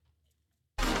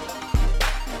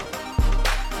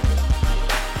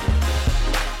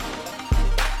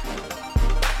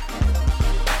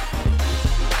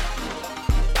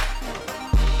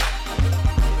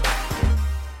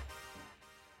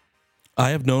I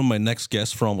have known my next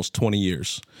guest for almost 20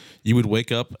 years. You would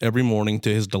wake up every morning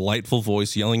to his delightful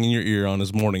voice yelling in your ear on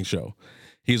his morning show.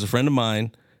 He's a friend of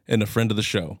mine and a friend of the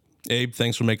show. Abe,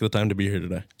 thanks for making the time to be here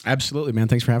today. Absolutely, man.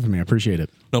 Thanks for having me. I appreciate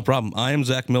it. No problem. I am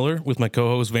Zach Miller with my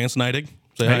co-host Vance Neidig.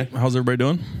 Say hi. How's everybody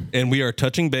doing? And we are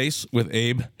touching base with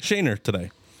Abe Schoenherr today.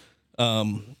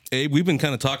 Abe, we've been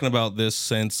kind of talking about this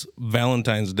since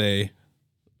Valentine's Day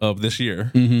of this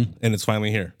year, and it's finally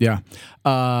here. Yeah.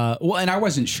 Well, and I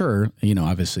wasn't sure,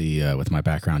 obviously with my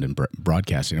background in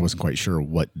broadcasting, I wasn't quite sure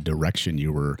what direction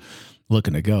you were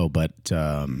looking to go. But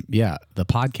the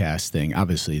podcast thing,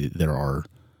 obviously there are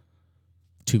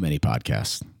too many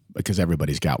podcasts because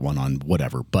everybody's got one on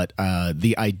whatever. But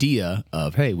the idea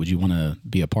of, hey, would you want to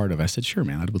be a part of it? I said, sure,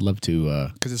 man, I would love to,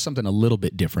 because it's something a little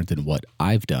bit different than what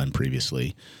I've done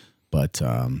previously. But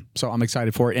so I'm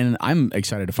excited for it, and I'm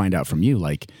excited to find out from you,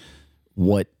 like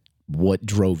what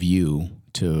drove you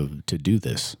to do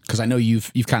this? Because I know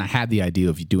you've kind of had the idea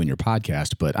of doing your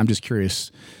podcast, but I'm just curious.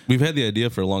 We've had the idea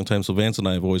for a long time. So Vance and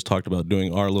I have always talked about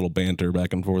doing our little banter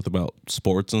back and forth about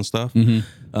sports and stuff.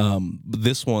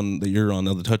 This one that you're on,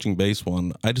 the touching base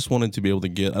one, I just wanted to be able to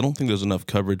get. I don't think there's enough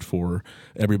coverage for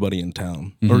everybody in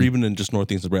town, or even in just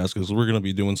Northeast Nebraska, because we're going to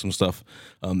be doing some stuff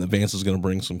that Vance is going to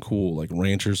bring some cool like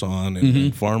ranchers on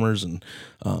and farmers, and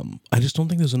I just don't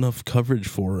think there's enough coverage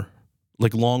for.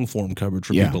 Like long form coverage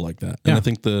for people like that, and I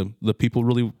think the people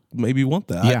really maybe want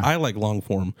that. I like long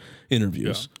form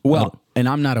interviews. Yeah. Well, and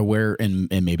I'm not aware, and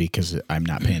maybe because I'm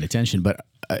not paying attention, but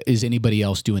is anybody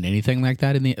else doing anything like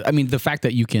that? The fact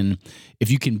that if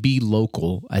you can be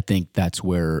local, I think that's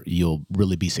where you'll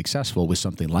really be successful with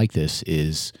something like this.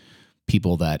 Is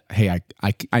people that, hey,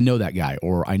 I know that guy,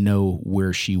 or I know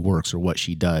where she works or what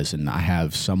she does, and I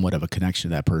have somewhat of a connection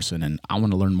to that person, and I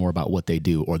want to learn more about what they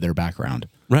do or their background.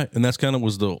 Right, and that's kind of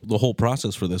was the whole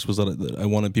process for this, was that I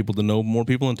wanted people to know more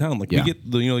people in town. Like we get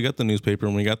we got the newspaper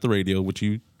and we got the radio, which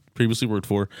you previously worked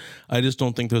for. I just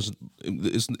don't think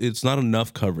it's not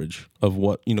enough coverage of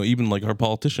what, even like our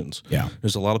politicians. Yeah,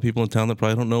 there's a lot of people in town that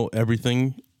probably don't know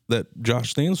everything that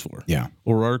Josh stands for. Yeah.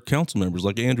 Or our council members,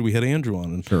 like Andrew. We had Andrew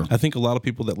on, and I think a lot of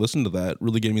people that listened to that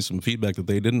really gave me some feedback that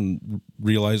they didn't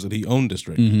realize that he owned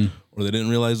District, or they didn't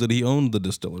realize that he owned the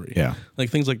distillery. Yeah. Like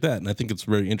things like that. And I think it's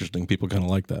very interesting. People kind of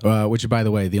like that. Which, by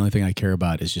the way, the only thing I care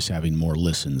about is just having more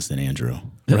listens than Andrew.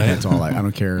 Right. That's all. I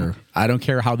don't care. I don't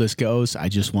care how this goes. I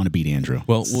just want to beat Andrew.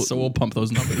 Well, so we'll pump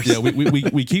those numbers. Yeah,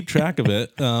 we keep track of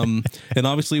it. And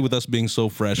obviously with us being so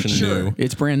fresh and new.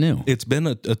 It's brand new. It's been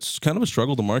it's kind of a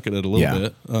struggle to market it a little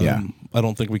bit. I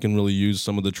don't think we can really use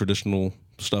some of the traditional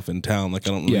stuff in town. Like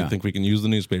I don't really think we can use the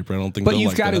newspaper. I don't think. But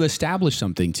you've got to establish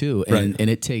something too, and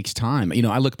it takes time.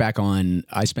 I look back on.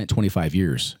 I spent 25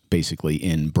 years basically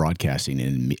in broadcasting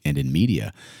and in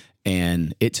media,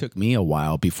 and it took me a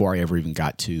while before I ever even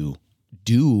got to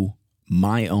do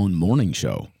my own morning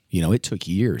show. It took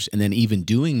years, and then even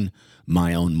doing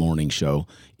my own morning show,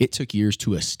 it took years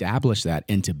to establish that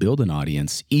and to build an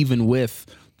audience, even with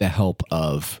the help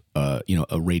of a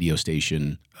radio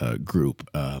station group,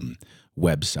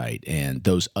 website, and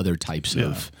those other types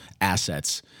of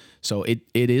assets. So it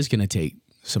is going to take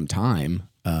some time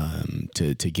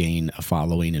to gain a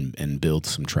following and build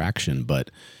some traction.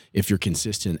 But if you're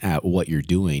consistent at what you're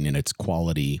doing and it's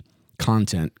quality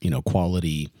content,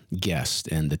 quality guests,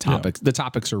 and the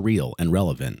topics are real and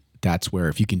relevant, that's where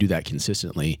if you can do that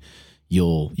consistently,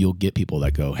 you'll get people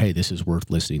that go, hey, this is worth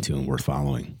listening to and worth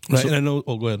following. Right. So, and I know.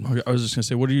 Oh, go ahead. Okay, I was just gonna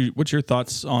say, what's your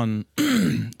thoughts on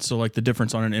so like the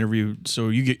difference on an interview? So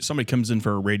you get somebody comes in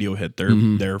for a radio hit, they're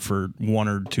there for 1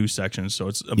 or 2 sections, so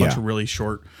it's a bunch of really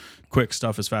short, quick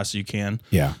stuff as fast as you can.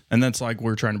 Yeah, and that's like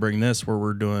we're trying to bring this where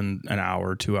we're doing an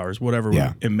hour, 2 hours, whatever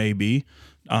it may be.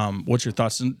 What's your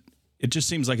thoughts? And it just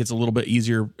seems like it's a little bit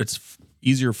easier. It's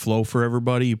easier flow for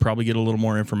everybody. You probably get a little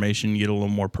more information, you get a little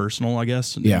more personal, I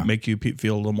guess, and make you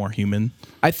feel a little more human.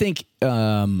 I think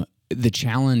the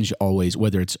challenge always,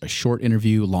 whether it's a short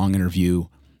interview, long interview,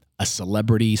 a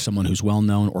celebrity, someone who's well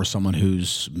known, or someone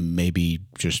who's maybe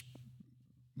just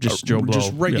Joe Blow,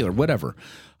 just regular, whatever,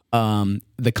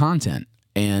 the content.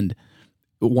 And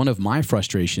one of my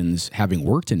frustrations, having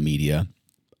worked in media,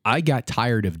 I got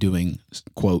tired of doing,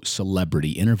 quote,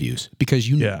 celebrity interviews because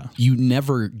you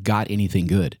never got anything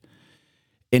good.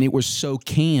 And it was so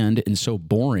canned and so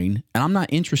boring. And I'm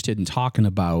not interested in talking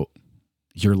about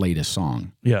your latest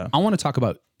song. Yeah. I want to talk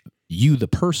about you, the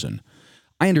person.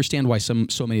 I understand why so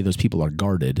many of those people are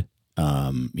guarded,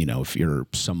 if you're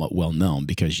somewhat well known,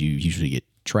 because you usually get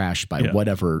trashed by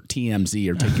whatever TMZ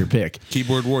or take your pick.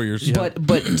 Keyboard warriors. Yeah.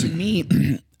 But to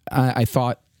me, I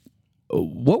thought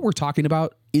what we're talking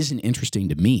about isn't interesting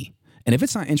to me. And if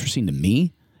it's not interesting to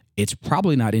me, it's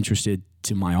probably not interested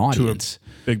to my audience.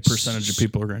 Big percentage of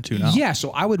people are going to tune out. Yeah,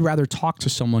 so I would rather talk to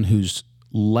someone who's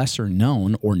lesser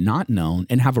known or not known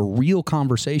and have a real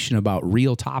conversation about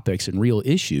real topics and real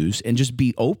issues and just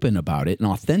be open about it and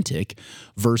authentic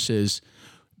versus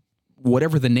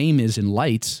whatever the name is in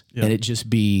lights and it just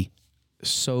be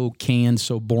so canned,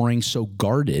 so boring, so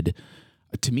guarded.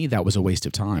 To me, that was a waste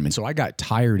of time. And so I got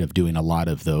tired of doing a lot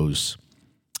of those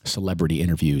celebrity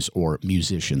interviews or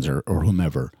musicians or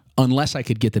whomever, unless I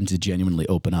could get them to genuinely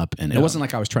open up. And it wasn't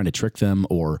like I was trying to trick them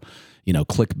or,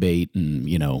 clickbait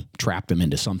and, trap them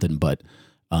into something. But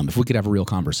if we could have a real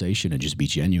conversation and just be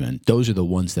genuine, those are the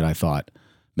ones that I thought,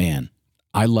 man,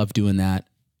 I love doing that.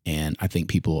 And I think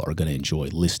people are going to enjoy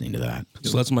listening to that.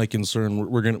 So that's my concern.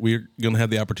 We're gonna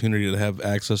have the opportunity to have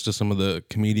access to some of the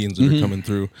comedians that are coming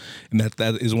through, and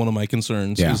that is one of my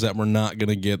concerns. Is that we're not going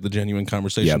to get the genuine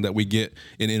conversation that we get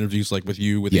in interviews like with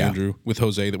you, with Andrew, with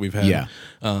Jose that we've had.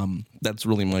 That's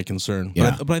really my concern.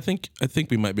 But I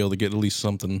think we might be able to get at least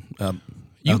something.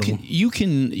 You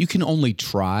can only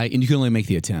try, and you can only make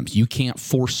the attempt. You can't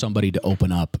force somebody to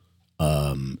open up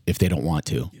if they don't want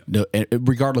to, no,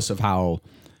 regardless of how.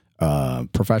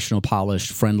 Professional,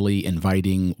 polished, friendly,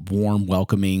 inviting, warm,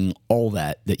 welcoming, all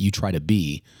that you try to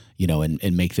be,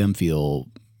 and make them feel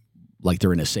like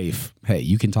they're in a safe, hey,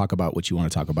 you can talk about what you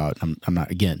want to talk about. I'm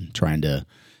not, again, trying to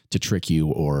trick you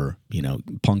or,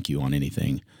 punk you on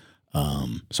anything.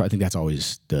 So I think that's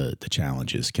always the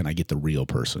challenge is, can I get the real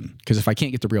person? Because if I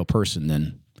can't get the real person,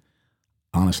 then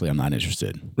honestly, I'm not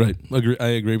interested. Right. I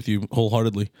agree with you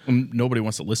wholeheartedly. Nobody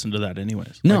wants to listen to that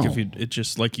anyways. No. Like it's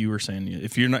just like you were saying,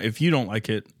 if you don't like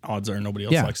it, odds are nobody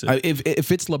else likes it.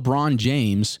 If it's LeBron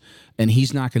James and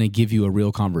he's not going to give you a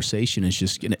real conversation, it's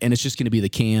just going to be the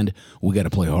canned, we got to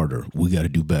play harder, we got to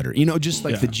do better. Just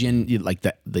like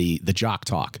the jock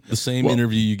talk. The same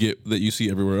interview you get that you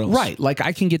see everywhere else. Right. Like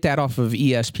I can get that off of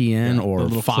ESPN or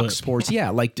Fox clip. Sports. Yeah,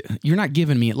 like you're not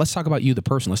giving me, let's talk about you the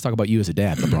person. Let's talk about you as a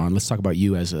dad, LeBron. Let's talk about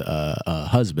you as a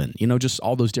husband. Just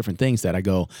all those different things that I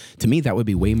go, to me, that would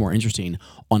be way more interesting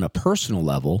on a personal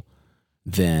level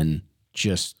than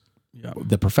just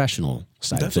the professional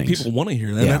side of things. That's what people want to hear.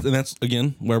 And that's,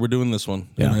 again, why we're doing this one.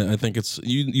 Yeah. And I think it's,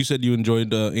 you said you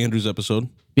enjoyed Andrew's episode.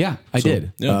 Yeah, I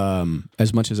did. Yeah.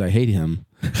 As much as I hate him.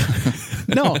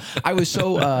 No, I was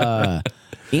so,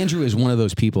 Andrew is one of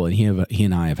those people, and he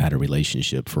and I have had a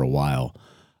relationship for a while.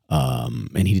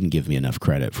 And he didn't give me enough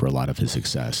credit for a lot of his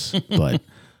success, but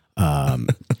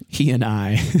he and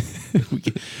I,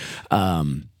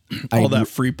 all that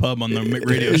free pub on the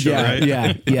radio show,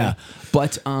 right? Yeah.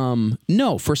 But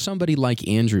no, for somebody like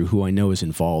Andrew, who I know is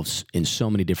involved in so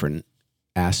many different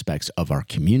aspects of our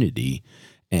community,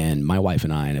 and my wife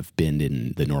and I have been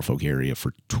in the Norfolk area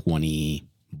for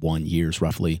 21 years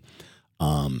roughly.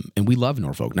 And we love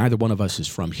Norfolk. Neither one of us is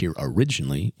from here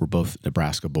originally. We're both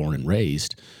Nebraska born and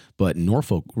raised. But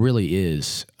Norfolk really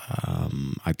is,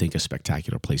 I think, a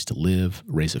spectacular place to live,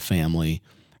 raise a family,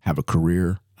 have a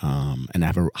career, and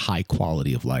have a high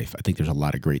quality of life. I think there's a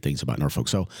lot of great things about Norfolk.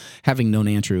 So having known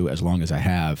Andrew as long as I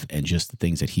have, and just the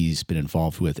things that he's been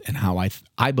involved with and how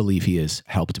I believe he has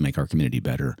helped to make our community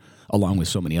better, along with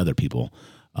so many other people.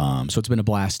 So it's been a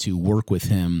blast to work with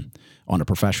him on a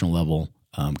professional level,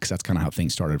 because that's kind of how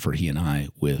things started for he and I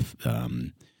with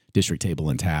District Table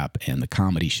and Tap and the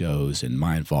comedy shows, and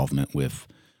my involvement with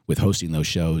hosting those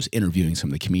shows, interviewing some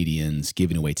of the comedians,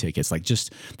 giving away tickets, like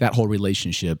just that whole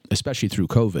relationship, especially through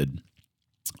COVID,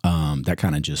 that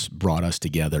kind of just brought us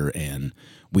together, and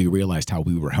we realized how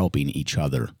we were helping each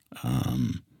other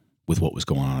with what was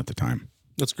going on at the time.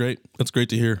 That's great. That's great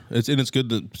to hear. It's good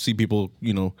to see people,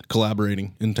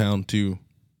 collaborating in town to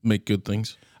make good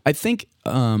things. I think,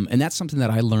 and that's something that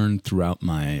I learned throughout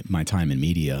my time in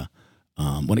media,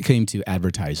 when it came to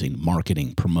advertising,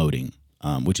 marketing, promoting,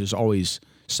 which is always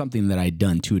something that I'd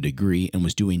done to a degree and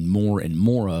was doing more and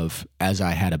more of as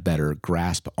I had a better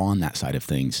grasp on that side of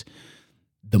things.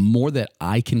 The more that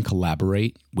I can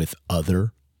collaborate with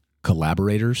other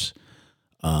collaborators,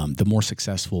 the more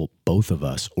successful both of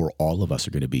us or all of us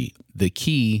are going to be. The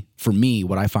key for me,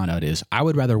 what I found out is I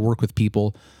would rather work with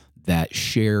people that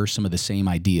share some of the same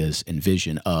ideas and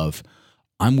vision of,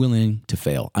 I'm willing to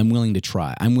fail. I'm willing to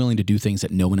try. I'm willing to do things that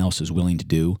no one else is willing to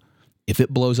do. If it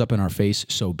blows up in our face,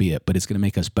 so be it. But it's going to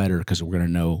make us better because we're going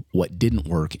to know what didn't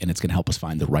work, and it's going to help us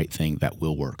find the right thing that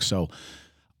will work. So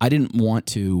I didn't want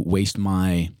to waste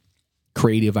my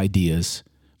creative ideas,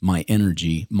 my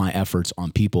energy, my efforts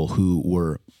on people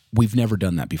who we've never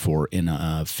done that before in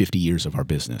 50 years of our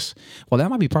business. Well, that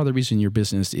might be part of the reason your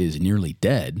business is nearly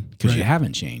dead, because you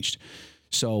haven't changed.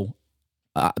 So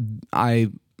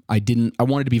I I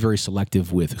wanted to be very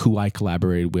selective with who I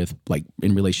collaborated with, like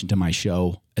in relation to my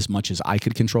show, as much as I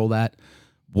could control that.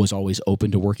 Was always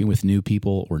open to working with new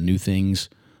people or new things,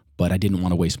 but I didn't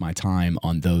want to waste my time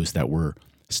on those that were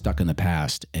stuck in the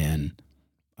past. And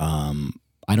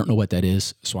I don't know what that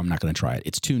is, so I'm not going to try it.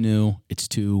 It's too new. It's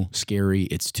too scary.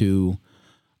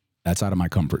 That's out of my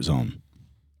comfort zone.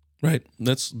 Right.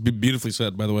 That's beautifully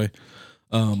said, by the way.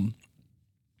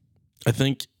 I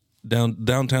think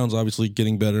downtown's obviously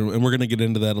getting better, and we're going to get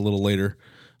into that a little later.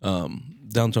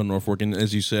 Downtown Norfolk, and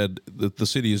as you said, the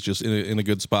city is just in a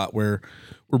good spot where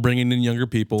we're bringing in younger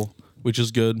people, which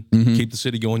is good. Mm-hmm. Keep the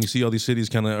city going. You see all these cities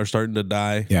kind of are starting to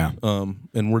die. Yeah.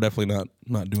 And we're definitely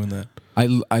not doing that.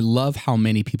 I love how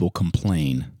many people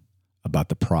complain about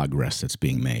the progress that's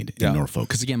being made in Norfolk.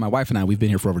 Because again, my wife and I, we've been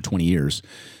here for over 20 years.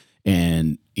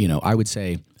 And, I would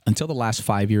say until the last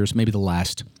 5 years, maybe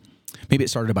it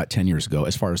started about 10 years ago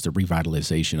as far as the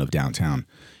revitalization of downtown.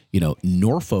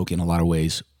 Norfolk in a lot of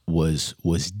ways was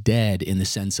dead in the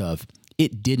sense of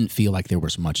it didn't feel like there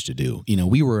was much to do.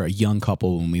 We were a young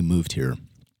couple when we moved here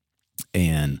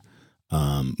and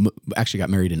actually got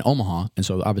married in Omaha. And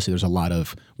so obviously there's a lot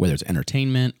of, whether it's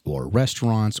entertainment or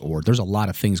restaurants, or there's a lot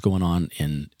of things going on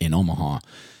in Omaha.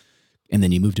 And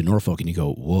then you move to Norfolk and you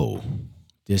go, whoa,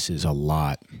 this is a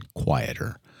lot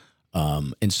quieter.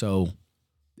 And so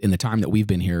in the time that we've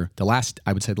been here,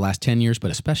 I would say the last 10 years,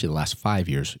 but especially the last 5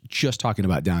 years, just talking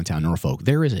about downtown Norfolk,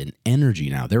 there is an energy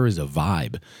now. There is a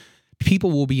vibe.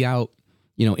 People will be out,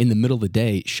 in the middle of the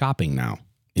day shopping now,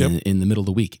 in the middle of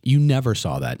the week. You never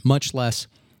saw that, much less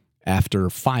after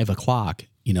 5 o'clock.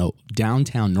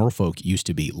 Downtown Norfolk used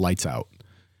to be lights out.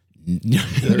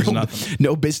 There's nothing.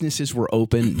 No businesses were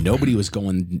open. Nobody was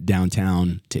going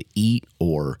downtown to eat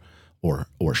or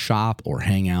shop or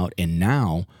hang out. And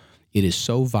now it is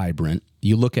so vibrant.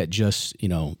 You look at just,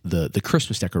 the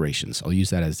Christmas decorations. I'll use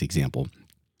that as the example.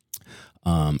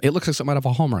 It looks like something out of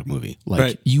a Hallmark movie.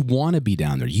 Like You want to be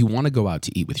down there. You want to go out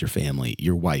to eat with your family,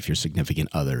 your wife, your significant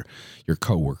other, your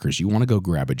coworkers. You want to go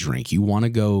grab a drink. You want to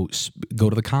go to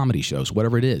the comedy shows,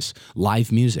 whatever it is,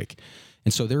 live music.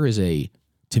 And so there is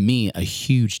to me, a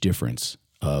huge difference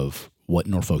of what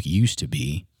Norfolk used to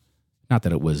be. Not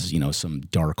that it was, some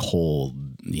dark hole,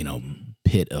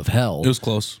 pit of hell. It was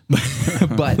close.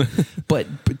 but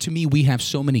to me, we have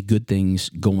so many good things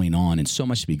going on and so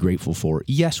much to be grateful for.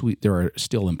 Yes, there are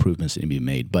still improvements that need to be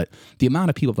made, but the amount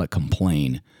of people that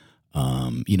complain,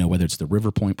 whether it's the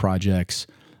River Point projects,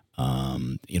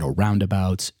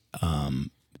 roundabouts,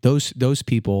 those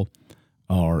people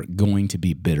are going to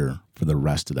be bitter for the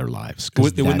rest of their lives. It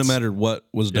wouldn't have mattered what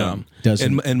was done.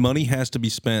 And money has to be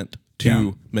spent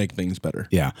to make things better.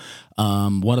 Yeah.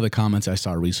 One of the comments I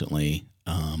saw recently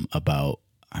about,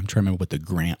 I'm trying to remember what the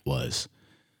grant was.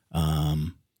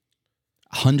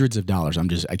 Hundreds of dollars.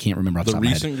 I can't remember off the top of my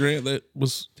head. The recent grant that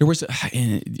was... There was,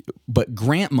 but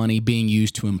grant money being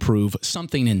used to improve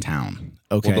something in town.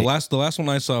 Okay. Well, the last one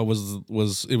I saw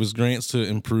was grants to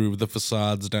improve the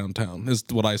facades downtown. Is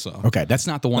what I saw. Okay, that's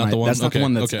not the one. That's not the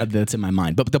one that's in my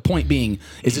mind. But the point being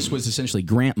is this was essentially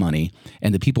grant money,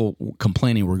 and the people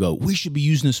complaining were we should be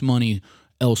using this money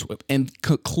elsewhere, and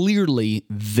clearly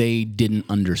they didn't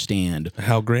understand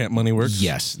how grant money works.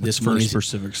 Yes, this for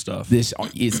specific stuff. This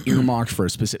is earmarked for a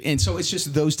specific, and so it's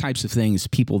just those types of things.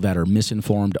 People that are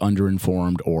misinformed,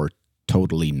 underinformed, or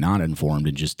totally not informed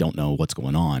and just don't know what's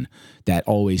going on, that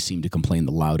always seem to complain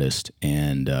the loudest.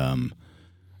 And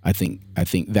I think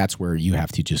that's where you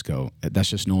have to just go, that's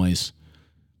just noise.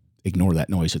 Ignore that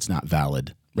noise. It's not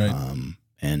valid. Right.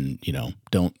 And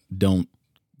don't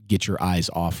get your eyes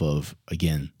off of,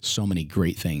 again, so many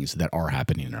great things that are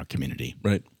happening in our community.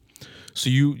 Right. So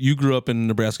you grew up in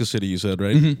Nebraska City, you said,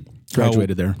 right? Mm-hmm.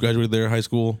 Graduated there, high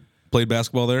school. Played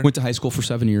basketball there. Went to high school for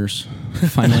 7 years.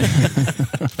 Finally,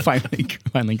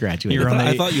 finally graduated.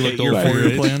 I thought you looked old for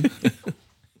your plan.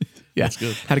 Yeah,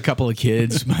 had a couple of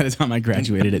kids by the time I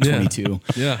graduated at 22.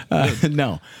 Yeah,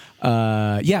 no.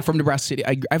 From Nebraska City.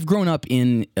 I've grown up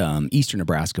in eastern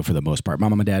Nebraska for the most part. My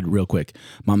mom and dad, real quick.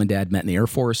 Mom and dad met in the Air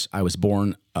Force. I was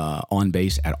born on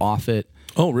base at Offutt.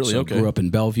 Oh, really? So okay. Grew up in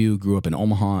Bellevue, grew up in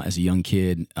Omaha as a young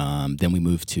kid. Then we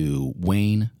moved to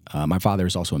Wayne. My father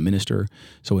is also a minister,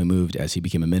 so we moved, as he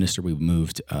became a minister, we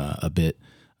moved a bit,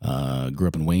 grew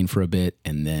up in Wayne for a bit,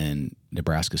 and then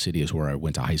Nebraska City is where I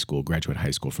went to high school, graduated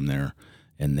high school from there,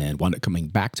 and then wound up coming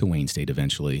back to Wayne State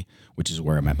eventually, which is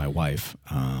where I met my wife.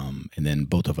 And then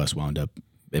both of us wound up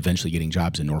eventually getting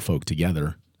jobs in Norfolk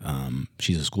together.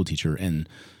 She's a school teacher, and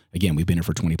again, we've been here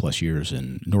for 20 plus years,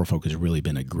 and Norfolk has really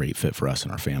been a great fit for us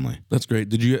and our family. That's great.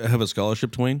 Did you have a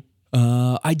scholarship to Wayne?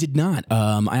 I did not.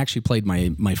 I actually played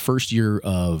my first year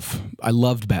of. I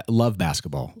loved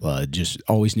basketball. Just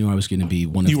always knew I was going to be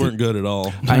one of. You weren't good at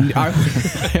all.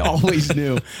 I always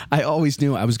knew. I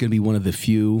was going to be one of the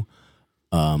few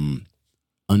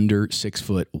under 6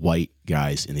 foot white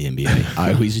guys in the NBA.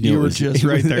 I always knew you were just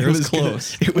right there. It was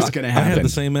close. It was going to happen. I had the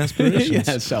same aspirations.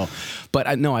 Yeah. So, but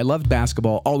I loved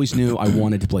basketball. Always knew I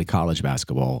wanted to play college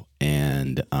basketball,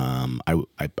 and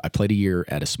I played a year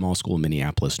at a small school in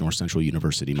Minneapolis, North Central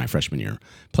University, my freshman year.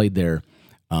 Played there.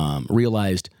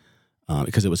 Realized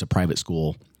because it was a private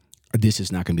school, this is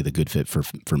not going to be the good fit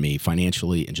for me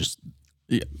financially, and just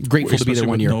grateful to be there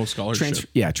 1 year. No scholarship.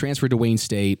 Transferred to Wayne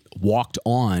State. Walked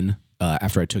on.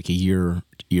 After I took a year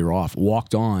off,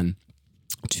 walked on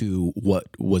to what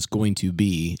was going to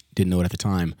be, didn't know it at the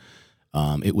time,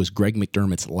 it was Greg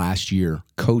McDermott's last year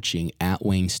coaching at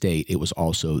Wayne State. It was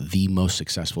also the most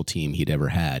successful team he'd ever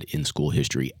had in school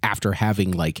history after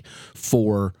having like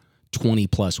 4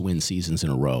 20-plus win seasons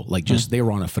in a row. Like they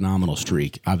were on a phenomenal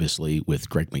streak, obviously, with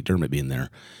Greg McDermott being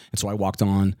there. And so I walked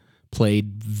on,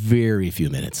 played very few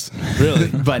minutes. Really?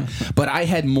 but I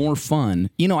had more fun.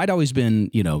 I'd always been,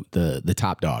 the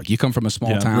top dog. You come from a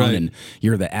small town right. and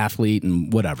you're the athlete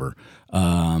and whatever.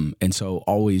 And so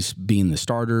always being the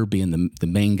starter, being the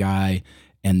main guy.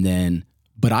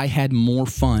 But I had more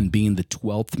fun being the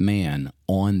 12th man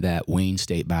on that Wayne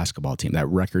State basketball team, that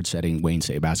record-setting Wayne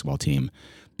State basketball team,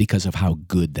 because of how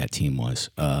good that team was.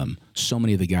 So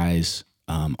many of the guys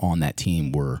on that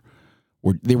team were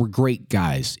great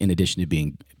guys, in addition to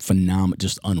being phenomenal,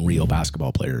 just unreal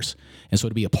basketball players. And so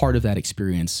to be a part of that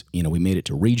experience, we made it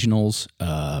to regionals,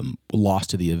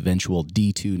 lost to the eventual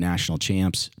D2 national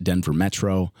champs, Denver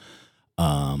Metro.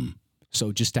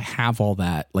 So just to have all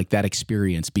that, like that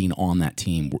experience being on that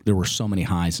team, there were so many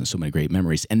highs and so many great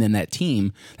memories. And then that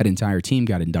entire team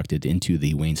got inducted into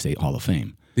the Wayne State Hall of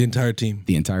Fame. The entire team.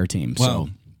 Wow. So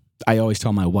I always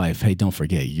tell my wife, hey, don't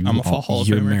forget, you're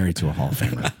married to a Hall of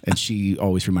Famer. And she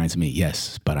always reminds me,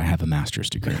 yes, but I have a master's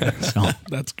degree. So,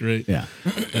 that's great. Yeah.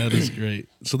 That is great.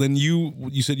 So then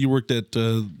you said you worked at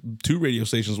 2 radio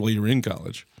stations while you were in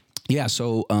college. Yeah.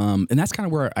 So, and that's kind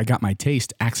of where I got my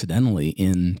taste accidentally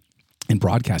in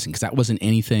broadcasting, because that wasn't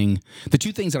anything. The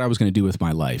 2 things that I was going to do with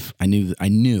my life, I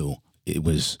knew it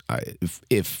was,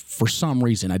 if for some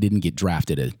reason I didn't get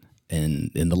drafted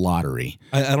in the lottery.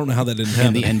 I don't know how that didn't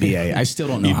happen. In the NBA. I still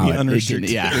don't know how it didn't.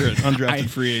 Yeah. You're an undrafted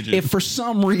free agent. If for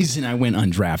some reason I went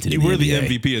undrafted you in were the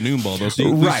NBA, MVP of Noomball, though,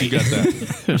 so right. You got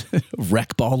that.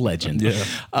 Rec ball legend. Yeah.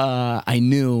 I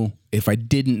knew if I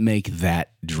didn't make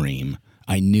that dream,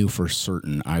 I knew for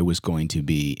certain I was going to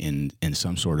be in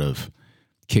some sort of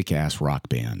kick-ass rock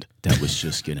band that was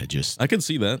just gonna I can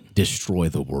see that destroy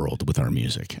the world with our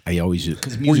music. I always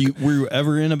because were you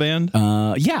ever in a band?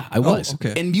 Yeah, I was. Oh,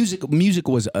 okay. And music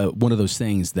was one of those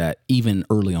things that even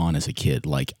early on as a kid,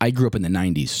 like I grew up in the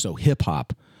 90s, so hip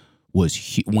hop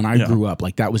was when I grew up,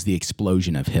 like that was the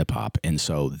explosion of hip hop, and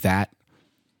so that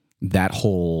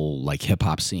whole like hip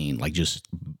hop scene, like just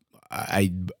I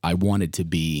wanted to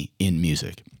be in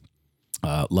music.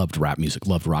 Loved rap music,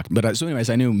 loved rock. But so anyways,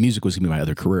 I knew music was going to be my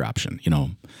other career option,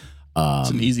 It's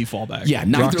an easy fallback. Yeah,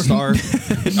 rock star,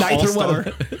 neither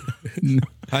one.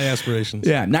 High aspirations.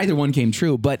 Yeah, neither one came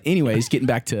true. But anyways, getting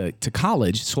back to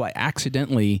college, so I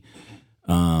accidentally,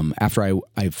 after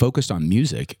I focused on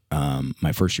music,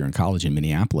 my first year in college in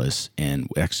Minneapolis, and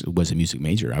was a music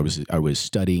major. I was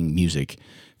studying music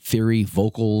theory,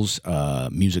 vocals,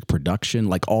 music production,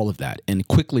 like all of that, and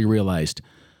quickly realized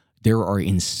there are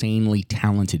insanely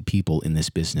talented people in this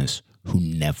business who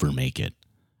never make it.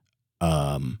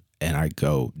 And I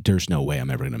go, there's no way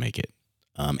I'm ever going to make it.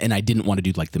 And I didn't want to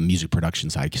do like the music production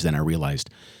side, because then I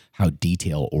realized how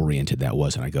detail oriented that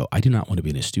was. And I go, I do not want to be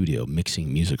in a studio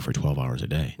mixing music for 12 hours a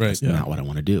day. Right. That's not what I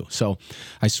want to do. So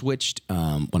I switched,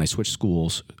 when I switched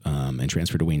schools and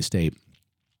transferred to Wayne State,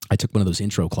 I took one of those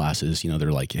intro classes.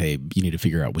 They're like, hey, you need to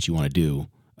figure out what you want to do.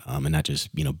 And not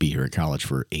just, be here at college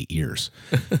for 8 years.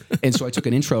 And so I took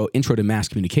an intro to mass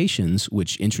communications,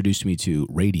 which introduced me to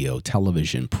radio,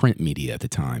 television, print media at the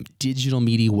time. Digital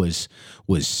media was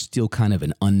still kind of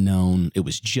an unknown. It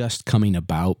was just coming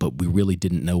about, but we really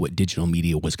didn't know what digital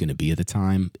media was going to be at the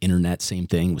time. Internet, same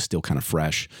thing, was still kind of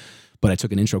fresh. But I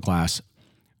took an intro class,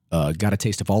 got a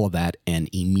taste of all of that, and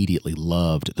immediately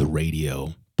loved the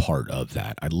radio part of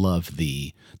that. I loved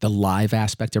the live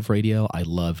aspect of radio. I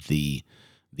loved the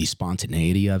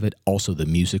spontaneity of it. Also, the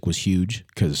music was huge,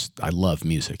 because I love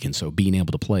music. And so being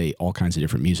able to play all kinds of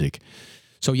different music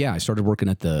So yeah, I started working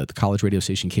at the college radio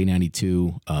station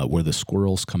K92, where the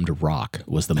squirrels come to rock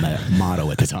was the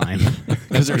motto at the time.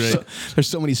 Because there's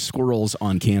so many squirrels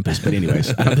on campus. But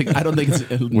anyways, I don't think it's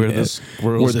where the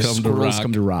squirrels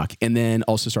come to rock. And then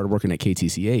also started working at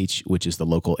KTCH, which is the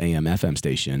local AM/FM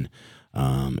station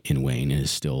in Wayne, and is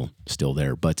still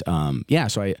there. But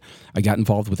so I got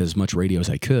involved with as much radio as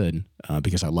I could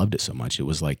because I loved it so much. It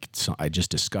was like I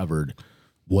just discovered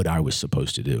what I was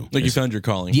supposed to do. Like you found your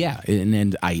calling. Yeah, and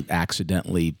then I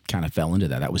accidentally kind of fell into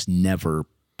that. That was never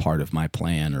part of my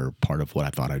plan or part of what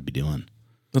I thought I'd be doing.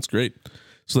 That's great.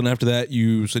 So then after that,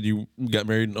 you said you got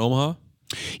married in Omaha?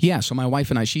 Yeah, so my wife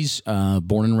and I, she's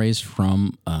born and raised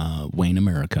from Wayne,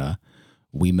 America.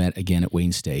 We met again at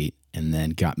Wayne State and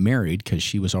then got married because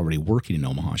she was already working in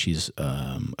Omaha. She's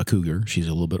a cougar. She's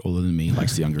a little bit older than me,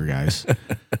 likes the younger guys.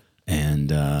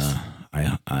 And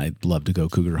I love to go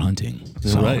cougar hunting.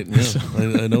 So, right, yeah.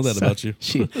 I know that about you.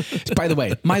 By the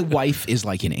way, my wife is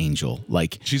like an angel.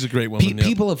 Like she's a great woman.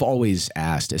 People have always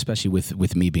asked, especially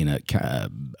with me being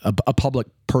a public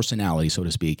personality, so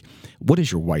to speak, what is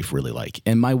your wife really like?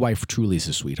 And my wife truly is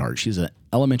a sweetheart. She's an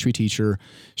elementary teacher.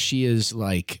 She is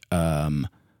like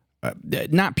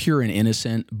not pure and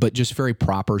innocent, but just very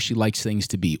proper. She likes things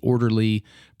to be orderly,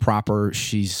 proper.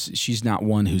 She's not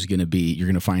one who's going to be, you're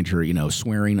going to find her,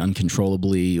 swearing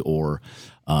uncontrollably, or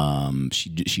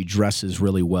she dresses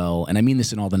really well. And I mean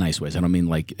this in all the nice ways. I don't mean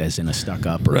like as in a stuck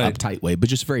up or uptight way, but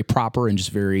just very proper and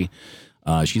just very,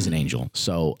 she's an angel.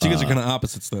 So you guys are kind of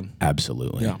opposites then.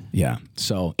 Absolutely. Yeah.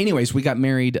 So anyways, we got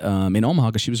married in Omaha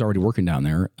because she was already working down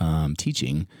there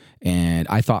teaching. And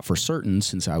I thought for certain,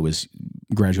 since I was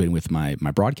graduating with my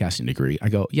broadcasting degree, I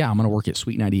go, yeah, I'm going to work at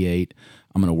Sweet 98.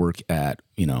 I'm going to work at,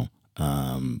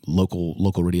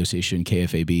 local radio station,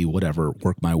 KFAB, whatever,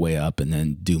 work my way up and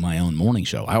then do my own morning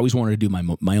show. I always wanted to do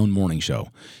my own morning show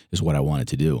is what I wanted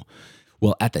to do.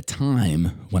 Well, at the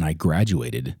time when I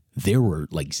graduated, there were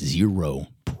like 0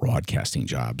 broadcasting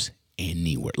jobs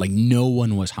anywhere. Like no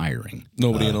one was hiring.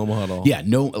 Nobody in Omaha at all. Yeah,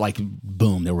 no, like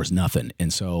boom, there was nothing.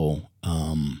 And so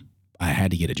I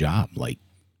had to get a job,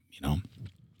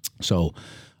 So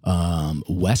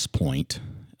West Point,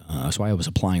 that's why I was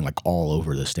applying like all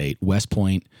over the state. West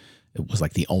Point, it was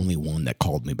like the only one that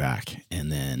called me back,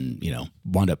 and then,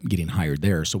 wound up getting hired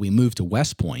there. So we moved to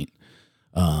West Point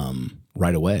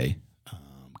right away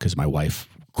because my wife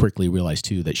quickly realized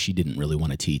too that she didn't really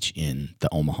want to teach in the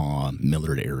Omaha,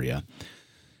 Millard area.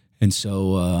 And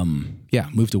so,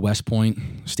 moved to West Point,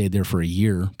 stayed there for a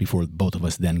year before both of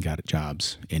us then got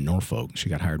jobs in Norfolk. She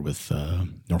got hired with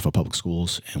Norfolk Public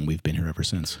Schools, and we've been here ever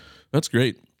since. That's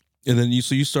great. And then you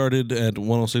started at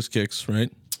 106 Kicks,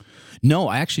 right? No,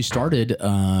 I actually started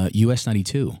US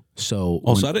 92. So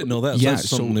so I didn't know that. So that's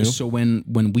something new. So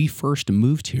when we first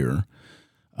moved here,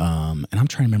 and I'm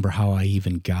trying to remember how I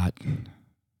even got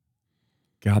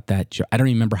that job. I don't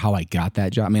even remember how I got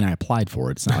that job. I mean, I applied for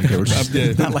it. It's not like they were just,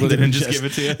 not like they didn't just give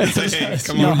it to you. It's like, hey,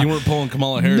 come on. You weren't pulling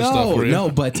Kamala Harris stuff, were you? No,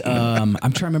 but I'm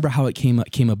trying to remember how it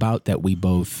came about that we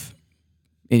both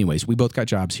got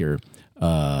jobs here.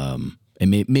 And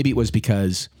maybe it was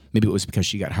because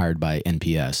she got hired by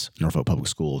NPS, Norfolk Public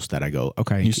Schools, that I go,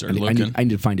 okay, you started looking. I need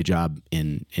to find a job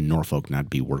in Norfolk, not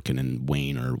be working in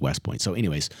Wayne or West Point. So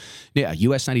anyways, yeah,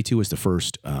 US 92 was the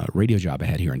first radio job I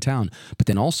had here in town. But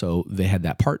then also they had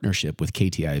that partnership with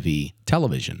KTIV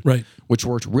television, right, which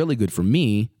worked really good for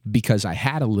me because I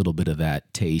had a little bit of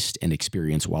that taste and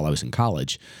experience while I was in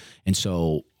college. And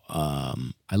so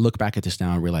I look back at this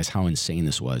now and realize how insane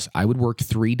this was. I would work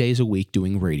 3 days a week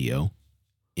doing radio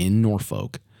in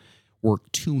Norfolk, work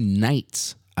 2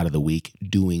 nights out of the week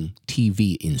doing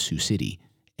TV in Sioux City,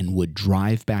 and would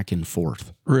drive back and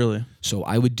forth. Really? So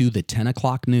I would do the 10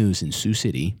 o'clock news in Sioux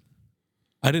City.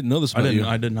 I didn't know this about you.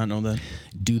 I did not know that.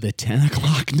 Do the 10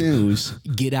 o'clock news,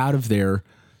 get out of there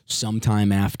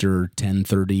sometime after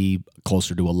 10:30,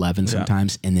 closer to 11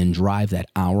 sometimes, and then drive that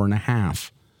hour and a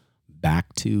half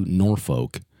back to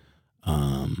Norfolk,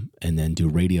 and then do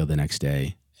radio the next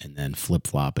day. And then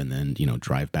flip-flop and then,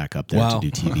 drive back up there to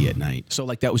do TV at night. So,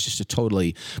 that was just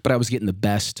but I was getting the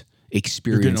best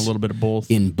experience. You're getting a little bit of both.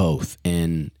 In both.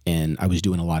 And I was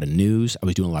doing a lot of news. I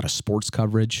was doing a lot of sports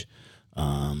coverage,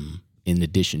 in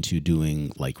addition to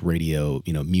doing, radio,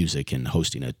 music and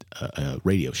hosting a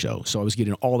radio show. So I was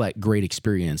getting all that great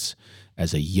experience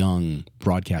as a young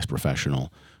broadcast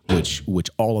professional, which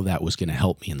all of that was going to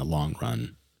help me in the long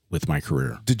run with my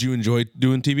career. Did you enjoy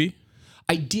doing TV?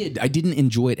 I did. I didn't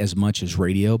enjoy it as much as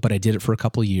radio, but I did it for a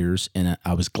couple of years, and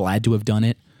I was glad to have done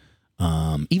it.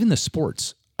 Even the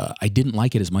sports, I didn't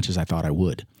like it as much as I thought I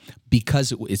would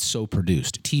because it's so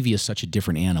produced. TV is such a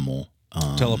different animal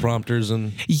teleprompters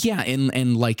and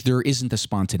and like there isn't the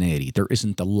spontaneity, there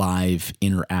isn't the live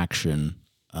interaction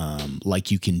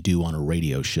like you can do on a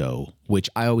radio show, which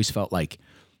I always felt like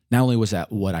not only was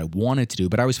that what I wanted to do,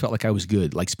 but I always felt like I was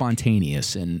good, like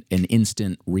spontaneous and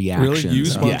instant reactions. Really? You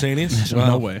spontaneous? Yeah. Wow.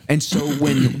 No way. And so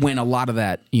when a lot of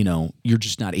that, you're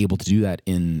just not able to do that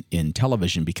in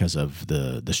television because of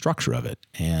the structure of it,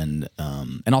 and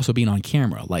also being on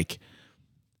camera. Like,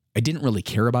 I didn't really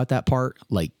care about that part.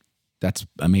 Like, that's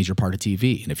a major part of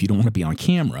TV. And if you don't want to be on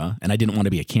camera, and I didn't want to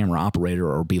be a camera operator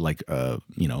or be like a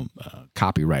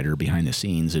copywriter behind the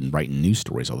scenes and writing news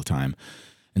stories all the time.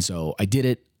 And so I did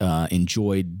it,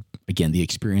 enjoyed, again, the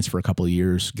experience for a couple of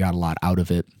years, got a lot out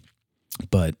of it.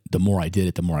 But the more I did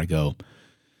it, the more I go.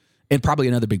 And probably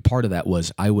another big part of that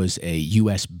was I was a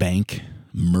U.S. bank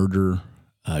murder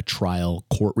trial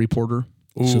court reporter.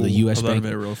 Ooh, so the U.S. bank, that'd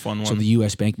be a real fun one. So the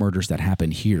U.S. bank murders that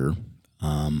happened here,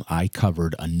 I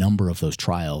covered a number of those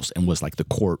trials and was like the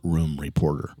courtroom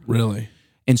reporter. Really?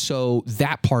 And so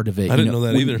that part of it, I didn't know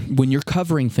that either. When you're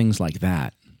covering things like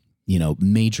that,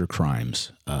 major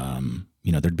crimes,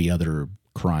 there'd be other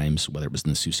crimes, whether it was in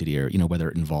the Sioux City area, whether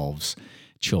it involves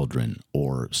children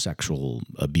or sexual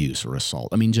abuse or assault.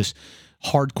 I mean, just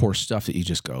hardcore stuff that you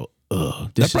just go,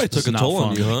 ugh. That probably took a toll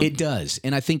on you, huh? It does.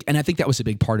 And I think that was a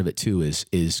big part of it too,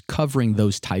 is covering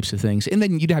those types of things. And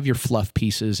then you'd have your fluff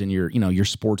pieces and your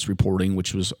sports reporting,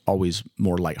 which was always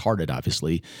more lighthearted,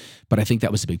 obviously. But I think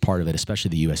that was a big part of it, especially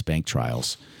the U.S. bank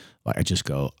trials. Like, I just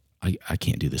go, I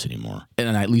can't do this anymore.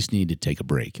 And I at least need to take a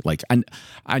break. Like,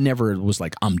 I never was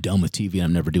like, I'm done with TV and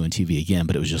I'm never doing TV again.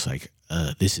 But it was just like,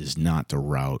 this is not the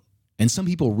route. And some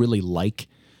people really like,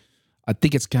 I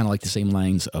think it's kind of like the same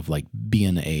lines of like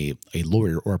being a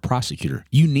lawyer or a prosecutor.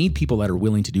 You need people that are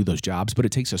willing to do those jobs, but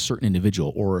it takes a certain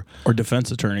individual or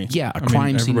defense attorney. Yeah, a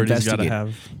crime scene investigator.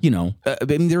 Have.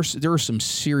 There are some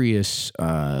serious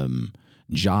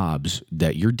jobs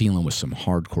that you're dealing with some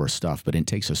hardcore stuff, but it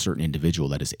takes a certain individual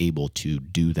that is able to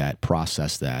do that,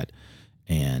 process that,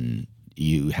 and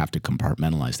you have to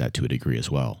compartmentalize that to a degree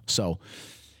as well. So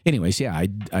anyways, yeah,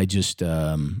 I just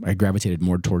I gravitated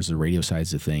more towards the radio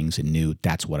sides of things and knew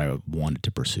that's what I wanted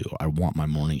to pursue. I want my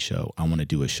morning show. I want to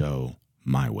do a show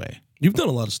my way. You've done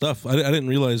a lot of stuff. I didn't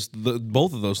realize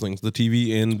both of those things, the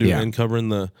TV and covering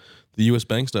the U.S.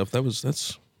 bank stuff.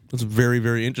 That's very,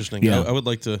 very interesting. Yeah. I would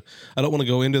like to. I don't want to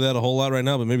go into that a whole lot right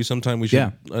now, but maybe sometime we should.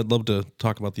 Yeah. I'd love to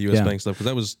talk about the U.S. bank stuff because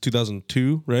that was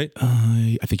 2002, right?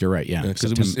 I think you're right. Yeah,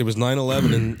 because it was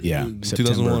 9/11 in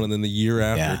 2001, and then the year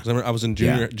after. Because I was in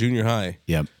junior high.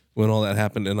 Yep. When all that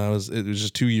happened, and it was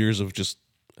just 2 years of just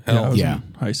hell. I was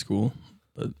in high school,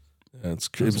 but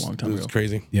it was a long time ago. It's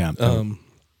crazy. Yeah.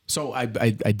 So I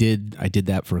did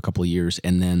that for a couple of years,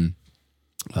 and then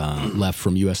left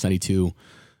from US 92.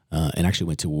 And actually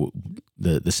went to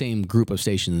the same group of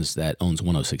stations that owns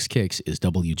 106 Kicks is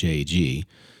WJG,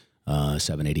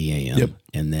 780 AM, yep.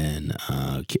 And then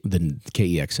the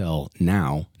KEXL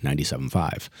now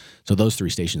 97.5. So those three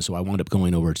stations. So I wound up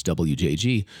going over to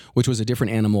WJG, which was a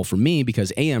different animal for me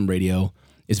because AM radio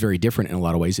is very different in a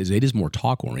lot of ways. It is more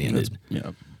talk oriented.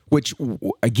 Yeah. Which,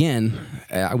 again,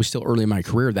 I was still early in my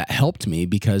career. That helped me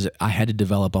because I had to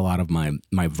develop a lot of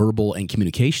my verbal and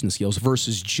communication skills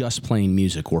versus just playing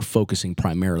music or focusing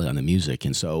primarily on the music.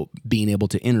 And so being able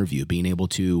to interview, being able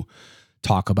to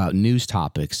talk about news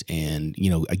topics and,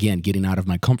 again, getting out of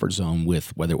my comfort zone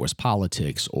with whether it was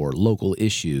politics or local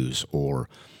issues or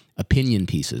opinion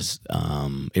pieces,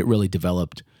 it really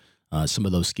developed some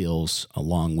of those skills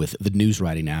along with the news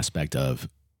writing aspect of,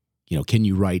 can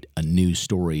you write a news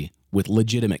story with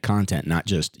legitimate content, not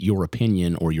just your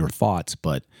opinion or your thoughts,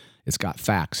 but it's got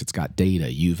facts, it's got data.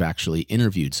 You've actually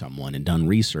interviewed someone and done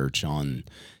research on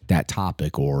that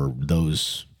topic or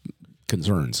those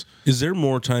concerns. Is there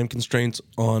more time constraints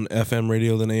on FM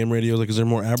radio than AM radio? Like, is there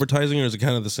more advertising or is it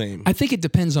kind of the same? I think it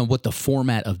depends on what the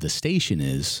format of the station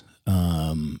is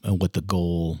and what the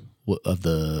goal of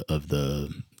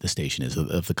the station is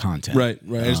of the content. Right.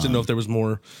 I just didn't know if there was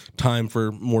more time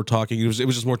for more talking. It was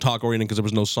just more talk oriented because there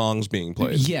was no songs being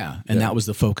played. Yeah, and that was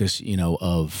the focus,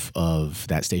 of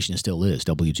that station. It still is.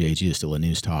 WJG is still a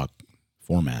news talk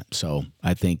format. So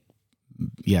I think,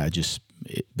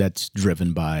 that's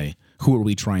driven by who are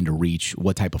we trying to reach?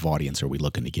 What type of audience are we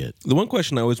looking to get? The one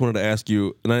question I always wanted to ask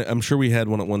you, and I'm sure we had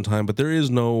one at one time, but there is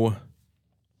no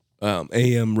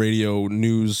AM radio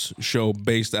news show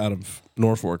based out of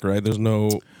Norfolk, right? There's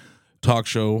no talk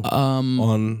show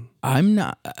on. I'm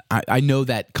not. I know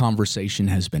that conversation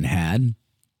has been had,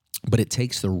 but it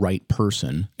takes the right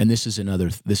person, and this is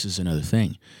another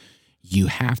thing. You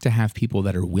have to have people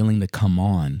that are willing to come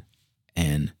on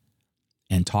and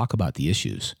talk about the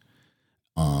issues.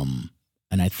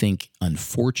 And I think,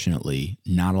 unfortunately,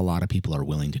 not a lot of people are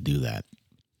willing to do that.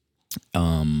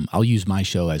 I'll use my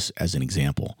show as an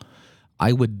example.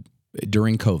 I would,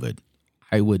 during COVID,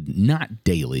 I would not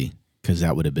daily, because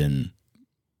that would have been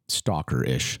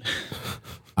stalker-ish.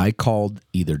 I called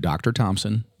either Dr.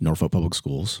 Thompson, Norfolk Public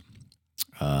Schools,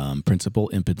 Principal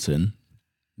Impinson,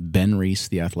 Ben Reese,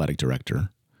 the athletic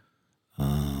director.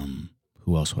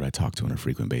 Who else would I talk to on a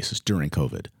frequent basis during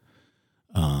COVID?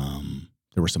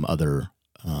 There were some other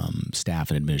staff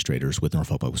and administrators with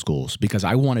Norfolk Public Schools, because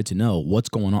I wanted to know what's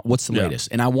going on, what's the latest,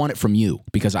 and I want it from you,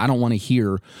 because I don't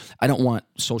want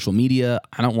social media,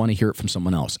 I don't want to hear it from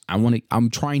someone else. I'm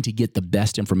trying to get the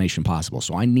best information possible,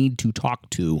 so I need to talk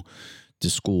to the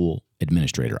school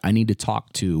administrator. I need to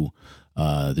talk to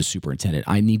the superintendent.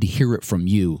 I need to hear it from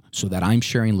you so that I'm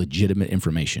sharing legitimate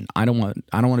information. I don't want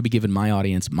to be giving my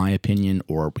audience my opinion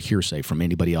or hearsay from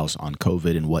anybody else on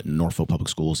COVID and what Norfolk Public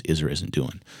Schools is or isn't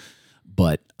doing.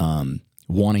 But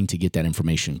wanting to get that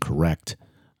information correct.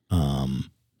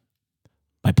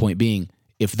 My point being,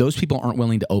 if those people aren't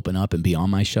willing to open up and be on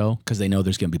my show because they know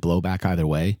there's going to be blowback either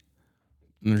way,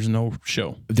 there's no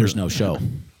show. There's no show.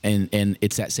 And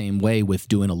it's that same way with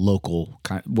doing a local,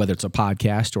 whether it's a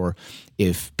podcast or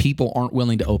if people aren't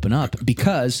willing to open up,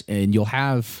 because, and you'll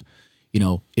have,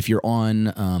 if you're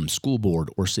on school board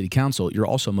or city council, you're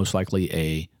also most likely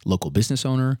a local business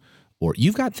owner, or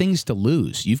you've got things to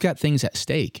lose. You've got things at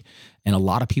stake. And a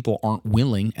lot of people aren't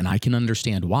willing, and I can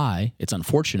understand why. It's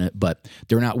unfortunate, but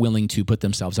they're not willing to put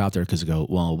themselves out there because they go,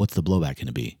 well, what's the blowback going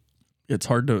to be? It's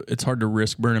hard to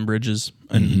risk burning bridges,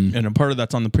 and a part of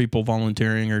that's on the people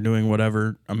volunteering or doing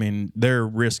whatever. I mean, they're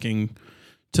risking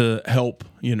to help.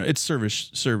 It's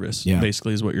service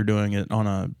basically is what you're doing it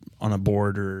on a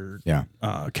board or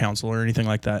council or anything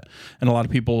like that. And a lot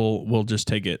of people will just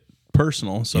take it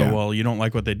personal. So, well, you don't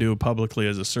like what they do publicly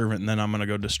as a servant, and then I'm going to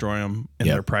go destroy them in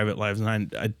their private lives.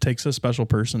 And it takes a special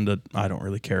person to, I don't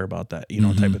really care about that,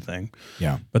 type of thing.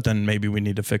 Yeah. But then maybe we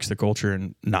need to fix the culture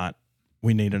and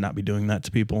we need to not be doing that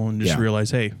to people and just realize,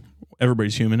 hey,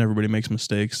 everybody's human. Everybody makes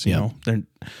mistakes. You know,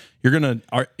 you're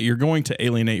going to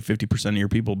alienate 50% of your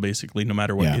people basically, no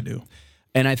matter what you do.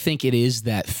 And I think it is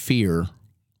that fear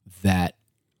that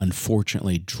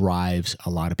unfortunately drives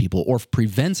a lot of people or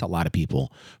prevents a lot of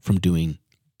people from doing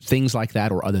things like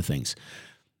that or other things.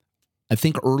 I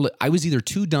think I was either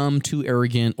too dumb, too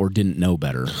arrogant, or didn't know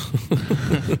better.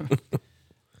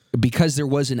 Because there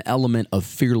was an element of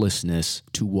fearlessness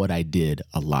to what I did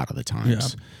a lot of the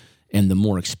times. Yeah. And the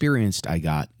more experienced I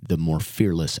got, the more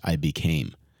fearless I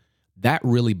became. That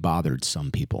really bothered some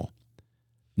people.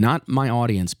 Not my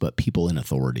audience, but people in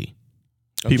authority.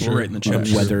 People right in the chat.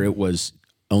 Whether it was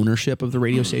ownership of the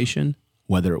radio station,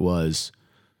 whether it was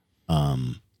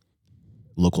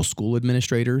local school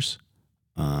administrators,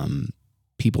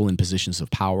 people in positions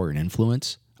of power and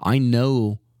influence. I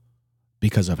know,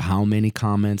 because of how many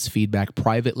comments, feedback,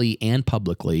 privately and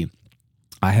publicly,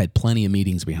 I had plenty of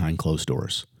meetings behind closed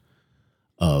doors.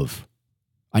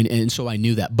 And so I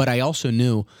knew that. But I also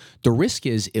knew the risk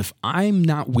is, if I'm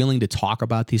not willing to talk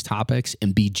about these topics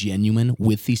and be genuine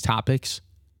with these topics,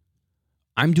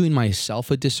 I'm doing myself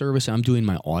a disservice and I'm doing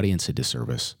my audience a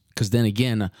disservice. Because then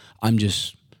again,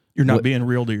 you're not being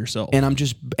real to yourself. And I'm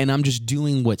just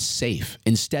doing what's safe.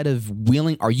 Instead of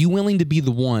are you willing to be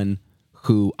the one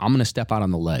who I'm going to step out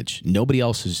on the ledge? Nobody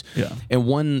else is. Yeah. And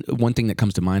one thing that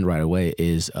comes to mind right away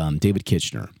is David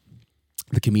Kitchener,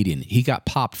 the comedian. He got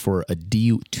popped for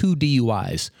 2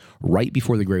 DUIs right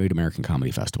before the Great American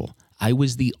Comedy Festival. I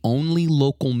was the only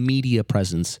local media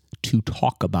presence to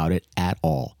talk about it at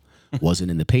all.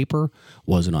 Wasn't in the paper,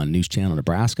 wasn't on News Channel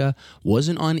Nebraska,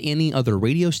 wasn't on any other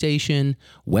radio station,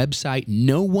 website.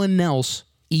 No one else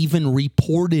even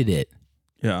reported it.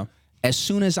 Yeah. As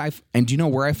soon as and do you know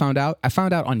where I found out? I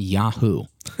found out on Yahoo.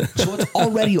 So it's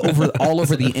already all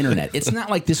over the internet. It's not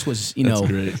like this was,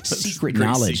 secret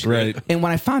knowledge. Secret. Right. And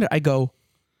when I found it, I go,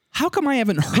 how come I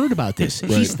haven't heard about this?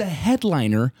 Right. He's the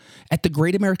headliner at the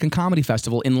Great American Comedy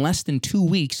Festival in less than 2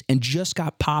 weeks and just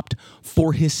got popped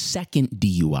for his second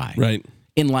DUI. Right.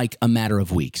 In like a matter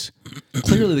of weeks.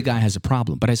 Clearly the guy has a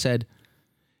problem. But I said,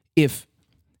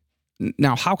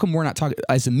 now, how come we're not talking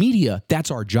as a media?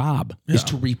 That's our job, is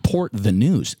to report the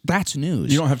news. That's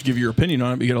news. You don't have to give your opinion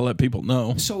on it, but you got to let people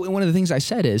know. So one of the things I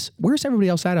said is, where's everybody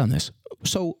else at on this?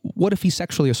 So what if he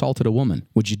sexually assaulted a woman?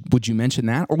 Would you mention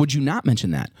that, or would you not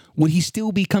mention that? Would he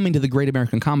still be coming to the Great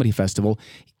American Comedy Festival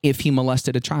if he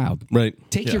molested a child? Right.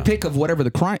 Take your pick of whatever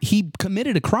the crime. He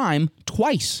committed a crime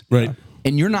twice. Right.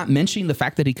 And you're not mentioning the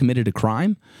fact that he committed a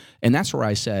crime? And that's where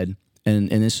I said, and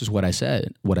this is what I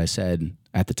said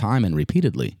at the time and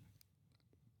repeatedly.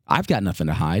 I've got nothing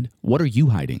to hide. What are you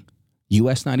hiding?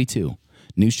 US 92,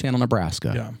 News Channel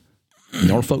Nebraska, Yeah.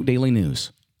 Norfolk Daily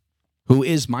News, who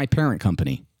is my parent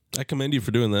company. I commend you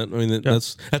for doing that. I mean,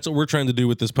 that's what we're trying to do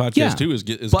with this podcast too, is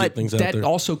get things out there. But that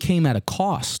also came at a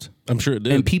cost. I'm sure it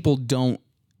did. And people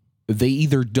they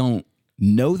either don't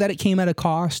know that it came at a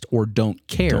cost or don't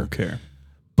care. Don't care.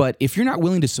 But if you're not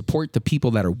willing to support the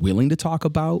people that are willing to talk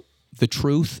about the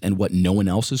truth and what no one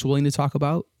else is willing to talk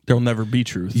about, there'll never be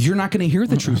truth. You're not going to hear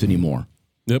the truth anymore.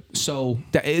 Yep. So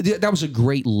that was a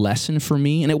great lesson for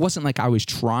me. And it wasn't like I was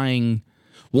trying.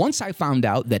 Once I found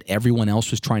out that everyone else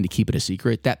was trying to keep it a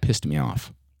secret, that pissed me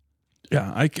off.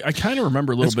 Yeah, I kind of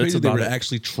remember little bits about it. They were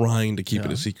actually trying to keep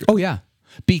it a secret. Oh, yeah.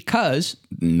 Because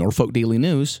Norfolk Daily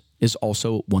News is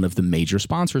also one of the major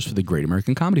sponsors for the Great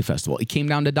American Comedy Festival. It came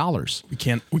down to dollars. We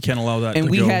can't allow that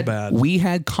and to go bad. We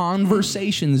had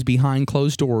conversations behind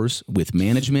closed doors with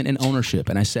management and ownership.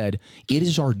 And I said, it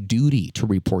is our duty to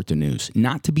report the news,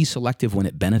 not to be selective when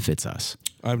it benefits us.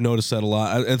 I've noticed that a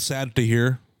lot. It's sad to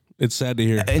hear. And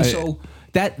so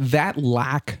that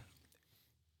lack,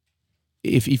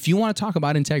 if you want to talk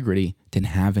about integrity, then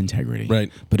have integrity.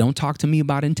 Right. But don't talk to me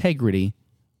about integrity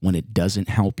when it doesn't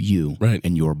help you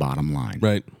and your bottom line.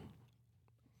 Right.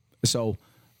 So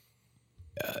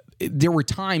there were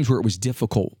times where it was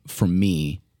difficult for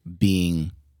me,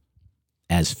 being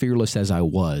as fearless as I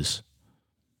was.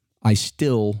 I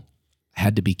still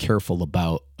had to be careful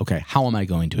about, okay, how am I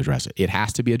going to address it? It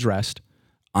has to be addressed.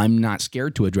 I'm not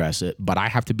scared to address it, but I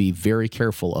have to be very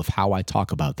careful of how I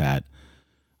talk about that.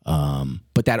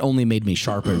 But that only made me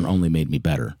sharper and only made me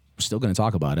better. I'm still going to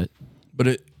talk about it.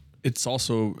 But it's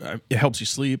also, it helps you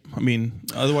sleep. I mean,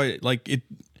 otherwise, like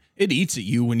it eats at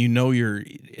you when you know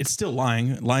it's still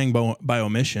lying by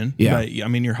omission. Yeah. But, I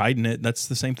mean, you're hiding it. That's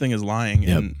the same thing as lying.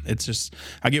 Yep. And it's just,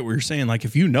 I get what you're saying. Like,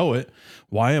 if you know it,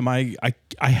 why am I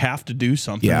have to do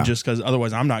something just because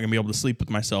otherwise I'm not going to be able to sleep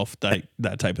with myself,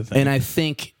 that type of thing. And I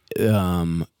think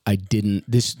I didn't,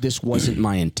 this wasn't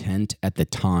my intent at the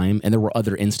time. And there were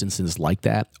other instances like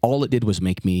that. All it did was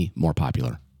make me more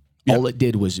popular. Yep. All it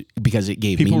did was, because it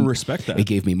gave people respect that. It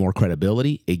gave me more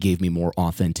credibility. It gave me more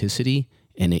authenticity.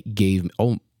 And it gave,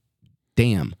 oh,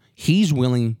 damn, he's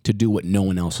willing to do what no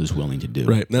one else is willing to do.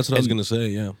 Right. That's what I was going to say,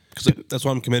 yeah. Because that's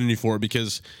why I'm commending you for it,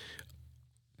 because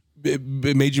it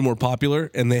made you more popular,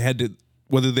 and they had to,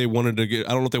 whether they wanted to get,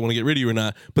 I don't know if they want to get rid of you or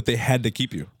not, but they had to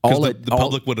keep you. Because the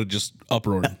public would have just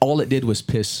uproared. All it did was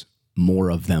piss more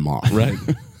of them off. Right.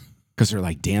 Because they're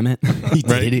like, damn it, he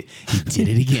did it. He did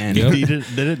it again. They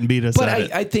didn't beat us. But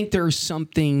I think there's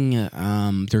something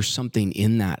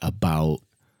in that about,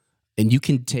 and you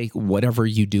can take whatever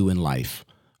you do in life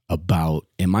about,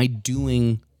 am I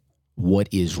doing what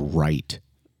is right?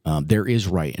 There is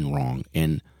right and wrong.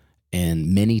 And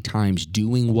many times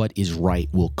doing what is right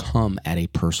will come at a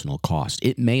personal cost.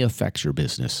 It may affect your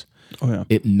business. Oh, yeah.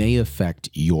 It may affect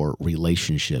your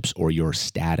relationships or your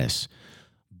status.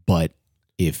 But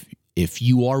if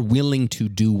you are willing to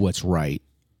do what's right,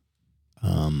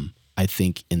 I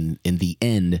think in the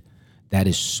end, that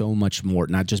is so much more,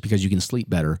 not just because you can sleep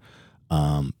better,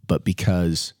 but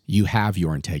because you have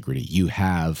your integrity. You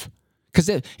have, because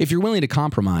if you're willing to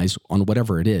compromise on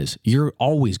whatever it is, you're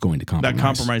always going to compromise. That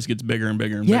compromise gets bigger and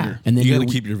bigger and bigger. And then you got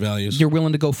to keep your values. You're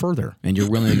willing to go further, and you're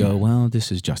willing to go, well,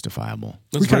 this is justifiable.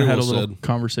 We kind of had a little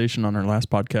conversation on our last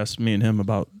podcast, me and him,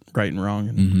 about right and wrong.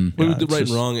 And, right and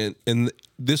wrong, and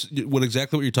this,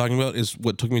 exactly what you're talking about is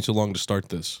what took me so long to start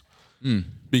this.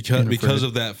 Because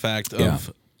of that fact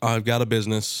of, I've got a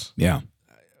business. Yeah.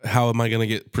 How am I going to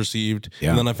get perceived? Yeah.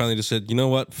 And then I finally just said, you know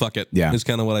what? Fuck it. Yeah. It's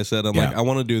kind of what I said. I'm like, I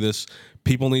want to do this.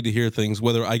 People need to hear things,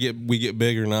 whether we get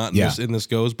big or not. And this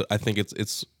goes, but I think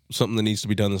it's something that needs to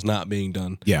be done that's not being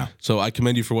done. Yeah. So I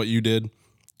commend you for what you did.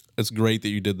 It's great that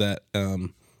you did that.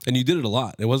 And you did it a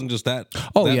lot. It wasn't just that.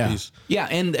 Oh, that yeah. piece. Yeah.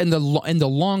 And the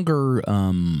longer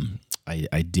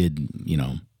I did,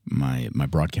 my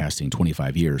broadcasting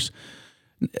 25 years,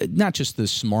 not just the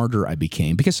smarter I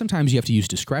became, because sometimes you have to use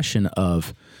discretion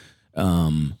of,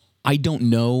 I don't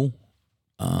know.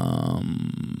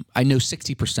 I know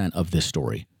 60% of this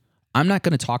story. I'm not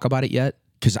going to talk about it yet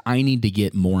because I need to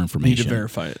get more information. You need to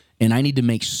verify it. And I need to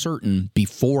make certain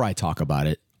before I talk about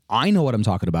it, I know what I'm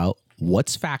talking about,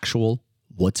 what's factual,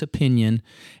 what's opinion.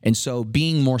 And so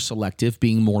being more selective,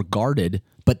 being more guarded.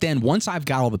 But then once I've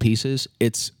got all the pieces,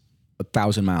 it's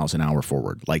 1,000 miles an hour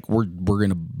forward. Like we're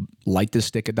going to light this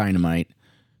stick of dynamite,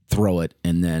 throw it,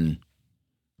 and then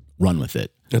run with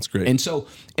it. That's great. And so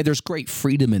there's great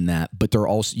freedom in that, but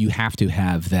you have to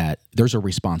have that. There's a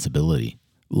responsibility.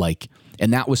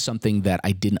 And that was something that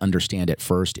I didn't understand at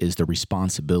first, is the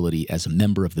responsibility as a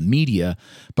member of the media,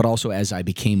 but also as I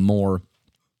became more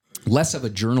less of a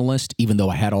journalist, even though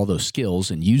I had all those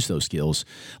skills and used those skills,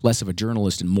 less of a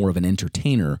journalist and more of an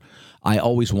entertainer. I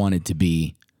always wanted to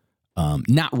be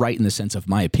not right in the sense of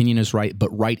my opinion is right, but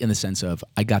right in the sense of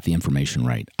I got the information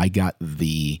right. I got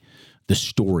the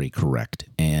story correct.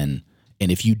 And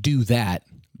if you do that,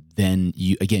 then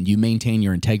you maintain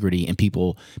your integrity, and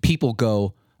people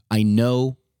go, I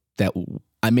know that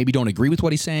I maybe don't agree with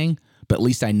what he's saying, but at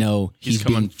least I know he's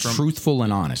being truthful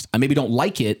and honest. I maybe don't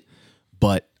like it,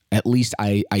 but at least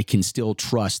I can still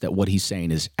trust that what he's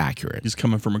saying is accurate. He's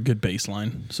coming from a good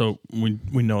baseline, so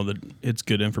we know that it's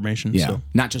good information. Yeah, so.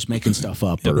 Not just making stuff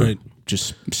up or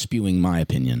just spewing my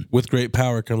opinion. With great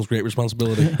power comes great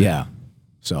responsibility. Yeah,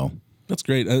 so that's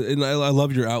great, and I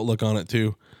love your outlook on it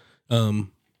too.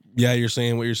 Yeah, you're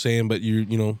saying what you're saying, but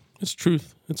you know, it's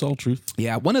truth. It's all truth.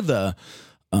 Yeah, one of the,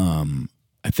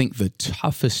 I think the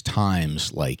toughest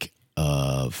times, like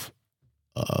of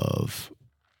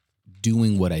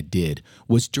doing what I did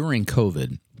was during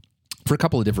COVID for a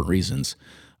couple of different reasons.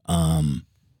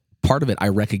 Part of it I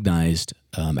recognized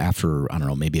after, I don't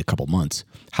know, maybe a couple months,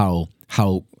 how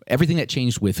everything that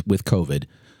changed with COVID,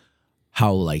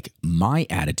 how like my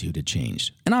attitude had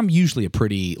changed. And I'm usually a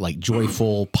pretty like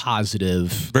joyful,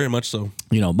 positive. Very much so.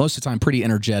 You know, most of the time pretty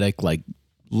energetic, like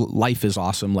life is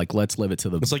awesome. Like let's live it to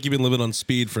the. It's like you've been living on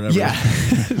speed forever. Yeah.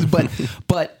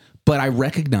 But I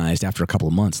recognized after a couple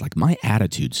of months, like my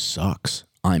attitude sucks.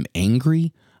 I'm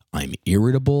angry. I'm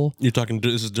irritable. You're talking,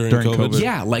 this is during COVID?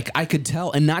 Yeah, like I could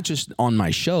tell, and not just on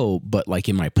my show, but like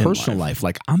in my personal life.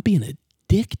 Like I'm being a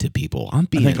dick to people. I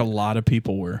think a lot of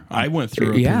people were. I went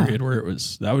through a period where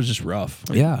that was just rough.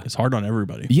 Like, yeah. It's hard on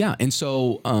everybody. Yeah. And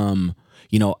so,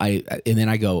 you know,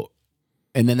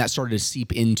 and then that started to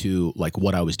seep into like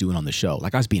what I was doing on the show.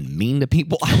 Like I was being mean to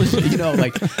people. I was, you know,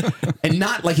 like, and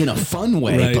not like in a fun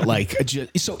way, but like,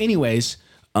 so anyways,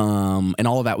 and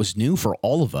all of that was new for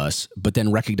all of us, but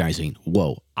then recognizing,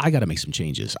 whoa, I got to make some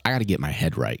changes. I got to get my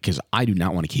head right because I do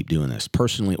not want to keep doing this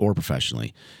personally or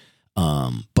professionally.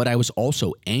 But I was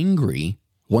also angry.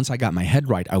 Once I got my head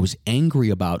right, I was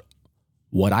angry about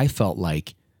what I felt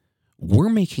like we're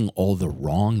making all the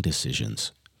wrong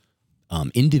decisions.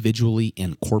 Individually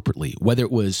and corporately, whether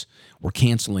it was we're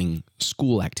canceling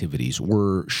school activities,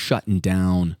 we're shutting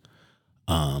down.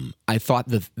 I thought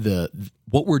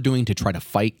what we're doing to try to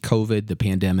fight COVID, the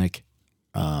pandemic,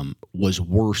 was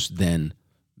worse than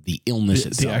the illness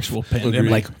itself. The actual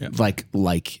pandemic,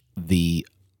 like the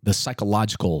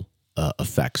psychological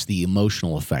effects, the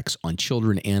emotional effects on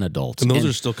children and adults. And those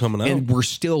are still coming out. And we're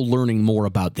still learning more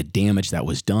about the damage that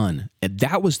was done. And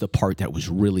that was the part that was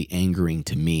really angering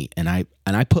to me. And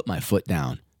I put my foot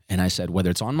down and I said,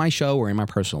 whether it's on my show or in my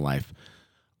personal life,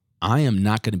 I am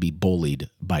not going to be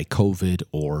bullied by COVID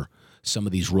or some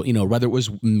of these, you know, whether it was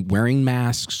wearing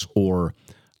masks or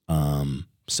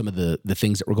some of the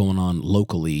things that were going on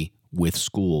locally with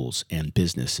schools and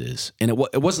businesses. And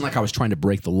it wasn't like I was trying to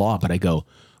break the law, but I go,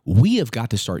 we have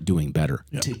got to start doing better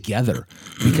together,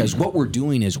 because what we're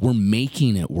doing is we're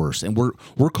making it worse, and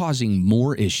we're causing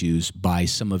more issues by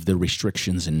some of the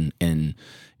restrictions and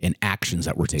actions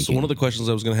that we're taking. So one of the questions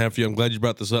I was going to have for you, I'm glad you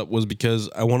brought this up, was because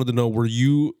I wanted to know, were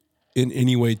you in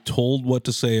any way told what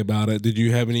to say about it? Did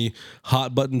you have any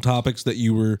hot button topics that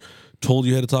you were told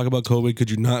you had to talk about COVID? Could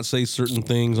you not say certain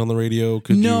things on the radio?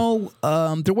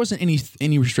 There wasn't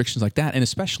any restrictions like that. And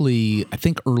especially, I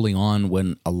think early on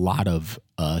when a lot of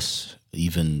us,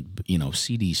 even, you know,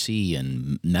 CDC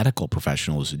and medical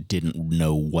professionals didn't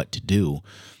know what to do,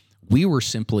 we were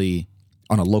simply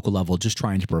on a local level just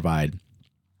trying to provide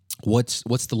what's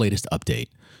the latest update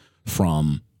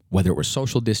from whether it was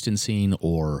social distancing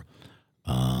or,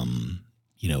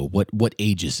 you know, what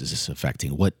ages is this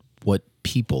affecting? What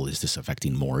people is this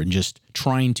affecting more? And just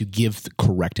trying to give the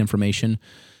correct information.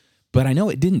 But I know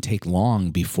it didn't take long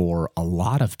before a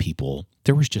lot of people,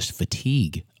 there was just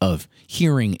fatigue of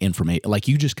hearing information. Like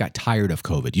you just got tired of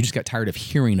COVID. You just got tired of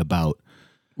hearing about.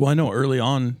 Well, I know early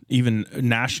on, even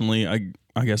nationally,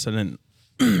 I guess I didn't,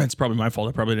 it's probably my fault.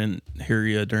 I probably didn't hear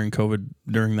you during COVID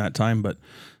during that time, but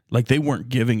like they weren't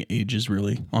giving ages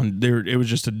really on there. It was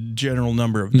just a general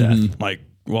number of death. Mm-hmm. Like,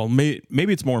 well,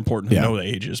 maybe it's more important to know the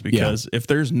ages, because if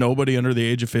there's nobody under the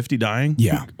age of 50 dying,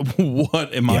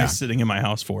 what am I sitting in my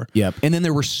house for? Yep. And then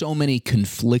there were so many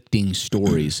conflicting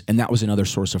stories, and that was another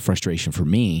source of frustration for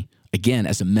me. Again,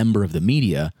 as a member of the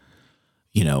media,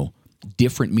 you know,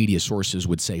 different media sources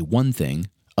would say one thing,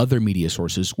 other media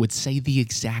sources would say the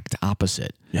exact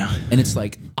opposite. Yeah. And it's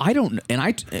like,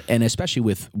 and especially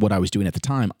with what I was doing at the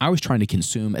time, I was trying to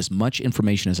consume as much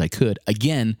information as I could,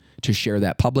 again, to share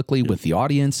that publicly with the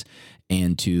audience,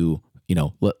 and to, you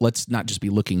know, let's not just be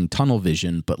looking tunnel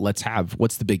vision, but let's have,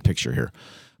 what's the big picture here?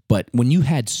 But when you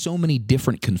had so many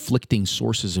different conflicting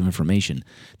sources of information,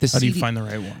 how do you find the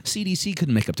right one? CDC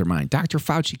couldn't make up their mind. Dr.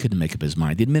 Fauci couldn't make up his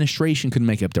mind. The administration couldn't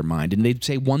make up their mind. And they'd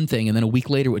say one thing, and then a week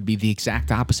later it would be the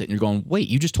exact opposite. And you're going, wait,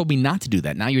 you just told me not to do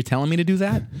that. Now you're telling me to do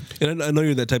that? And I know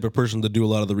you're that type of person to do a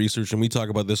lot of the research, and we talk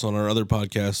about this on our other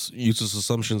podcasts, useless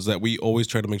assumptions, that we always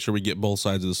try to make sure we get both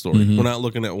sides of the story. We're not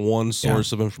looking at one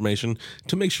source of information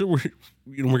to make sure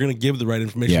we're going to give the right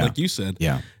information, like you said.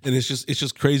 Yeah. And it's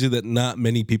just crazy that not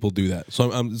many people do that.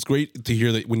 So it's great to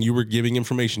hear that when you were giving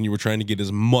information, you were trying to get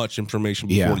as much information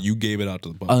before you gave it out to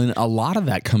the public. And a lot of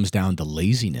that comes down to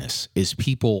laziness. Is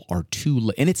people are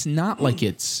too, and it's not like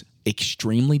it's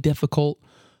extremely difficult.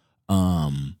 I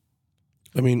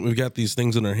mean, we've got these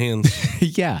things in our hands.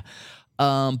 Yeah.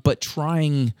 But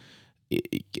trying,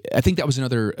 I think that was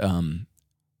another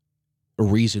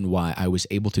reason why I was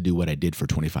able to do what I did for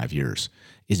 25 years,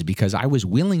 is because I was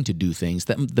willing to do things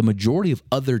that the majority of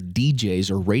other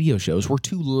DJs or radio shows were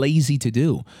too lazy to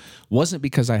do. Wasn't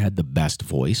because I had the best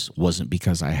voice, wasn't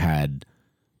because I had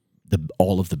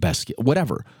all of the best,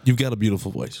 whatever. You've got a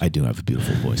beautiful voice. I do have a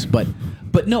beautiful voice, but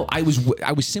no, I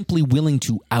was simply willing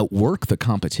to outwork the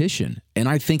competition. And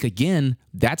I think, again,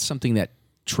 that's something that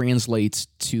translates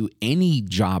to any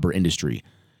job or industry.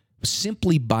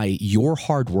 Simply by your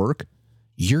hard work,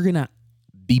 you're going to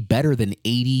be better than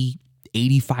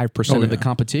 85% of the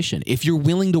competition if you're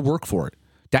willing to work for it.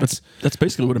 That's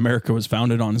basically what America was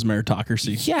founded on, is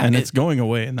meritocracy. Yeah, and it's going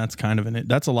away, and that's kind of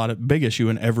that's a big issue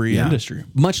in every industry.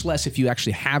 Much less if you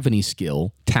actually have any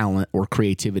skill, talent, or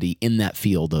creativity in that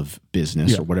field of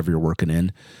business or whatever you're working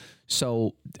in.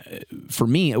 So for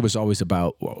me, it was always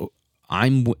about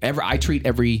I treat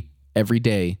every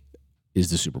day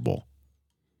is the Super Bowl.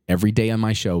 Every day on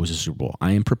my show is a Super Bowl.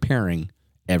 I am preparing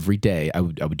every day. I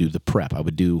would do the prep. I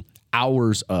would do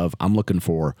hours of, I'm looking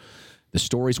for the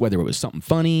stories, whether it was something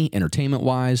funny,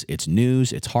 entertainment-wise, it's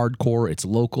news, it's hardcore, it's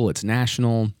local, it's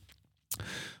national.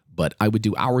 But I would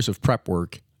do hours of prep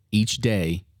work each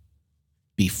day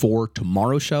before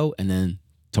tomorrow's show, and then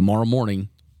tomorrow morning,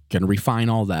 going to refine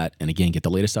all that, and again, get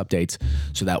the latest updates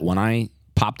so that when I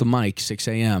pop the mic, 6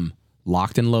 a.m.,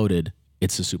 locked and loaded,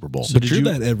 it's the Super Bowl. But you're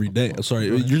that every day. Sorry,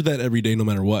 you're that every day no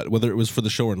matter what, whether it was for the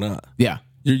show or not. Yeah.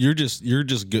 You're just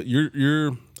good.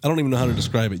 You're I don't even know how to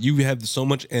describe it. You have so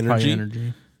much energy. High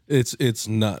energy. It's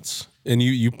nuts. And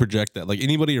you project that. Like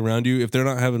anybody around you, if they're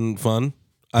not having fun,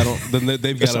 then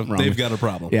they've got a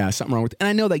problem. Yeah, something wrong with it. And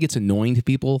I know that gets annoying to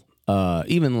people,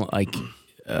 even like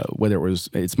whether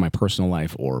it's my personal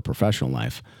life or professional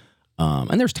life.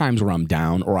 And there's times where I'm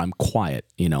down or I'm quiet.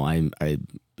 You know,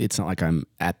 it's not like I'm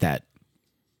at that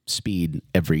speed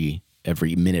every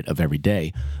minute of every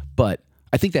day, but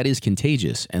I think that is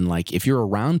contagious. And like, if you're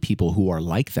around people who are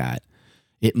like that,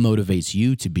 it motivates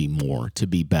you to be more, to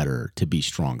be better, to be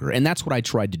stronger. And that's what I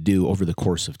tried to do over the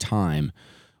course of time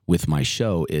with my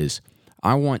show. Is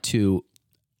I want to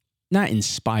not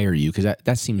inspire you, because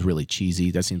that seems really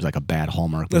cheesy. That seems like a bad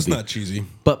Hallmark movie. That's not cheesy.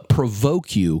 But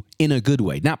provoke you in a good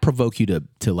way. Not provoke you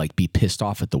to like be pissed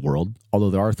off at the world,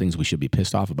 although there are things we should be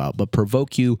pissed off about, but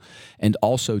provoke you and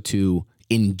also to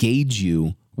engage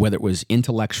you, whether it was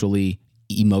intellectually,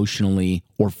 emotionally,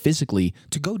 or physically,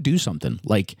 to go do something.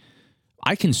 Like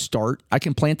I can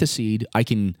plant the seed, I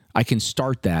can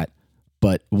start that,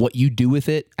 but what you do with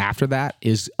it after that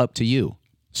is up to you.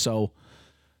 So,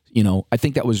 you know, I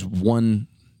think that was one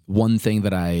thing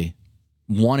that I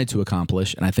wanted to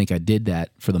accomplish, and I think I did that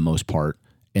for the most part.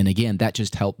 And again, that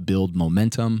just helped build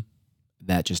momentum.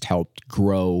 That just helped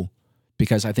grow,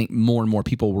 because I think more and more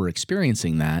people were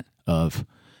experiencing that of,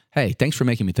 hey, thanks for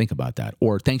making me think about that,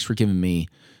 or thanks for giving me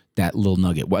that little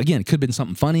nugget. Well, again, it could have been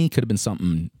something funny, could have been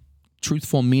something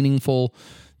truthful, meaningful,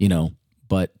 you know,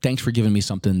 but thanks for giving me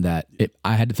something that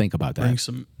I had to think about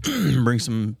that. Bring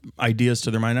some ideas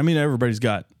to their mind. I mean, everybody's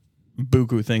got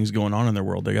buku things going on in their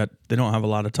world. They don't have a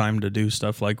lot of time to do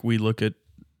stuff like we look at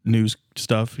news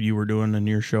stuff you were doing in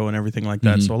your show and everything like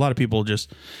that. Mm-hmm. So a lot of people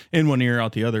just in one ear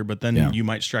out the other, but then you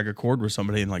might strike a chord with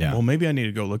somebody and like, well, maybe I need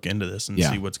to go look into this and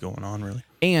see what's going on really.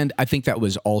 And I think that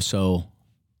was also,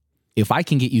 if I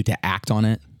can get you to act on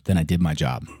it, then I did my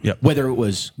job. Yep. Whether it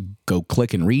was go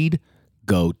click and read,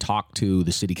 go talk to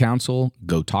the city council,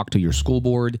 go talk to your school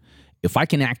board. If I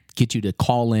can get you to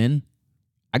call in,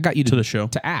 I got you to the show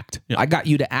to act. Yep. I got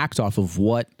you to act off of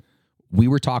what we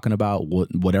were talking about,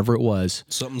 whatever it was.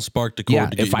 Something sparked a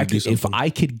chord. Yeah, if I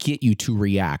could get you to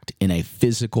react in a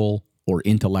physical or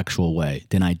intellectual way,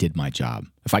 then I did my job.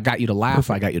 If I got you to laugh,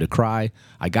 I got you to cry,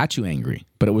 I got you angry,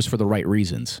 but it was for the right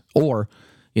reasons. Or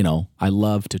I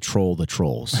love to troll the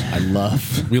trolls. I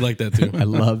love. We like that too. I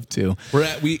love to.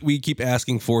 We keep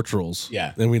asking for trolls.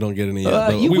 Yeah. And we don't get any yet.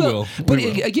 But we will. But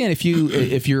again, if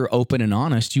you're open and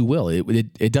honest, you will.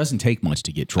 It doesn't take much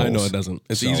to get trolls. I know it doesn't.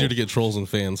 It's easier to get trolls than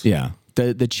fans. Yeah.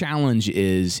 The challenge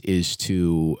is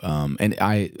to and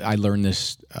I learned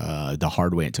this the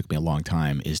hard way. It took me a long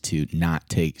time. Is to not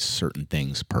take certain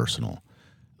things personal.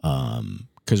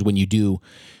 Because when you do.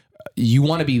 You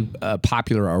want to be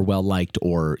popular or well-liked,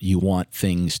 or you want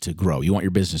things to grow. You want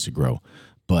your business to grow,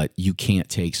 but you can't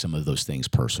take some of those things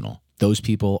personal. Those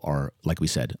people are, like we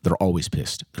said, they're always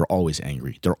pissed. They're always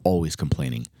angry. They're always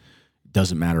complaining.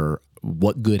 Doesn't matter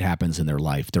what good happens in their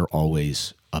life. They're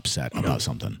always upset about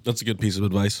something. That's a good piece of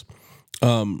advice.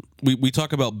 We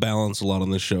talk about balance a lot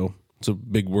on this show. It's a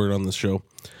big word on this show.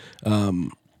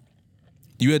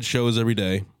 You had shows every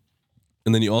day.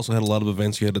 And then you also had a lot of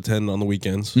events you had to attend on the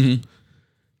weekends. Mm-hmm.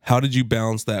 How did you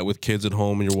balance that with kids at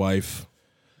home and your wife,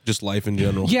 just life in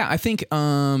general? Yeah, I think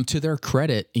to their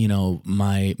credit,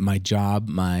 my job,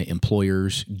 my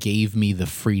employers gave me the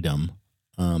freedom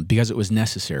because it was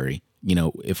necessary.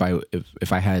 If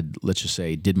I had, let's just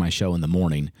say, did my show in the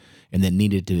morning and then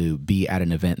needed to be at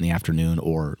an event in the afternoon,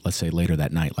 or let's say later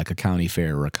that night, like a county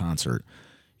fair or a concert,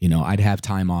 I'd have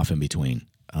time off in between.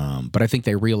 But I think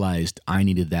they realized I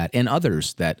needed that, and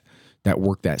others that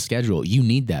work that schedule. You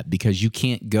need that because you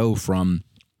can't go from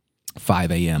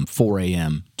 5 a.m., 4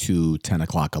 a.m. to 10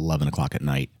 o'clock, 11 o'clock at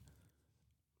night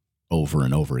over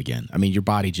and over again. I mean, your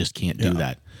body just can't do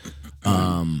that.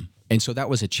 And so that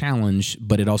was a challenge,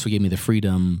 but it also gave me the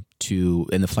freedom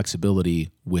and the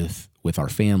flexibility with our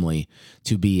family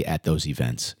to be at those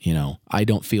events. I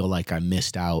don't feel like I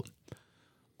missed out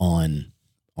on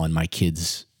my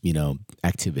kids'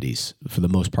 activities. For the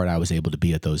most part, I was able to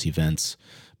be at those events,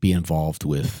 be involved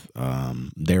with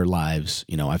their lives.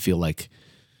 I feel like,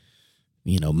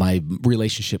 my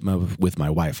relationship with my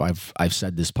wife, I've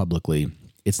said this publicly,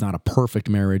 it's not a perfect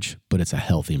marriage, but it's a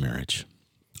healthy marriage.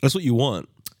 That's what you want.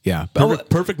 Yeah.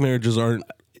 Perfect marriages aren't,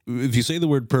 if you say the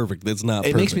word perfect, it's not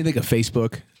perfect. It makes me think of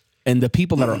Facebook. And the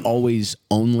people that are always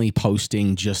only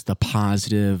posting just the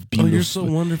positive, beautiful. Oh, you're so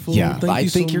wonderful. Yeah, I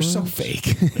think so you're much. so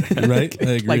fake. Right?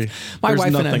 I agree. My There's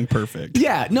wife nothing and I, perfect.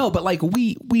 Yeah, no, but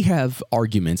we have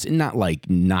arguments, and not like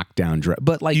knockdown,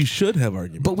 but you should have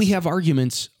arguments. But we have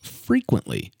arguments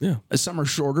frequently. Yeah. Some are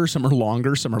shorter, some are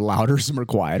longer, some are louder, some are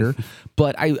quieter.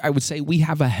 But I would say we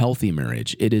have a healthy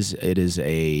marriage. It is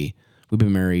we've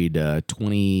been married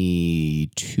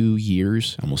 22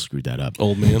 years. I almost screwed that up.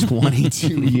 Old man.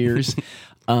 22 years.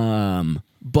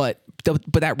 But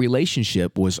that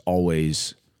relationship was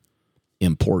always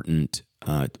important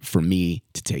for me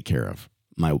to take care of.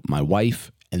 My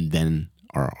wife and then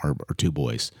our two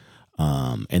boys.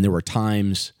 And there were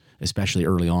times, especially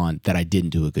early on, that I didn't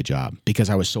do a good job because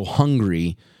I was so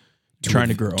hungry trying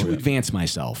to grow, to advance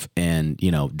myself, and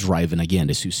driving again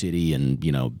to Sioux City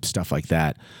and stuff like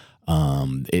that.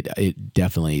 It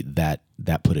definitely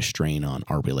that put a strain on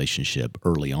our relationship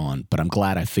early on, but I'm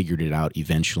glad I figured it out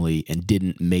eventually and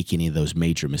didn't make any of those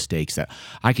major mistakes that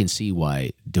I can see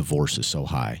why divorce is so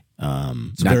high.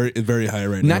 It's very, very high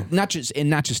right now. Not just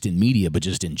in media, but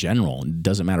just in general. It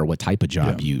doesn't matter what type of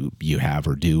job you have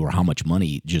or do or how much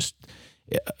money. Just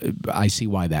I see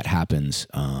why that happens,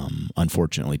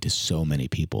 unfortunately, to so many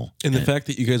people. And the fact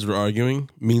that you guys were arguing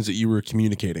means that you were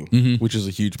communicating, which is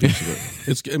a huge piece of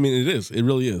it. It is. It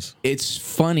really is. It's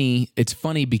funny. It's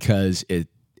funny because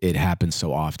it happens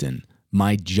so often.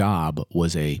 My job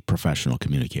was a professional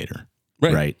communicator.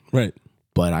 Right.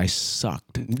 But I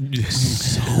sucked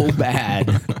so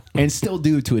bad, and still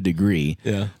do to a degree,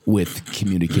 with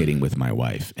communicating with my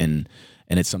wife. And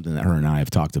it's something that her and I have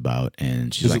talked about.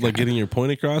 And she's like getting your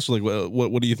point across? Or like,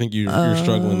 what do you think you're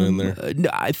struggling in there? No,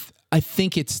 I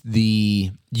think it's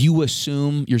you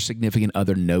assume your significant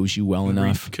other knows you well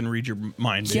enough. Can read your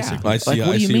mind, basically. I see,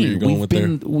 what do you mean? Where you're going with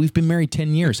there. We've been married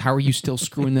 10 years. How are you still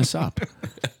screwing this up?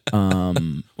 Well,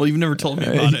 you've never told me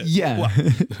about it. Yeah. Well,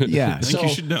 Yeah. I think you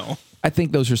should know. I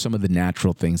think those are some of the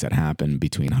natural things that happen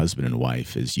between husband and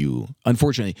wife is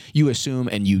unfortunately, you assume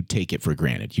and you take it for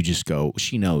granted. You just go,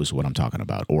 she knows what I'm talking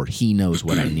about, or he knows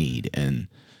what I need. And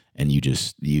you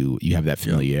have that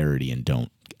familiarity and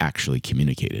don't actually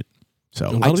communicate it. So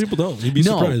a lot of people don't. You'd be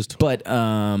surprised. But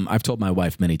I've told my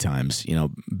wife many times,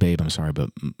 babe, I'm sorry,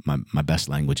 but my best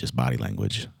language is body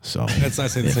language. So I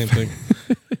say the same thing.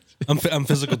 I'm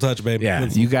physical touch, babe. Yeah,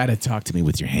 you got to talk to me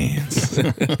with your hands.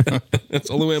 That's the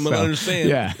only way I'm going to understand.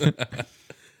 Yeah.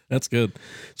 That's good.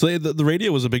 So the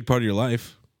radio was a big part of your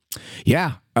life.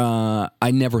 Yeah.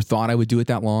 I never thought I would do it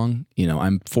that long.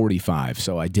 I'm 45,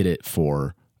 so I did it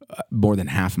for more than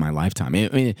half my lifetime. I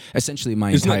mean, essentially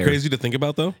my Isn't entire... that crazy to think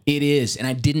about, though? It is, and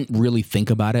I didn't really think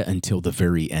about it until the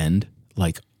very end.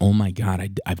 Like, oh my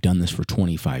God, I've done this for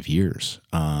 25 years,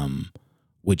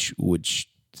 which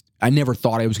I never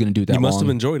thought I was going to do that long. You must have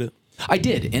enjoyed it. I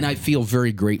did, and I feel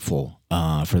very grateful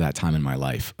for that time in my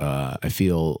life. I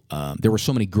feel there were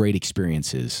so many great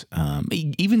experiences,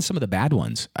 even some of the bad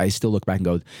ones. I still look back and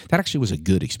go, that actually was a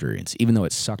good experience, even though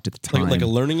it sucked at the time. Like a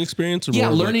learning experience? Or yeah,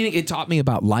 more learning. It taught me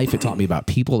about life. It taught me about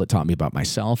people. It taught me about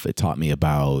myself. It taught me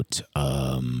about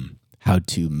how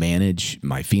to manage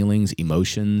my feelings,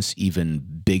 emotions, even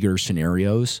bigger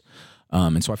scenarios.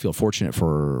 And so I feel fortunate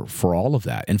for all of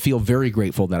that and feel very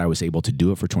grateful that I was able to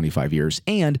do it for 25 years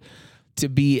and to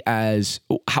be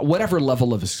whatever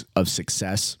level of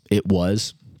success it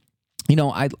was. You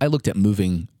know, I looked at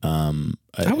moving. I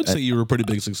would say you were a pretty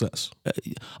big success.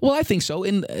 Well, I think so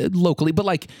locally, but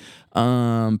like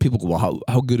people go, well,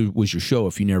 how good was your show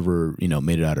if you never,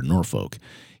 made it out of Norfolk?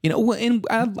 And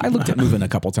I looked at moving a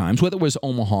couple times, whether it was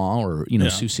Omaha or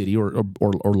Sioux City or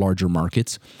larger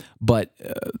markets. But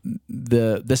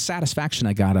the satisfaction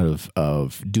I got out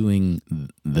of doing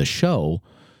the show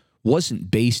wasn't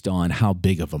based on how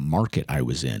big of a market I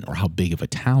was in or how big of a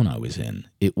town I was in.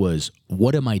 It was,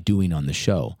 what am I doing on the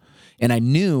show? And I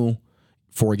knew,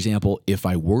 for example, if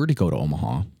I were to go to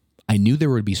Omaha, I knew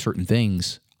there would be certain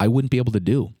things I wouldn't be able to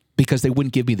do because they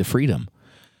wouldn't give me the freedom.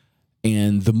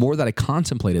 And the more that I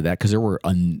contemplated that, because there were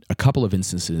a couple of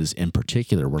instances in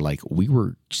particular where like we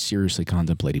were seriously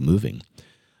contemplating moving,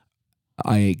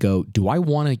 I go, do I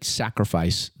want to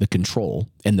sacrifice the control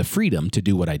and the freedom to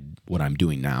do what I'm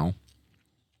doing now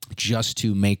just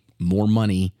to make more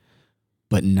money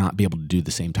but not be able to do the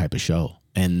same type of show?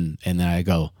 And then I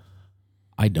go,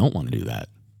 I don't want to do that.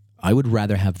 I would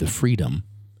rather have the freedom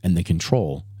and the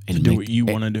control and do what you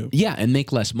want to do. Yeah, and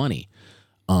make less money.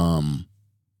 And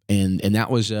that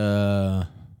was I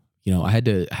had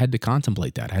to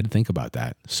contemplate that. I had to think about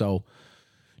that. So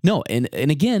no, and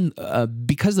again,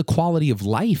 because the quality of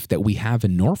life that we have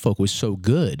in Norfolk was so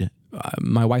good,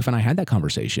 my wife and I had that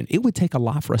conversation. It would take a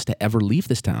lot for us to ever leave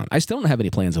this town. I still don't have any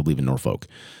plans of leaving Norfolk.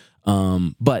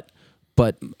 But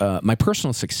my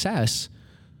personal success,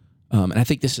 and I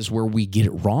think this is where we get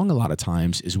it wrong a lot of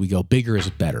times, is we go bigger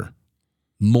is better.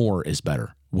 More is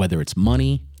better. Whether it's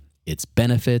money, it's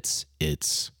benefits,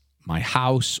 it's my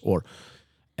house, or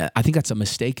I think that's a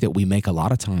mistake that we make a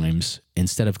lot of times.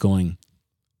 Instead of going,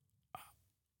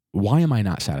 why am I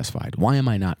not satisfied? Why am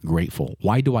I not grateful?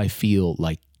 Why do I feel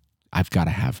like I've got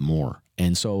to have more?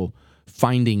 And so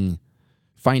finding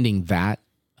that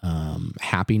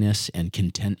happiness and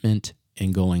contentment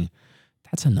and going,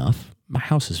 that's enough. My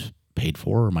house is paid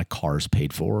for, or my car is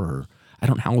paid for, or I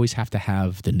don't always have to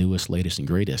have the newest, latest, and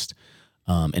greatest.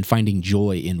 And finding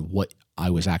joy in what I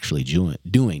was actually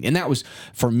doing. And that was,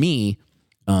 for me,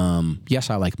 yes,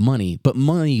 I like money, but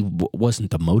money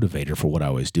wasn't the motivator for what I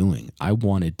was doing. I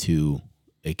wanted to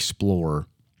explore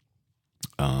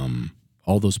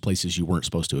all those places you weren't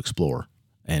supposed to explore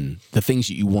and the things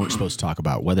that you weren't supposed to talk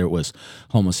about, whether it was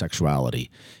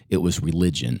homosexuality, it was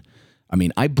religion. I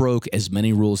mean, I broke as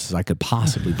many rules as I could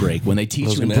possibly break when they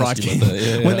teach you in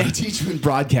broadcasting. When they teach you in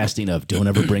broadcasting of don't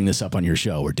ever bring this up on your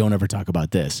show or don't ever talk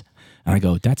about this. And I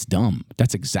go, that's dumb.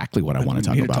 That's exactly what I want to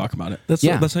talk about. Talk about it.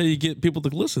 That's how you get people to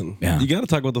listen. Yeah. You got to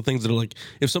talk about the things that are like,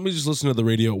 if somebody's just listening to the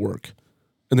radio at work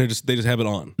and they just have it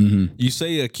on, you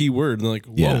say a key word and they're like,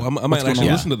 whoa, I might actually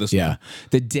listen to this. Yeah.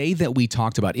 The day that we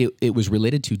talked about it was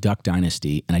related to Duck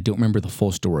Dynasty, and I don't remember the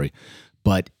full story,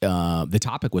 but the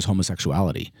topic was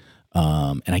homosexuality.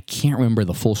 And I can't remember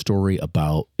the full story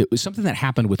about, it was something that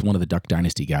happened with one of the Duck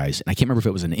Dynasty guys. And I can't remember if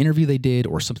it was an interview they did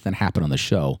or something that happened on the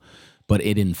show, but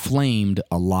it inflamed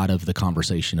a lot of the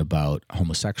conversation about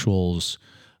homosexuals,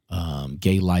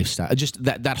 gay lifestyle, just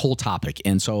that whole topic.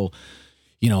 And so,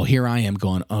 here I am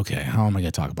going, okay, how am I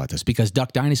going to talk about this? Because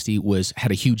Duck Dynasty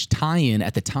had a huge tie-in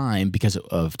at the time because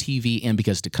of TV and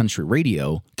because to country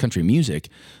radio, country music.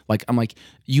 Like, I'm like,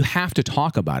 you have to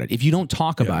talk about it. If you don't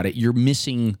talk about it, you're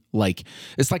missing, like,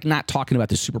 it's like not talking about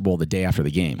the Super Bowl the day after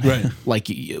the game. Right. Like,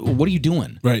 what are you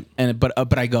doing? Right.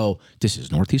 But I go, this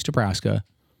is Northeast Nebraska,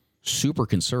 super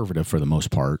conservative for the most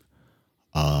part.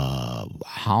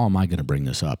 How am I going to bring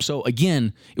this up? So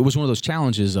again, it was one of those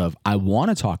challenges of, I want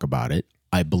to talk about it.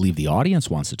 I believe the audience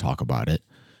wants to talk about it,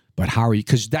 but how are you?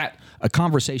 Because a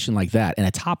conversation like that and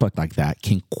a topic like that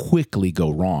can quickly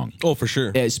go wrong. Oh, for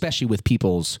sure. Especially with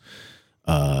people's,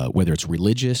 whether it's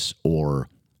religious or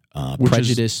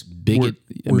prejudice, bigot.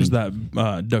 Where's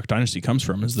that Duck Dynasty comes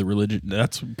from? Is the religion?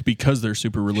 That's because they're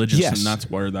super religious, Yes. and that's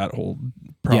where that whole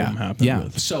problem happened. Yeah.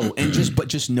 With. So, and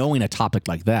just knowing a topic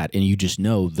like that, and you just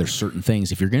know there's certain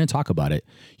things. If you're going to talk about it,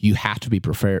 you have to be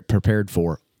prepared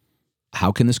for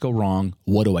how can this go wrong?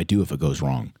 What do I do if it goes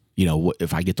wrong? You know,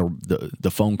 if I get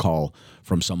the phone call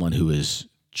from someone who is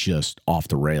just off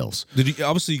the rails.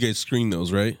 Obviously you guys screened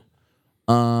those, right?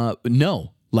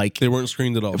 No. Like they weren't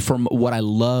screened at all. From what I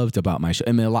loved about my show,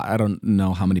 I mean, I don't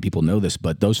know how many people know this,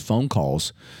 but those phone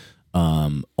calls,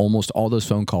 almost all those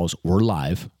phone calls were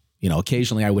live. You know,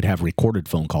 occasionally I would have recorded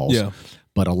phone calls,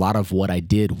 but a lot of what I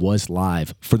did was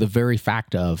live for the very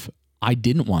fact of I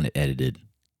didn't want it edited.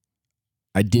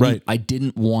 I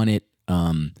didn't want it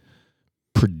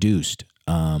produced,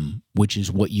 which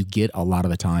is what you get a lot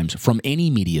of the times from any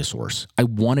media source. I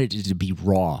wanted it to be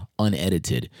raw,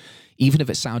 unedited. Even if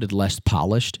it sounded less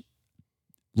polished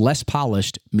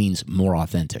means more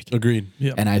authentic. Agreed.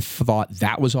 Yeah. And I thought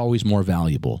that was always more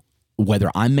valuable.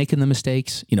 Whether I'm making the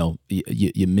mistakes, you know,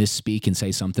 you misspeak and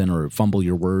say something or fumble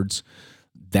your words,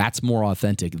 that's more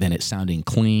authentic than it sounding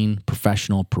clean,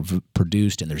 professional,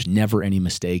 produced, and there's never any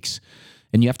mistakes.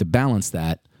 And you have to balance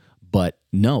that. But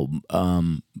no,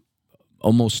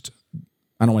 almost...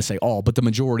 I don't want to say all, but the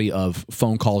majority of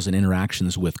phone calls and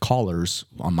interactions with callers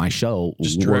on my show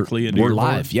were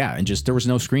live. Yeah, and just there was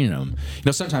no screening them. You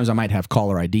know, sometimes I might have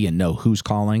caller ID and know who's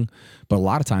calling, but a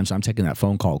lot of times I'm taking that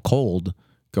phone call cold,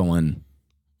 going,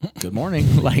 "Good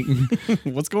morning." Like,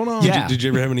 what's going on? Yeah. Did you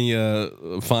ever have any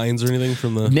fines or anything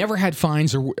from the? Never had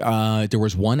fines. Or there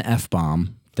was one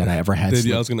F-bomb that I ever had.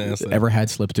 I was going to ask that. Ever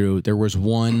had slip through. There was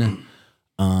one.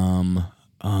 I'm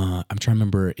trying to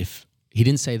remember if. He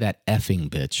didn't say that effing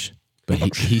bitch, but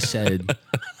he said,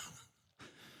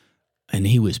 and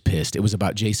he was pissed. It was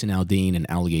about Jason Aldean and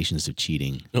allegations of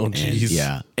cheating. Oh, jeez.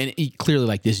 Yeah. And he clearly,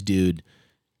 like, this dude,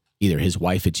 either his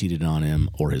wife had cheated on him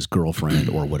or his girlfriend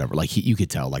or whatever. Like, you could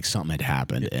tell, like, something had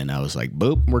happened. And I was like,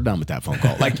 boop, we're done with that phone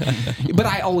call. Like, but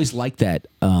I always liked that,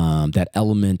 that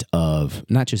element of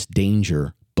not just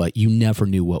danger, but you never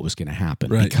knew what was going to happen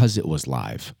because it was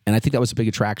live. And I think that was a big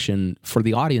attraction for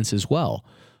the audience as well.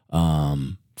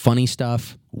 Funny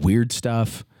stuff, weird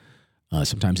stuff.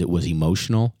 Sometimes it was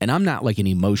emotional, and I'm not like an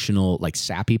emotional, like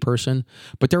sappy person,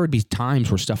 but there would be times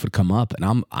where stuff would come up,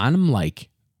 and I'm like,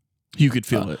 you could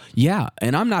feel it. Yeah,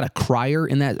 and I'm not a crier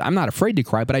in that. I'm not afraid to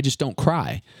cry, but I just don't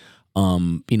cry.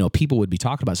 You know, people would be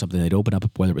talking about something, they'd open up,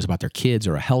 whether it was about their kids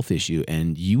or a health issue,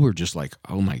 and you were just like,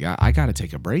 oh my God, I got to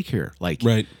take a break here. Like,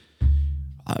 right.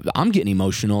 I'm getting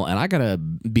emotional, and I gotta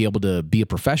be able to be a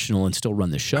professional and still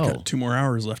run the show. I got 2 more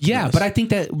hours left. Yeah, but I think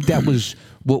that was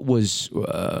what was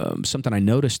something I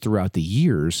noticed throughout the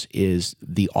years is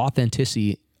the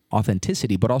authenticity,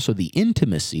 but also the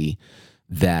intimacy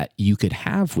that you could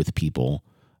have with people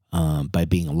by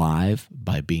being live,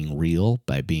 by being real,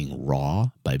 by being raw,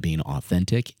 by being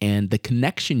authentic, and the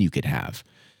connection you could have.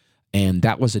 And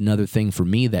that was another thing for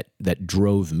me that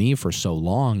drove me for so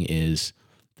long is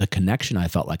the connection I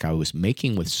felt like I was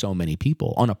making with so many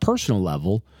people on a personal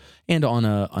level and on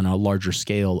a larger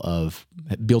scale of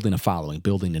building a following,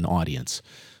 building an audience.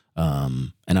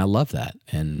 And I love that.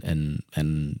 And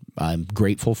I'm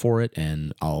grateful for it,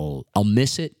 and I'll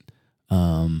miss it.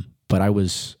 But I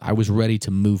was ready to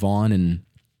move on.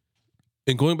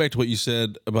 And going back to what you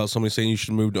said about somebody saying you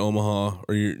should move to Omaha,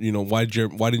 or why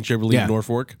didn't you ever leave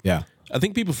Norfolk? Yeah. I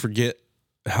think people forget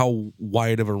how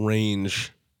wide of a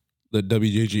range that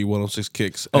WJG 106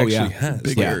 Kicks actually has.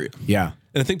 Big area. Yeah.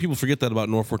 And I think people forget that about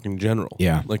Norfolk in general.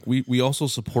 Yeah. Like we also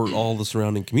support all the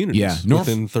surrounding communities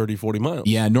within 30, 40 miles.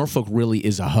 Yeah, Norfolk really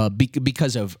is a hub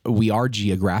because of we are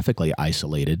geographically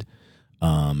isolated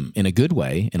in a good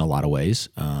way, in a lot of ways.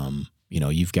 You know,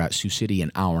 you've got Sioux City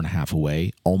an hour and a half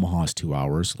away, Omaha's 2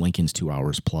 hours, Lincoln's 2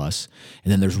 hours plus,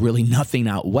 and then there's really nothing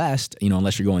out west, you know,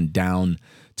 unless you're going down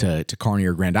to Kearney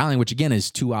or Grand Island, which again is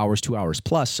 2 hours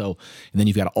plus. So, and then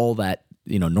you've got all that,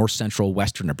 you know, north central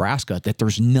western Nebraska, that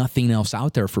there's nothing else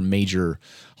out there for major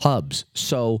hubs.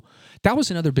 So that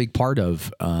was another big part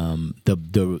of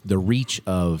the reach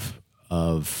of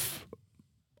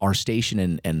our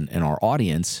station and our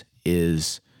audience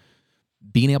is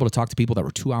being able to talk to people that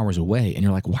were 2 hours away, and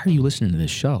you're like, why are you listening to this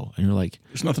show? And you're like,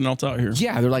 there's nothing else out here.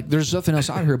 Yeah, they're like, there's nothing else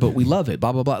out here, but we love it.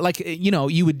 Blah blah blah. Like, you know,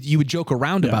 you would joke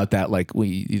around about that. Like,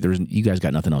 you guys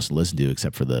got nothing else to listen to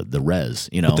except for the res.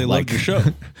 You know, but they like, loved your show.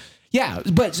 Yeah,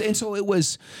 and so it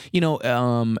was. You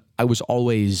know, I was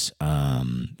always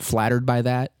flattered by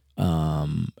that.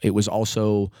 It was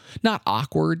also not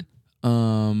awkward.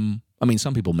 I mean,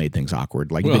 some people made things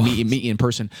awkward, like meet you in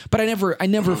person. But I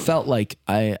never felt like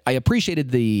I appreciated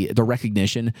the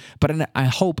recognition. But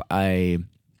I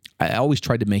always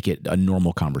tried to make it a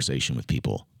normal conversation with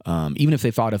people, even if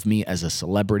they thought of me as a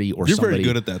celebrity or You're somebody. very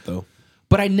good at that, though.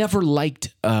 But I never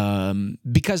liked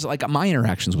because like my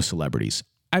interactions with celebrities,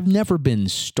 I've never been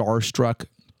starstruck.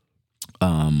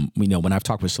 When I've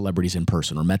talked with celebrities in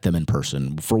person or met them in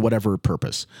person for whatever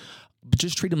purpose, but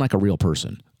just treat them like a real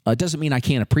person. It doesn't mean I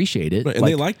can't appreciate it. Right, and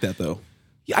they like that, though.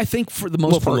 I think for the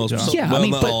most part, yeah. Well, I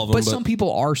mean, not all of them, but some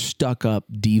people are stuck up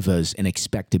divas and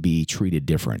expect to be treated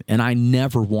different. And I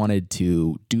never wanted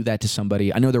to do that to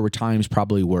somebody. I know there were times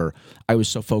probably where I was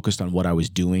so focused on what I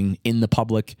was doing in the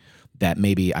public that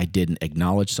maybe I didn't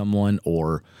acknowledge someone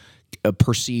or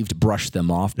perceived brush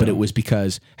them off. But it was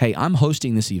because, hey, I'm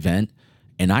hosting this event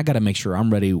and I got to make sure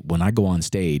I'm ready when I go on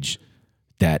stage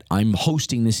that I'm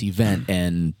hosting this event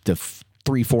and the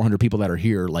 300-400 people that are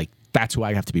here, like, that's who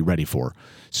I have to be ready for.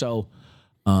 So,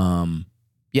 I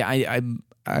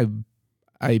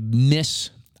miss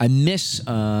some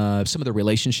of the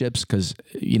relationships because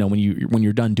when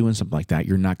you're done doing something like that,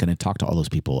 you're not going to talk to all those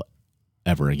people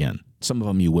ever again. Some of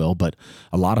them you will, but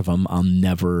a lot of them I'll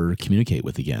never communicate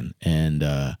with again. And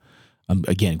I'm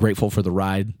again grateful for the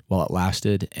ride while it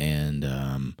lasted, and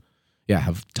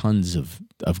have tons of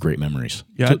great memories.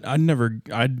 Yeah, I never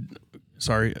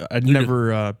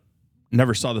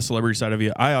never saw the celebrity side of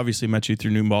you. I obviously met you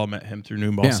through Noomball, met him through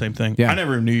Noomball, same thing. Yeah. I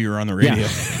never knew you were on the radio. Yeah.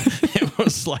 It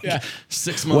was like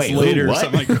 6 months later or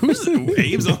something like, who's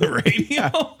Abe's on the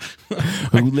radio?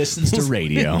 Who listens to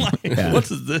radio? What's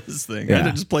this thing? I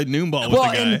just played Noomball with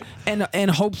the guy. And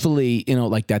hopefully,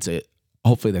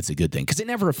 hopefully that's a good thing, because it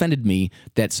never offended me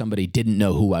that somebody didn't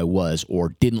know who I was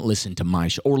or didn't listen to my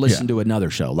show or listen to another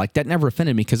show. Like, that never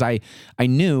offended me because I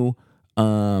knew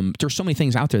there's so many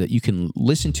things out there that you can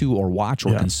listen to or watch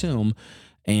or consume,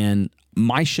 and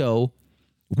my show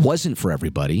wasn't for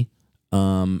everybody.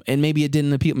 And maybe it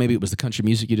didn't appeal. Maybe it was the country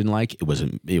music you didn't like. It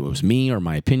was me or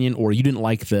my opinion, or you didn't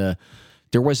like there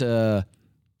was a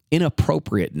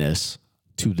inappropriateness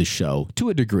to the show to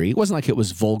a degree. It wasn't like it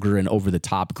was vulgar and over the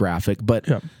top graphic, but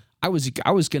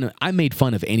I made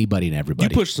fun of anybody and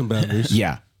everybody. You pushed some boundaries.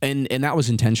 Yeah. And that was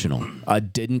intentional. I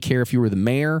didn't care if you were the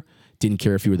mayor, didn't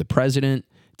care if you were the president,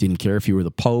 didn't care if you were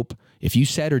the Pope. If you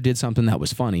said or did something that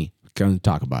was funny, going to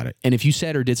talk about it. And if you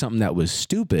said or did something that was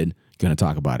stupid, going to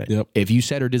talk about it. Yep. If you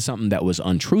said or did something that was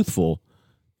untruthful,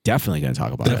 definitely going to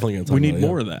talk about it. We need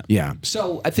more of that. Yeah.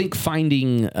 So I think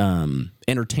finding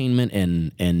entertainment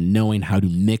and knowing how to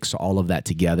mix all of that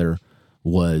together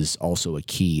was also a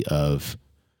key of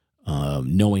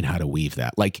knowing how to weave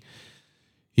that. Like,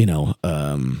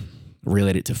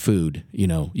 relate it to food.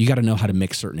 You got to know how to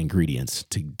mix certain ingredients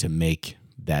to make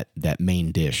that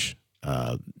main dish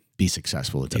be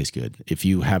successful and taste good. If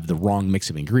you have the wrong mix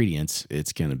of ingredients,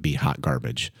 it's going to be hot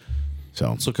garbage.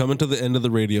 So coming to the end of the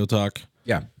radio talk.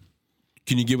 Yeah.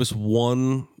 Can you give us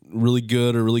one really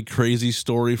good or really crazy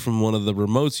story from one of the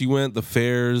remotes you went, the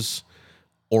fairs,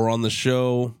 or on the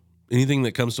show? Anything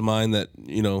that comes to mind that,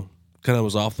 kind of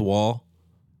was off the wall?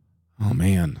 Oh,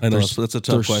 man. I know that's a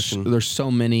tough question. There's so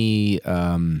many.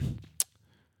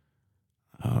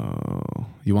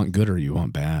 You want good or you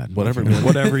want bad? Whatever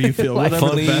you feel. Whatever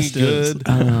funny, the best good,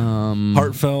 is.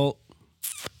 Heartfelt.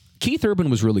 Keith Urban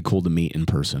was really cool to meet in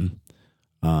person,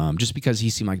 just because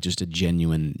he seemed like just a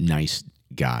genuine, nice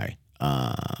guy.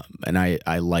 And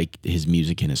I liked his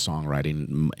music and his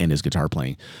songwriting and his guitar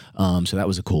playing. So that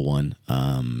was a cool one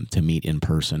to meet in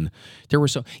person. There were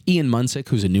Ian Munsick,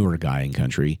 who's a newer guy in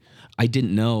country. I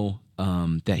didn't know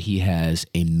that he has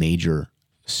a major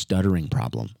stuttering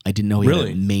problem. I didn't know he had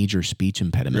a major speech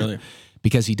impediment. Really?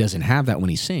 Because he doesn't have that when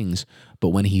he sings, but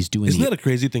when he's doing Isn't that a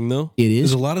crazy thing, though? It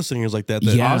is. There's a lot of singers like that.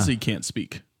 Ozzy can't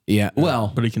speak. Yeah,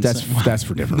 well, but he can sing. That's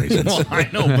for different reasons. Well, I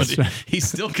know, but he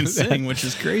still can sing, which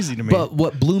is crazy to me. But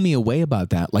what blew me away about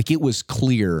that, like, it was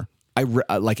clear.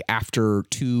 Like, after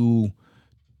two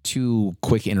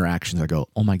quick interactions, I go,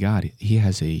 oh my God, he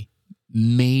has a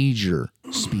major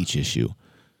speech issue.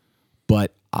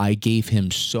 But I gave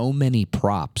him so many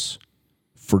props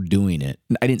for doing it.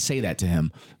 I didn't say that to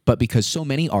him, but because so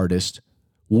many artists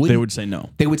they would say no.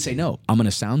 They would say no. I'm going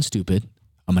to sound stupid.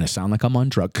 I'm going to sound like I'm on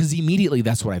drugs. Because immediately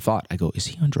that's what I thought. I go, is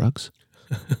he on drugs?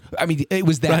 I mean, it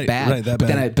was that bad. Right, that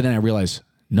bad. But then I realized,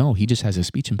 no, he just has a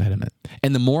speech impediment.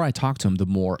 And the more I talked to him, the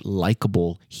more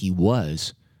likable he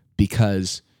was,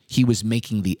 because he was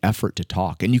making the effort to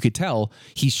talk. And you could tell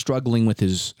he's struggling with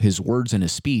his words and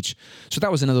his speech. So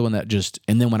that was another one that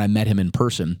and then when I met him in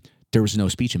person, there was no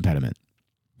speech impediment.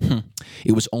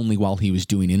 It was only while he was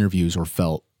doing interviews or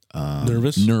felt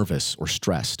nervous or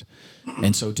stressed.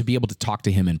 And so to be able to talk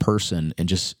to him in person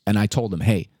and I told him,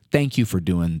 hey, thank you for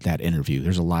doing that interview.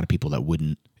 There's a lot of people that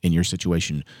wouldn't, in your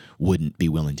situation, wouldn't be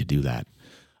willing to do that.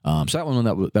 So that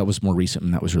one that was more recent,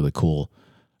 and that was really cool.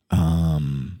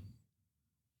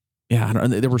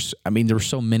 There were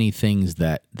so many things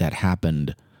that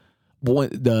happened.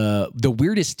 The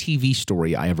weirdest TV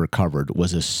story I ever covered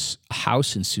was a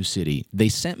house in Sioux City. They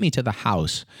sent me to the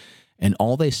house, and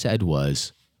all they said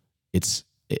was,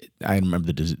 I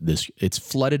remember this. It's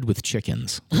flooded with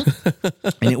chickens,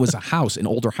 and it was a house, an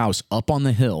older house up on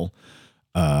the hill,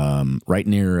 right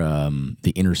near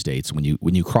the interstates.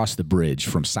 When you cross the bridge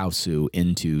from South Sioux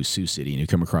into Sioux City, and you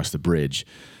come across the bridge,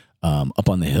 up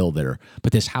on the hill there.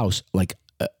 But this house, like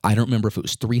I don't remember if it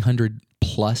was 300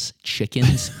 plus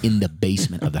chickens in the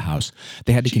basement of the house.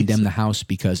 They had to condemn the house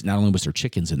because not only was there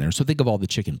chickens in there, so think of all the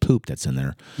chicken poop that's in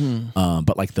there,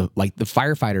 but like the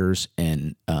firefighters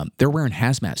and they're wearing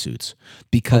hazmat suits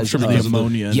because of the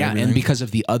ammonia. And because of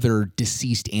the other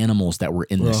deceased animals that were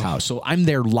in this house. So I'm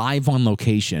there live on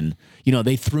location.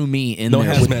 They threw me in there.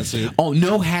 No hazmat suit. Oh,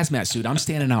 no hazmat suit. I'm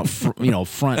standing out,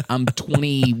 front. I'm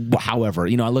 20, however.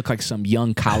 I look like some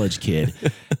young college kid,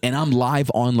 and I'm live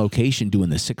on location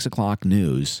doing the 6 o'clock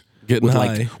news. Getting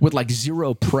high. With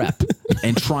zero prep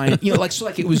and trying,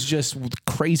 it was just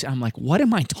crazy. I'm like, what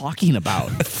am I talking about?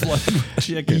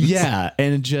 Chickens. Yeah.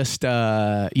 And just,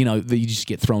 you just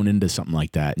get thrown into something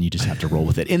like that and you just have to roll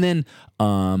with it. And then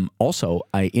also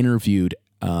I interviewed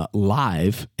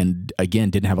live, and again,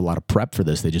 didn't have a lot of prep for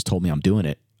this. They just told me I'm doing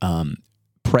it.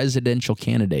 Presidential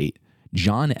candidate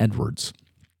John Edwards,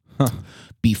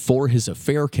 before his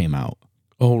affair came out.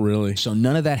 Oh, really? So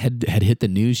none of that had hit the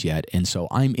news yet. And so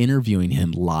I'm interviewing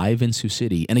him live in Sioux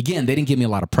City. And again, they didn't give me a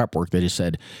lot of prep work. They just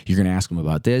said, you're going to ask him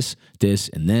about this,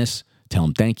 and this, tell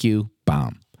him thank you,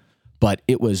 bam. But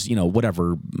it was,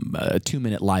 whatever, a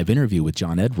 2-minute live interview with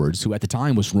John Edwards, who at the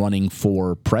time was running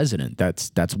for president.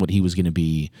 That's what he was going to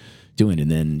be doing.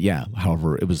 And then,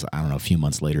 however, it was, I don't know, a few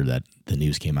months later that the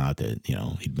news came out that,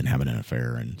 he'd been having an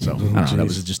affair. And so, I don't know, that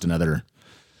was just another...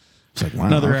 It's like, wow,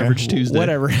 another average Tuesday.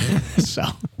 Whatever. So,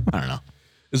 I don't know.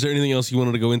 Is there anything else you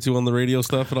wanted to go into on the radio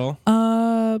stuff at all?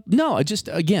 No, I just,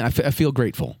 again, I feel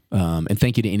grateful. And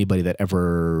thank you to anybody that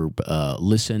ever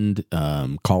listened,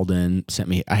 called in, sent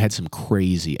me. I had some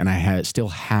crazy, and I still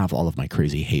have all of my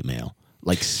crazy hate mail.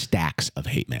 Like stacks of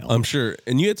hate mail. I'm sure.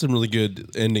 And you had some really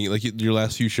good ending, like your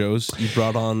last few shows. You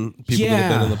brought on people that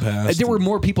have been in the past. There were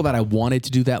more people that I wanted to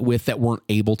do that with that weren't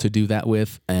able to do that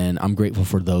with. And I'm grateful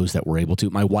for those that were able to.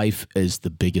 My wife is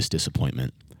the biggest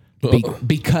disappointment.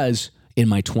 Because in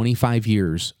my 25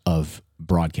 years of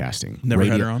broadcasting, never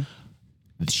radio, had her on?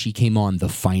 She came on the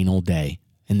final day.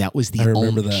 And that was the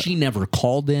only. She never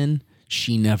called in.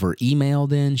 She never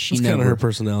emailed in. That's kind of her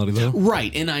personality, though,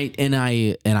 right? And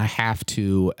I have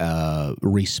to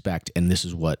respect. And this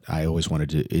is what I always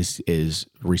wanted to is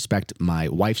respect my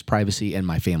wife's privacy and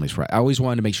my family's privacy. I always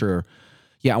wanted to make sure.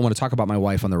 Yeah, I want to talk about my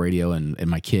wife on the radio and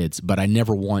my kids, but I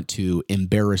never want to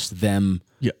embarrass them.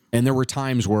 Yeah. And there were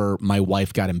times where my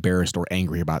wife got embarrassed or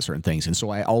angry about certain things, and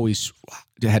so I always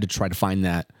had to try to find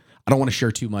that. I don't want to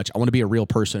share too much. I want to be a real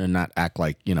person and not act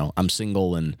like I'm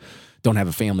single and don't have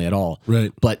a family at all.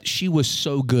 Right. But she was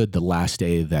so good the last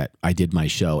day that I did my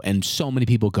show. And so many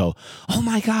people go, oh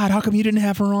my God, how come you didn't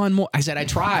have her on more? I said, I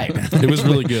tried. It was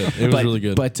really good. It was really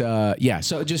good. But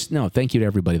so just thank you to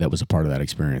everybody that was a part of that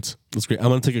experience. That's great. I'm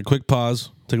going to take a quick pause,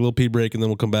 take a little pee break, and then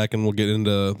we'll come back and we'll get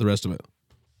into the rest of it.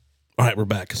 All right, we're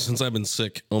back. Since I've been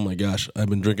sick, oh my gosh, I've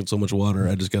been drinking so much water.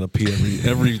 I just got to pee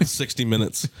every 60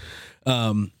 minutes.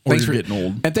 Thanks for getting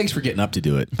old, and thanse for getting up to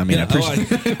do it. I mean, I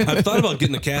appreciate. I've thought about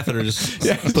getting a catheter, just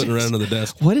putting it around on the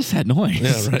desk. What is that noise?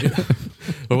 Yeah, right.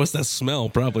 Or what's that smell?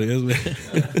 Probably, isn't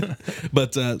it?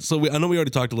 But I know we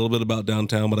already talked a little bit about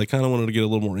downtown, but I kind of wanted to get a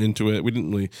little more into it. We didn't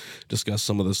really discuss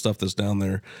some of the stuff that's down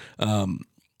there.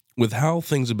 With how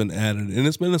things have been added, and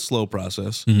it's been a slow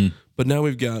process, but now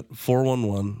we've got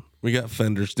 411. We got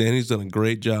Fenders. Danny's done a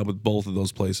great job with both of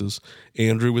those places.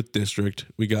 Andrew with District.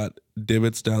 We got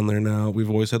Divots down there now. We've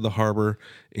always had the Harbor.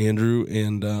 Andrew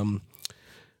and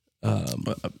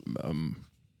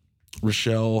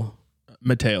Rochelle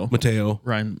Mateo.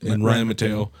 Ryan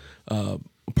Mateo.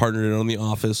 Partnered on The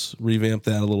Office. Revamped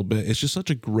that a little bit. It's just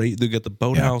such a great. They got the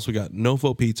Boathouse. We got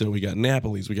Norfolk Pizza. We got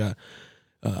Napoli's. We got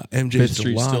MJ's Fifth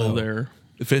Street's Gelato. still there.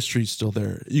 Fifth Street's still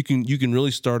there. You can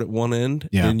really start at one end,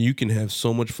 and you can have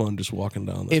so much fun just walking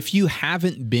down there. If you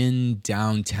haven't been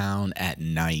downtown at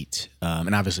night,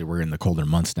 and obviously we're in the colder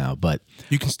months now, but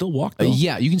you can still walk. Though.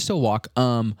 Yeah, you can still walk.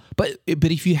 But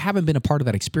if you haven't been a part of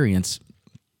that experience,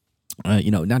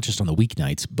 not just on the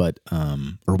weeknights, but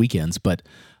or weekends, but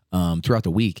throughout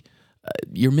the week,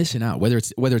 you're missing out. Whether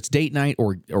it's date night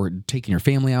or taking your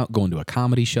family out, going to a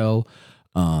comedy show,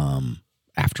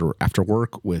 after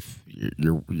work with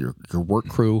your work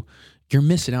crew, you're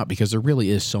missing out because there really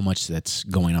is so much that's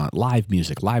going on. Live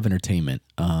music, live entertainment.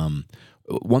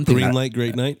 One thing, green light,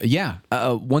 great night. Yeah.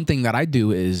 One thing that I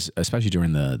do is, especially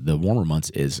during the warmer months,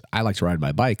 is I like to ride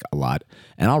my bike a lot,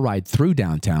 and I'll ride through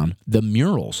downtown. The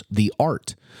murals, the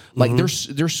art, like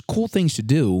there's cool things to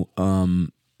do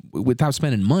without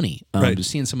spending money.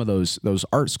 Seeing some of those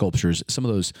art sculptures, some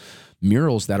of those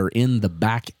murals that are in the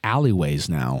back alleyways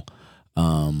now.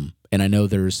 And I know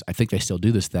I think they still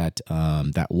do this, that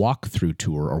walk through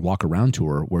tour or walk around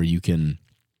tour where you can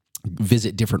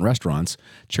visit different restaurants,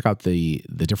 check out the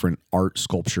different art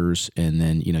sculptures, and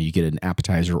then you get an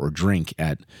appetizer or drink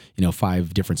at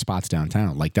 5 different spots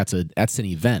downtown. Like that's an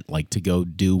event like to go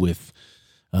do with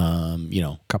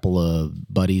a couple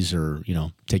of buddies, or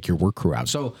take your work crew out.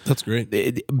 So that's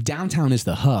great. Downtown is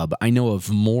the hub. I know of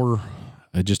more.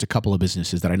 Just a couple of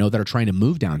businesses that I know that are trying to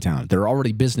move downtown. There are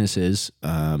already businesses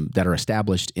that are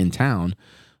established in town,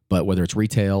 but whether it's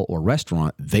retail or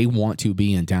restaurant, they want to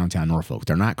be in downtown Norfolk.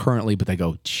 They're not currently, but they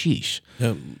go, sheesh,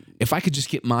 if I could just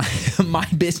get my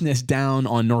business down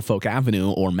on Norfolk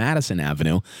Avenue or Madison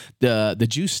Avenue, the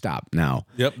juice stop now.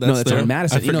 Yep, that's on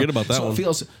Madison. I forget about that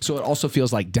one. So it also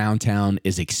feels like downtown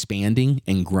is expanding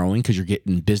and growing because you're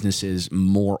getting businesses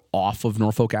more off of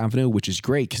Norfolk Avenue, which is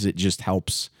great because it just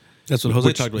helps. That's what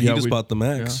Jose talked about. He just bought the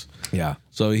Max. Yeah.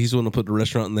 So he's going to put the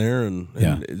restaurant in there, and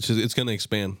it's going to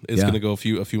expand. It's going to go a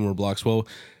few more blocks. Well,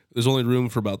 there's only room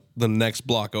for about the next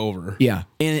block over. Yeah,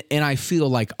 and I feel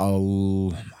like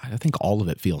I think all of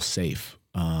it feels safe.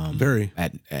 Very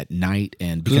at night,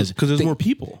 and because there's more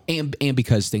people, and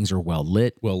because things are well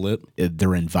lit.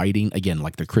 They're inviting, again,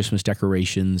 like the Christmas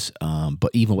decorations, but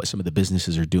even what some of the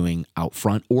businesses are doing out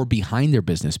front or behind their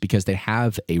business, because they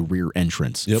have a rear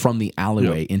entrance from the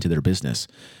alleyway into their business.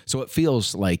 So it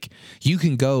feels like you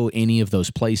can go any of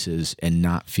those places and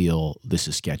not feel this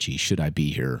is sketchy. Should I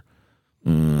be here?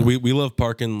 We love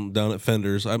parking down at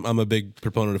Fender's. I'm a big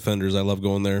proponent of Fender's. I love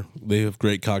going there. They have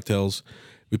great cocktails.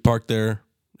 We park there,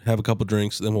 have a couple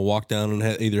drinks, then we'll walk down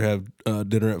and either have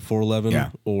dinner at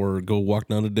 411 or go walk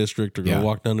down to District or go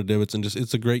walk down to Divots, and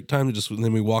it's a great time to and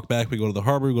then we walk back, we go to the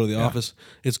harbor, we go to the office.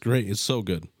 It's great. It's so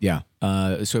good. Yeah.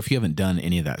 So if you haven't done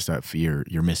any of that stuff, you're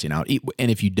missing out. And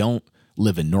if you don't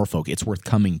live in Norfolk, it's worth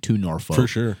coming to Norfolk for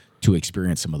sure to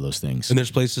experience some of those things. And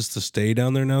there's places to stay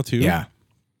down there now too. Yeah.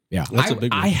 Yeah. That's a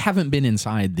big one. I haven't been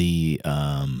inside the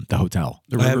hotel.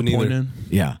 The River Point Inn.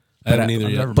 Yeah. I haven't either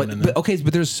yet. But okay,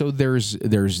 but there's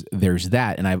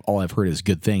that, and all I've heard is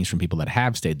good things from people that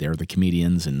have stayed there, the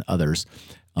comedians and others.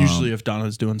 Usually, if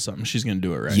Donna's doing something, she's going to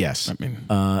do it right. Yes, I mean,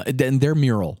 then their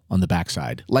mural on the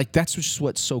backside, like that's just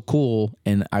what's so cool.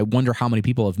 And I wonder how many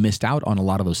people have missed out on a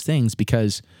lot of those things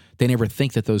because they never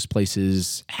think that those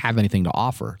places have anything to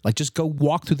offer. Like, just go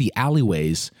walk through the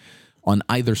alleyways on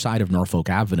either side of Norfolk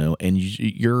Avenue, and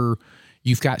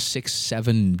you've got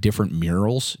 6-7 different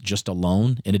murals just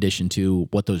alone, in addition to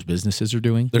what those businesses are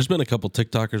doing. There's been a couple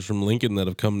TikTokers from Lincoln that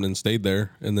have come and stayed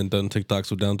there and then done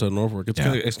TikToks with downtown Norfolk.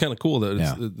 It's kind of cool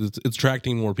that it's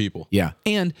attracting more people. Yeah.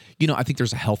 And, I think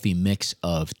there's a healthy mix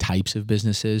of types of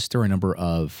businesses. There are a number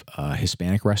of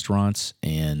Hispanic restaurants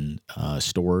and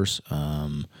stores.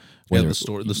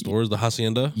 The stores, the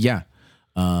Hacienda. Yeah.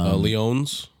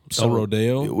 Leon's. El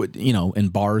Rodeo,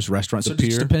 and bars, restaurants, so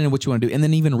just depending on what you want to do, and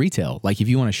then even retail. Like if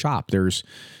you want to shop, there's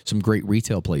some great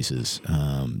retail places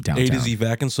downtown. A to Z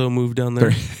Vac and So moved down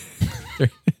there.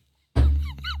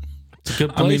 It's a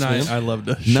good place. I mean, I love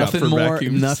to shop for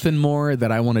vacuums. Nothing more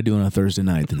that I want to do on a Thursday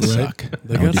night than suck.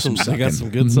 They got some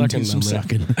good sucking. Some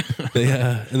sucking.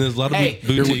 And there's a lot of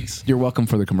boutiques. You're welcome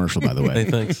for the commercial, by the way.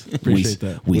 Hey, thanks. Appreciate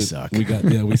that. We suck. We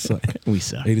suck. We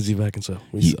suck. A to Z Vac and So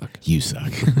we suck. You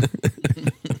suck.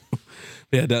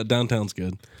 Yeah, downtown's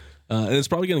good, and it's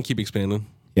probably going to keep expanding.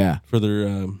 Yeah,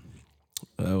 further.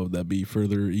 Would that be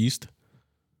further east?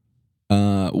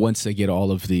 Once they get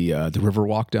all of the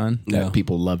Riverwalk done, that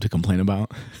people love to complain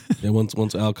about. Yeah, once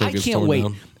Alco gets torn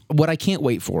down. What I can't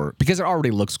wait for, because it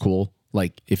already looks cool.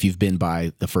 Like if you've been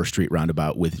by the First Street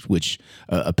roundabout, which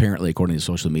apparently, according to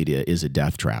social media, is a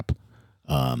death trap.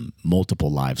 Multiple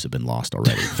lives have been lost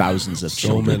already. Thousands of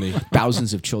children.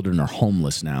 Thousands of children are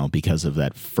homeless now because of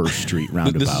that First Street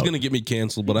roundabout. This is going to get me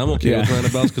canceled, but I'm okay with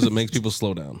roundabouts because it makes people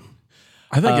slow down.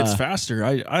 I think it's faster.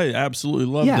 I absolutely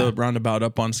love the roundabout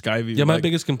up on Skyview. Yeah, my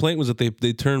biggest complaint was that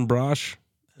they turned Brosh,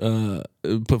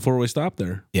 put four-way stop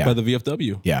there by the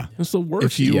VFW. Yeah, it's the worst.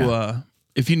 If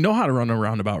if you know how to run a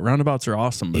roundabout, roundabouts are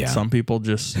awesome, but some people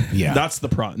just, that's the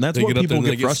problem. That's what people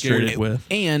get frustrated with.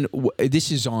 And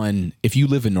this is on, if you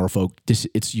live in Norfolk,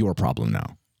 it's your problem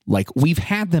now. Like, we've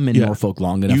had them in Norfolk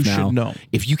long enough now. You should know.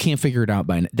 If you can't figure it out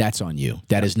that's on you.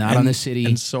 That is not on the city.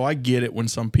 And so I get it when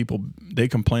some people, they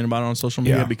complain about it on social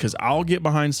media because I'll get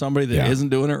behind somebody that isn't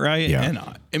doing it right, and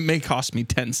it may cost me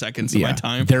 10 seconds of my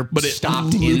time. But it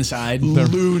stopped inside.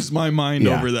 Lose my mind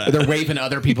over that. They're waving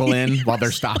other people in while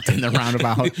they're stopped in the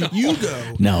roundabout. You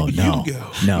go. No.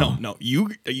 No. You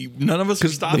none of us are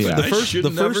stopping.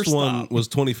 The first one was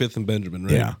 25th and Benjamin,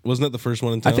 right? Yeah. Wasn't that the first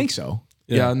one in town? I think so.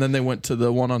 Yeah, and then they went to the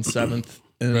one on 7th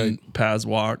and Paz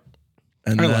Walk.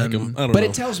 And I like them. I don't know.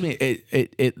 It tells me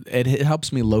it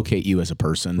helps me locate you as a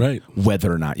person, right? Whether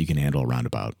or not you can handle a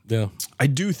roundabout. Yeah, I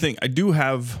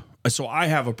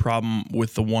have a problem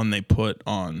with the one they put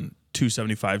on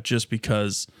 275 just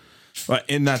because.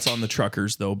 And that's on the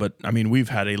truckers, though. But I mean, we've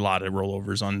had a lot of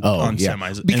rollovers on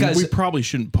semis, because we probably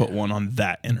shouldn't put one on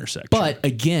that intersection. But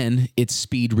again, it's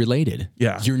speed related.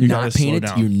 Yeah, you're not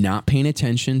paying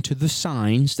attention to the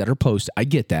signs that are posted. I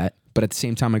get that, but at the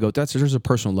same time, I go, there's a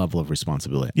personal level of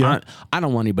responsibility. Yeah, I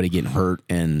don't want anybody getting hurt,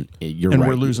 and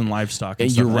we're losing livestock.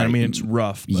 And you're right. I mean, it's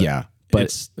rough.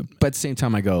 But at the same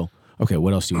time, I go, okay,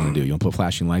 what else do you want to do? You want to put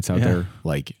flashing lights out there?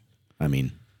 Like, I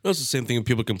mean. That's the same thing with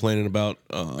people complaining about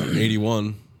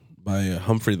 81 by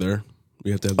Humphrey there.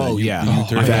 We have to have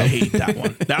that. I hate that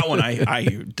one. That one,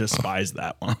 I despise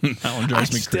that one. That one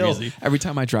drives me crazy. Every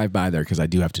time I drive by there, because I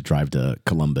do have to drive to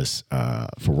Columbus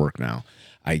for work now,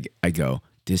 I go,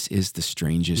 this is the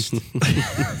strangest.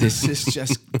 This is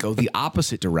just go the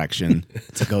opposite direction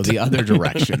to go the other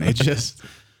direction. It just...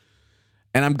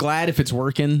 And I'm glad if it's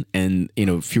working and,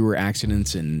 fewer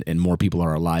accidents and more people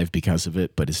are alive because of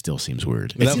it, but it still seems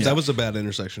weird. That was a bad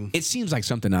intersection. It seems like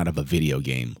something out of a video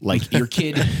game. Like your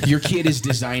kid is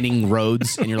designing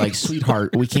roads and you're like,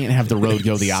 sweetheart, we can't have the road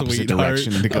go the opposite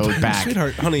direction to go back.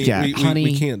 Sweetheart, honey,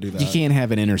 we can't do that. You can't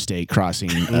have an interstate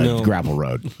crossing a gravel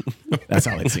road. That's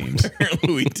how it seems.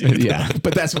 Apparently we do. Yeah,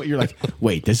 but that's what you're like,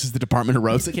 wait, this is the Department of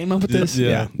Roads that came up with this?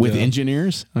 With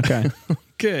engineers? Okay.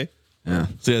 Okay. Yeah.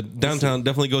 So downtown,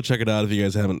 definitely go check it out if you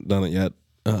guys haven't done it yet.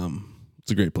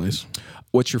 It's a great place.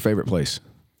 What's your favorite place?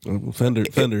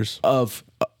 Fenders.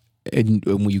 And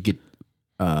will you get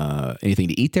anything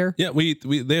to eat there? Yeah,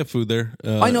 they have food there.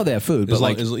 I know they have food, but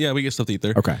we get stuff to eat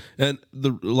there. Okay. And a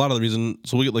lot of the reason,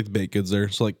 so we get like the baked goods there.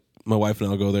 So like my wife and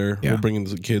I'll go there. Yeah. We'll bring in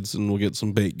the kids and we'll get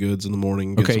some baked goods in the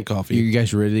morning. Get some coffee. You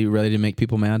guys ready to make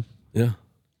people mad? Yeah.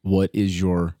 What do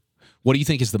you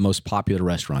think is the most popular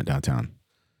restaurant downtown?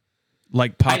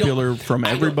 Like popular from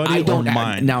everybody or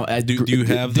mine? Now, do you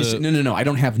have this? No. I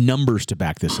don't have numbers to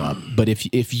back this up. But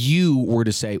if you were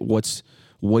to say what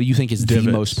do you think is the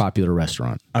most popular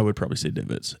restaurant? I would probably say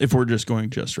Divots. If we're just going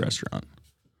restaurant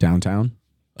downtown,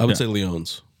 I would say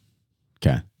Leon's.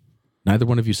 Okay. Neither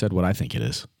one of you said what I think it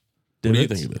is. What do you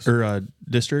think it is? Or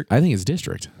District? I think it's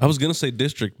District. I was gonna say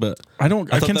District, but I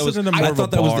consider them more of a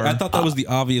bar. I thought that was the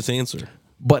obvious answer.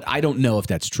 But I don't know if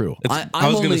that's true. I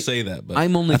was going to say that, but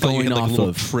I'm only going off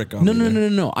of trick on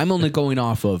No. I'm only going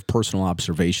off of personal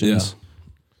observations. Yeah.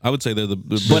 I would say they're the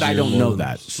but I don't know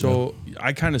that. So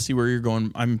I kind of see where you're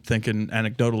going. I'm thinking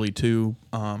anecdotally too.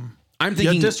 I'm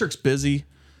thinking District's busy.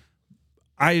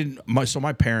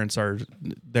 My parents are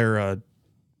they're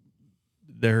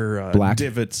Black?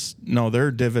 Divots. No, they're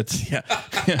Divots. Yeah.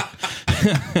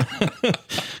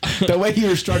 The way you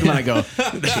were struggling, I go,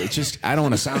 I don't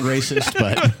want to sound racist,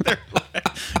 but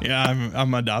yeah,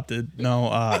 I'm adopted.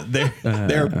 No,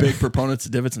 they're big proponents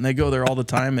of Divots, and they go there all the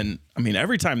time. And I mean,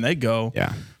 every time they go,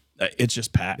 it's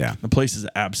just packed. Yeah. The place is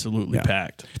absolutely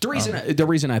packed. The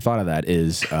reason I thought of that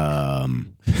is,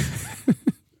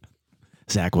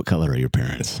 Zach, what color are your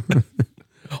parents?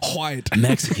 White.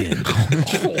 Mexican.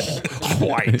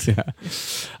 White.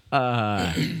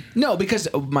 Yeah. No, because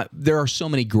there are so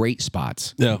many great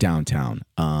spots downtown.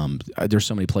 There's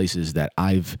so many places that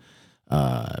I've...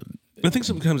 I think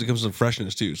sometimes it comes to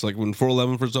freshness, too. It's like when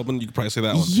 411 first opened, you could probably say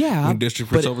that one. Yeah. When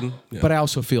District first opened. Yeah. But I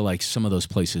also feel like some of those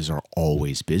places are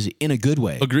always busy, in a good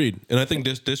way. Agreed. And I think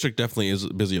District definitely is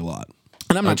busy a lot.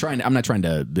 And I'm not trying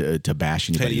to bash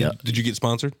anybody up. Did you get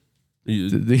sponsored?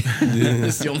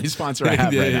 It's the only sponsor I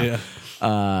have right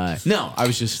now. No, I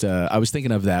was just I was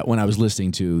thinking of that when I was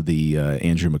listening to the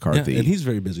Andrew McCarthy, and he's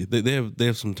very busy. They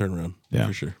have some turnaround,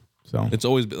 for sure. So it's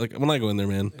always like when I go in there,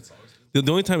 man. The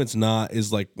only time it's not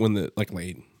is like when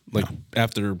late,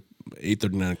 after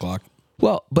 8:30, 9 o'clock.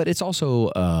 Well, but it's also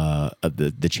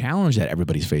the challenge that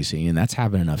everybody's facing, and that's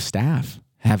having enough staff.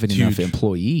 having enough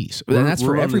employees. And that's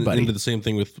for everybody. Into the same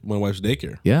thing with my wife's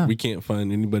daycare. Yeah. We can't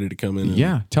find anybody to come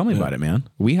in. Tell me about it, man.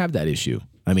 We have that issue.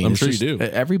 I mean, I'm sure you do.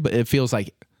 Everybody, it feels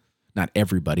like, not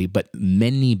everybody, but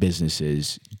many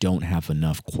businesses don't have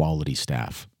enough quality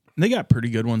staff. They got pretty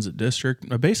good ones at District.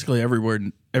 Basically,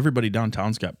 everybody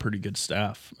downtown's got pretty good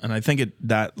staff, and I think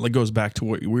that goes back to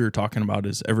what we were talking about.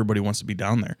 Is everybody wants to be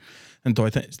down there, and so I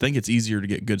think it's easier to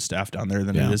get good staff down there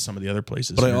than it is some of the other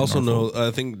places. But I also know,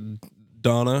 I think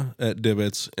Donna at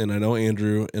Divots, and I know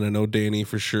Andrew, and I know Danny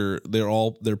for sure.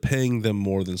 They're paying them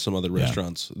more than some other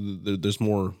restaurants. There's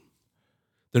more.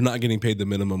 They're not getting paid the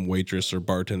minimum waitress or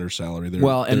bartender salary.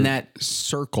 And that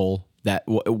circle, that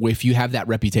if you have that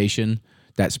reputation,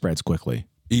 that spreads quickly.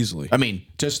 Easily. I mean,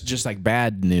 just like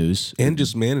bad news. And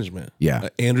just management. Yeah.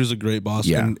 Andrew's a great boss.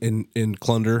 Yeah. And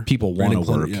Clunder. People want to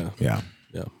work. Yeah.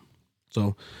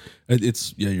 So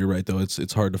you're right, though.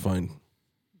 It's hard to find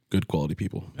good quality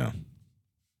people. Yeah.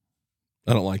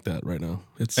 I don't like that right now.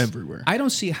 It's everywhere. I don't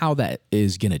see how that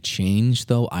is going to change,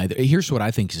 though, either. Here's what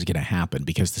I think is going to happen,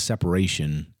 because the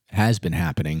separation has been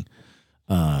happening.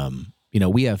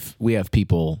 We have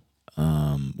people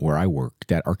where I work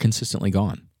that are consistently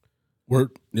gone.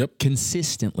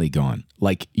 Consistently gone.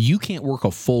 Like, you can't work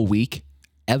a full week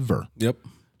ever. Yep.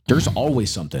 There's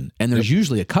always something. And there's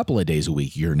usually a couple of days a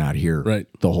week you're not here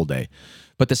the whole day.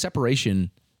 But the separation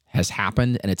has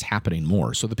happened, and it's happening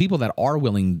more. So the people that are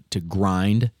willing to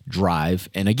grind, drive,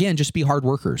 and again, just be hard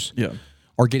workers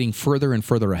are getting further and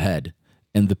further ahead.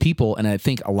 And the people, and I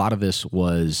think a lot of this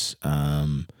was,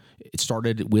 it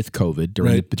started with COVID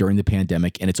during the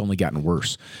pandemic, and it's only gotten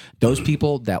worse. Those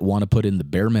people that want to put in the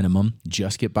bare minimum,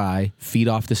 just get by, feed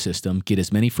off the system, get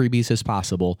as many freebies as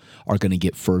possible, are going to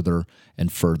get further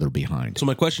and further behind. So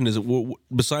my question is,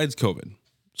 besides COVID,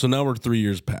 so now we're 3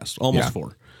 years past, almost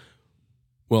 4.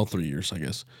 Well, 3 years, I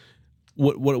guess.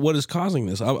 What is causing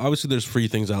this? Obviously, there's free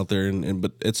things out there,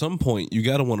 but at some point, you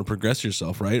got to want to progress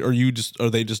yourself, right? Or are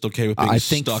they just okay with being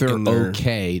stuck in there? I think they're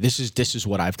okay. This is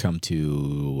what I've come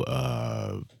to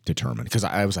determine, because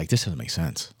I was like, this doesn't make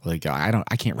sense. Like,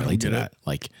 I can't relate to that.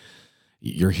 Like,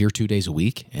 you're here 2 days a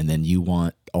week, and then you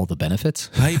want all the benefits.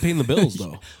 How are you paying the bills,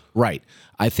 though? Right.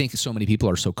 I think so many people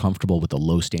are so comfortable with the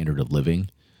low standard of living,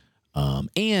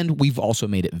 and we've also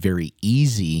made it very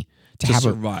easy to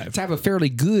survive, to have a fairly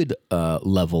good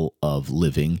level of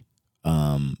living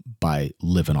by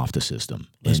living off the system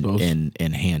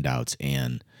and handouts,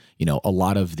 and a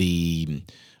lot of the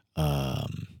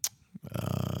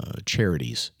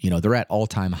charities, they're at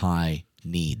all-time high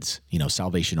needs.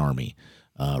 Salvation Army,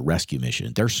 Rescue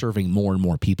Mission, they're serving more and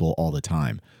more people all the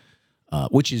time,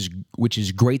 which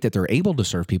is great that they're able to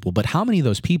serve people. But how many of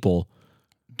those people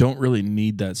don't really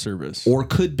need that service, or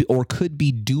could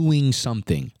be doing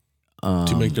something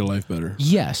to make their life better?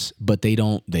 Yes, but they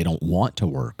don't want to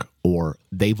work, or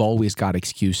they've always got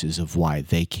excuses of why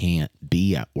they can't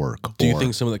be at work. Do you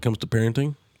think some of that comes to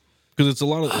parenting? Because it's a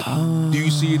lot of. Do you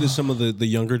see it as some of the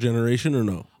younger generation, or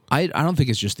no? I don't think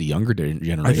it's just the younger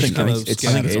generation. I think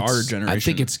it's our generation. I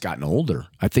think it's gotten older.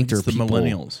 I think there are the people,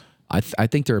 millennials. I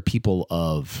think there are people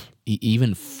of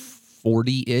even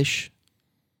 40-ish.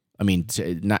 I mean,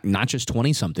 not just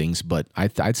 20-somethings, but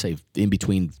I'd say in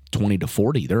between 20 to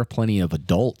 40, there are plenty of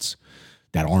adults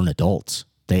that aren't adults.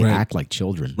 They act like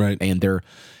children, and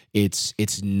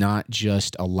it's not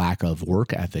just a lack of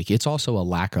work ethic; it's also a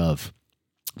lack of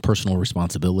personal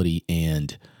responsibility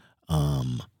and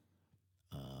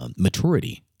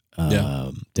maturity.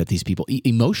 That these people,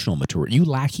 emotional maturity. You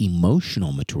lack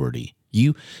emotional maturity.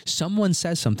 Someone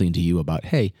says something to you about,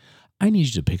 hey, I need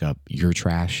you to pick up your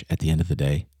trash at the end of the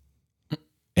day.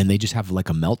 And they just have like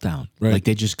a meltdown. Right. Like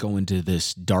they just go into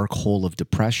this dark hole of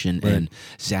depression. Right. And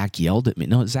Zach yelled at me.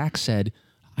 No, Zach said,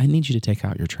 I need you to take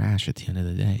out your trash at the end of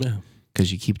the day. Yeah.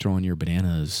 Because you keep throwing your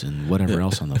bananas and whatever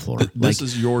else on the floor. This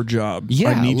is your job.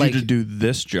 Yeah, I need you to do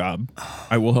this job.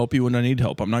 I will help you when I need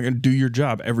help. I'm not going to do your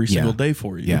job every single day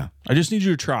for you. Yeah. I just need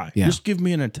you to try. Yeah. Just give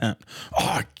me an attempt. Oh,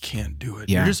 I can't do it.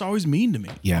 Yeah. You're just always mean to me.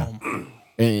 Yeah.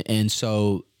 And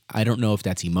so I don't know if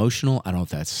that's emotional. I don't know if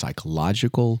that's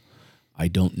psychological. I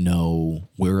don't know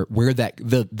where that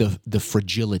the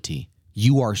fragility.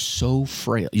 You are so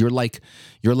frail. You're like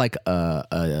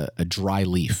a dry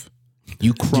leaf.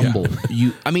 You crumble.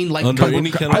 Yeah. I mean, like under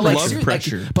any kind of love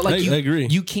pressure. But I agree.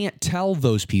 You can't tell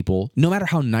those people, no matter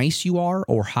how nice you are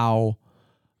or how.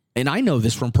 And I know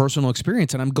this from personal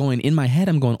experience. And I'm going in my head.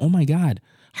 I'm going, oh my God,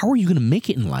 how are you going to make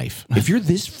it in life if you're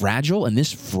this fragile and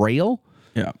this frail?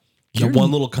 Yeah. That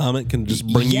one little comment can just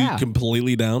bring you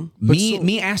completely down.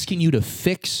 Me asking you to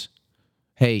fix.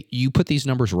 Hey, you put these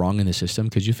numbers wrong in the system.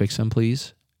 Could you fix them,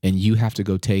 please? And you have to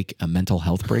go take a mental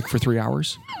health break for 3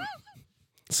 hours.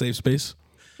 Safe space.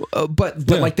 But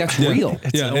like that's real.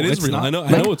 Yeah, it is real. I know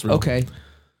it's real. Okay.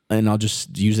 And I'll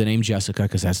just use the name Jessica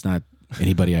because that's not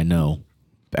anybody I know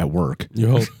at work. You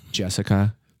hope.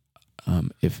 Jessica,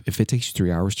 if it takes you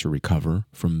 3 hours to recover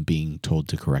from being told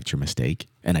to correct your mistake,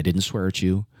 and I didn't swear at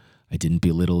you, I didn't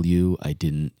belittle you, I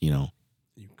didn't,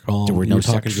 there were no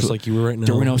talking just like you were right now.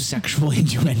 There were no sexual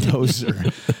innuendos.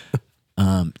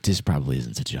 This probably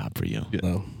isn't a job for you.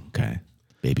 No. Okay,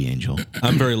 baby angel.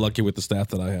 I'm very lucky with the staff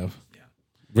that I have.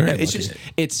 Very it's lucky.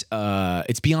 just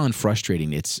it's beyond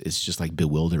frustrating. It's just like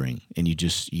bewildering, and you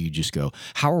just go,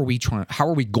 how are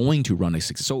we going to run a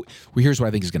success? So here's what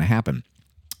I think is going to happen.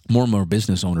 More and more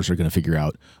business owners are going to figure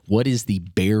out what is the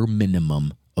bare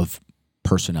minimum of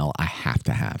personnel I have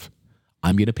to have.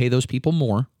 I'm going to pay those people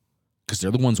more because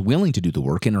they're the ones willing to do the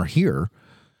work and are here.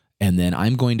 And then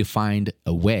I'm going to find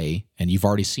a way, and you've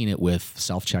already seen it with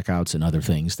self-checkouts and other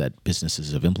things that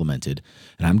businesses have implemented,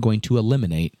 and I'm going to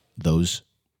eliminate those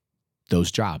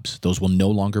jobs. Those will no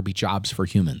longer be jobs for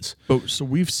humans. So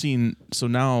we've seen, so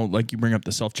now, like you bring up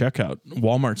the self-checkout,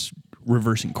 Walmart's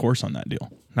reversing course on that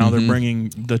deal. Now they're bringing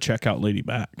the checkout lady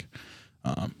back.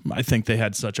 I think they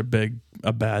had such a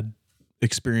bad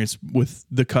experience with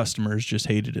the customers, just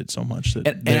hated it so much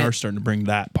that they are starting to bring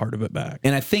that part of it back.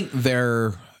 And I think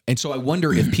and so I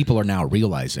wonder if people are now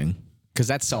realizing, because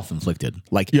that's self-inflicted.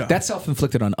 That's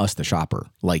self-inflicted on us, the shopper.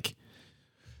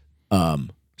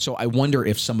 So I wonder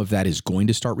if some of that is going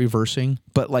to start reversing.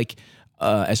 But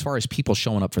as far as people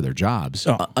showing up for their jobs,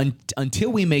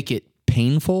 until we make it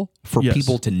painful for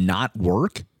people to not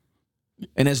work,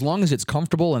 and as long as it's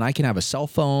comfortable and I can have a cell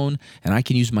phone and I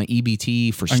can use my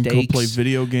EBT for steaks, go play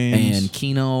video games and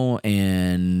Keno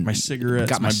and my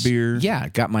cigarettes, my beer. Yeah,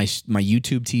 got my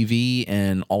YouTube TV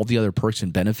and all the other perks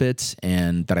and benefits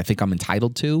and that I think I'm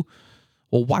entitled to.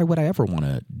 Well, why would I ever want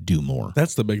to do more?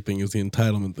 That's the big thing, is the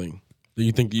entitlement thing.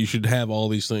 You think you should have all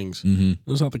these things. Mm-hmm.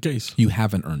 That's not the case. You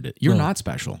haven't earned it. You're not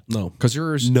special. No. Because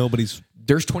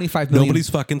there's 25 million. Nobody's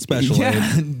fucking special.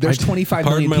 Yeah, there's 25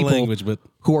 million people but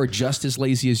who are just as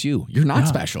lazy as you. You're not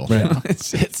special. Right.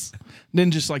 It's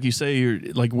then just like you say,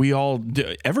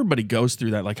 everybody goes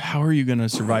through that. Like, how are you going to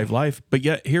survive life? But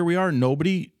yet here we are.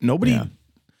 Nobody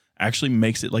actually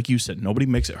makes it, like you said, nobody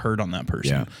makes it hurt on that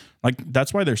person. Yeah. Like,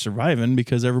 that's why they're surviving,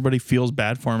 because everybody feels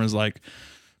bad for them. Is like,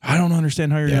 I don't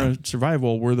understand how you're going to survive.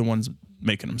 Well, we're the ones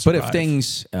making them survive. But if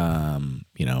things,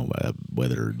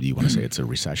 whether you want to say it's a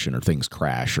recession or things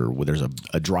crash or there's a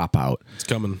dropout, it's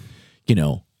coming.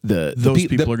 Those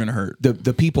people are going to hurt.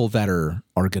 The people that are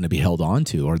going to be held on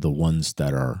to are the ones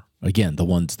that are, again,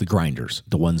 the grinders,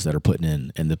 the ones that are putting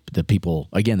in, and the people,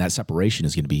 again, that separation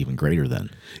is going to be even greater then.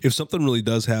 If something really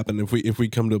does happen, if we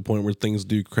come to a point where things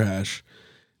do crash,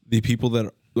 the people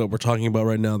that we're talking about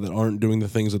right now that aren't doing the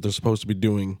things that they're supposed to be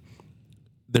doing,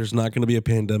 there's not going to be a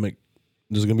pandemic.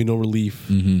 There's going to be no relief.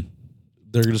 Mm-hmm.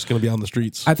 They're just going to be on the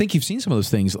streets. I think you've seen some of those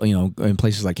things, in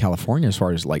places like California, as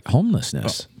far as like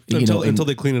homelessness. Until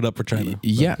they clean it up for China.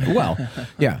 Yeah. Well,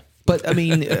 yeah. But I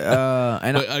mean,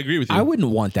 and I agree with you. I wouldn't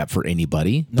want that for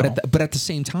anybody. No. But at the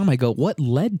same time, I go, what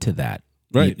led to that?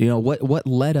 Right. What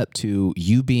led up to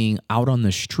you being out on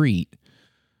the street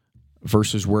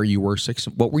versus where you were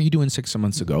what were you doing 6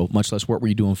 months ago, much less what were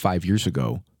you doing 5 years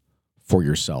ago for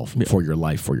yourself, for your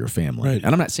life, for your family. Right.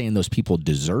 And I'm not saying those people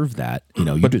deserve that.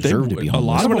 You deserve to be homeless. A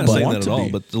lot of them don't want that at all,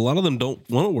 but a lot of them don't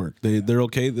want to work. They're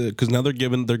okay because now they're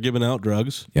giving out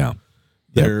drugs. Yeah.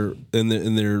 They're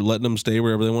letting them stay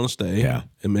wherever they want to stay. Yeah.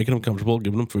 And making them comfortable,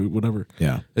 giving them food, whatever.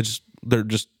 Yeah. They're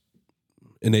just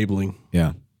enabling.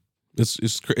 Yeah.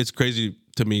 It's crazy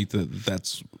to me that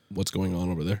that's what's going on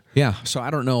over there. Yeah. So I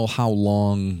don't know how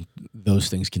long those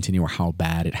things continue or how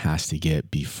bad it has to get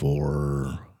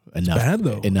before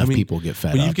enough people get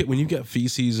fed up. When you get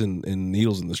feces and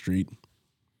needles in the street,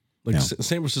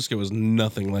 San Francisco is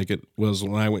nothing like it was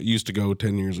when I used to go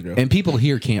 10 years ago. And people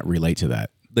here can't relate to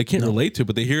that. They can't relate to it,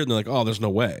 but they hear it and they're like, "Oh, there's no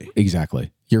way."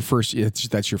 Exactly.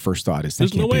 That's your first thought. Is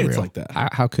there's no way it's like that.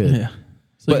 How could? Yeah.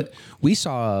 But we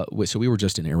were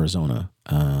just in Arizona.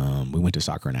 We went to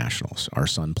soccer nationals. Our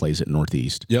son plays at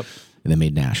Northeast. Yep. And they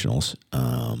made nationals.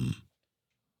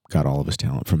 Got all of his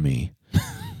talent from me.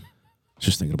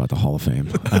 Just thinking about the Hall of Fame.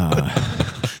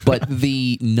 But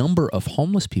the number of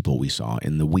homeless people we saw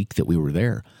in the week that we were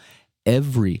there,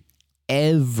 every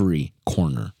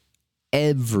corner,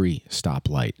 every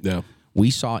stoplight. Yeah. We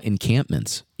saw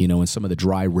encampments, in some of the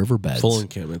dry riverbeds. Full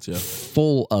encampments, yeah.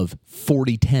 Full of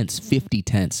 40 tents, 50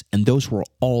 tents. And those were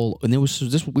all, and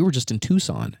we were just in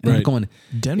Tucson. And we're going,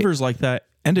 Denver's like that,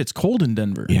 and it's cold in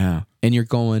Denver. Yeah. And you're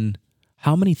going,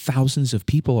 how many thousands of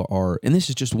people are, and this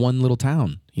is just one little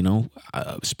town,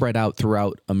 spread out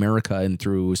throughout America and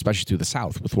especially through the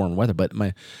South with warm weather. But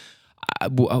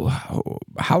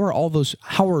how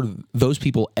are those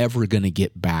people ever going to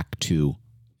get back to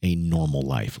a normal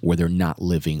life where they're not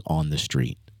living on the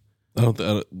street? I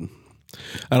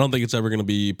don't think it's ever going to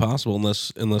be possible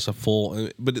unless a full.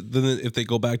 But then if they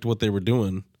go back to what they were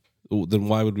doing, then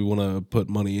why would we want to put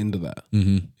money into that?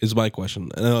 Mm-hmm. Is my question.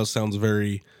 I know it sounds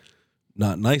very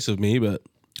not nice of me, but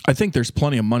I think there's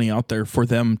plenty of money out there for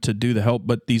them to do the help,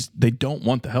 but they don't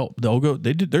want the help. They'll go.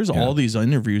 There's all these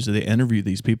interviews that they interview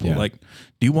these people. Yeah. Like,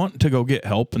 do you want to go get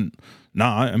help? And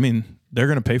I mean, they're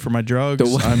going to pay for my drugs.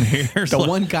 I'm here. The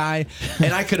one guy,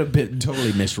 and I could have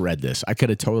totally misread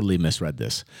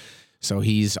this. So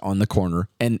he's on the corner,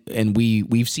 and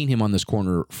we've seen him on this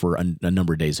corner for a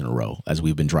number of days in a row as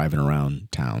we've been driving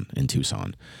around town in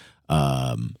Tucson.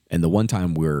 And the one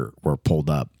time we're pulled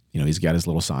up, he's got his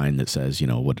little sign that says,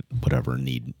 whatever,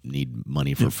 need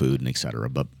money for food and et cetera.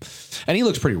 And he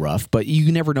looks pretty rough, but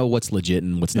you never know what's legit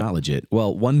and what's not legit.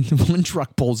 Well, one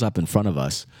truck pulls up in front of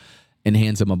us and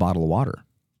hands him a bottle of water.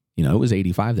 It was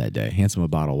 85 that day. Hands him a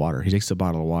bottle of water. He takes the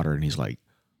bottle of water and he's like,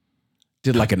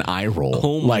 did like an eye roll.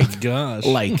 Oh my gosh.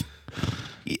 Like,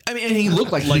 I mean, and he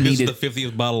looked like he needed the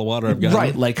 50th bottle of water I've got.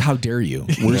 Right, like, how dare you?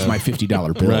 Where's my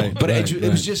 $50 bill? Right, but it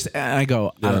was just, and I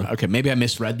go, I don't know, okay, maybe I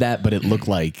misread that, but it looked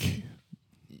like,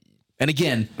 and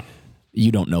again,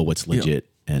 you don't know what's legit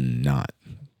and not.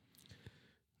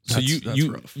 So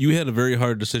you had a very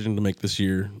hard decision to make this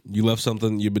year. You left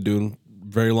something you've been doing a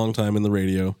very long time in the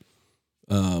radio.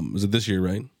 Was it this year,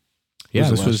 right? Yeah,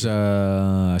 this was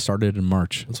I started in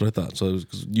March. That's what I thought. So it was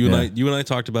 'cause you and I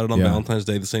talked about it on Valentine's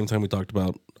Day, the same time we talked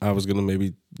about I was going to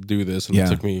maybe do this, and it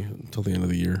took me until the end of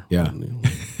the year. Yeah, and,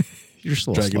 you're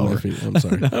still slower. I'm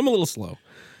sorry, I'm a little slow.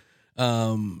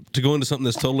 To go into something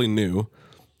that's totally new,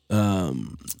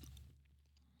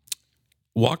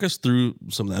 walk us through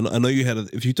something. I know you had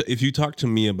if you talked to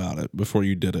me about it before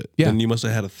you did it, then you must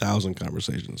have had 1,000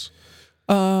 conversations.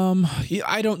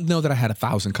 I don't know that I had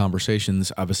 1,000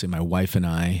 conversations. Obviously, my wife and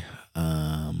I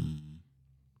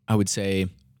wouldn't say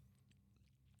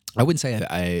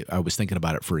I was thinking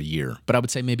about it for a year, but I would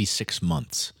say maybe 6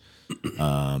 months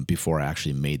before I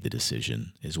actually made the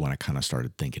decision is when I kind of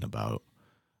started thinking about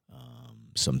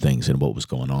some things and what was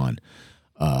going on.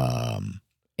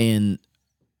 And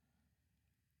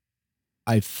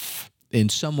in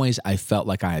some ways, I felt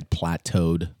like I had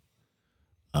plateaued.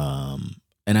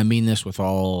 And I mean this with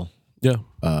all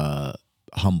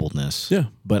humbleness. Yeah.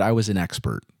 But I was an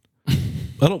expert.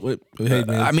 Hey, man.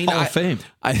 I mean, Hall of Fame.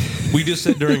 We just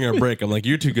said during our break, I'm like,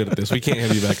 you're too good at this. We can't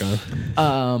have you back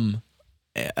on.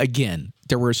 Again,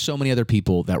 there were so many other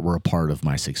people that were a part of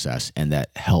my success and that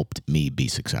helped me be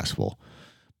successful.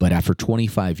 But after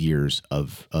 25 years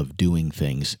of doing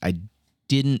things, I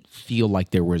didn't feel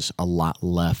like there was a lot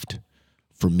left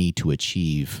for me to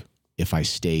achieve if I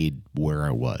stayed where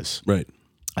I was. Right.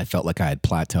 I felt like I had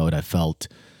plateaued.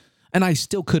 And I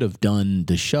still could have done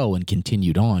the show and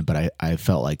continued on, but I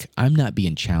felt like I'm not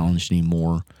being challenged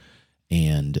anymore.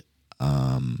 And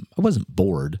I wasn't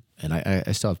bored, and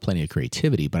I still have plenty of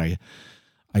creativity, but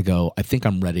I think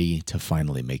I'm ready to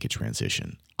finally make a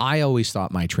transition. I always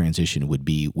thought my transition would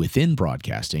be within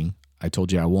broadcasting. I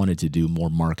told you I wanted to do more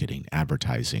marketing,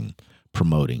 advertising,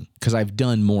 promoting, because I've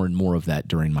done more and more of that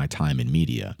during my time in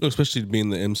media. Especially being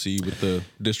the MC with the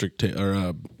district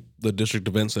the district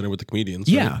event center with the comedians.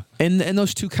 Yeah, right? and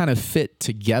those two kind of fit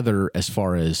together as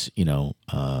far as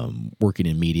working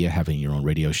in media, having your own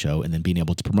radio show, and then being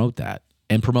able to promote that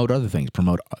and promote other things,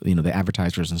 promote the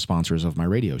advertisers and sponsors of my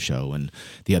radio show and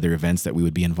the other events that we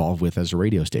would be involved with as a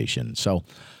radio station. So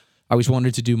I always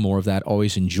wanted to do more of that.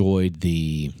 Always enjoyed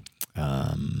the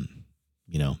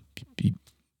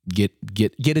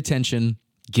get attention,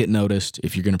 get noticed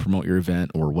if you're going to promote your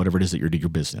event or whatever it is that you're doing your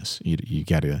business. You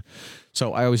got to.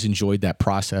 So I always enjoyed that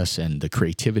process and the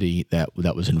creativity that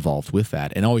was involved with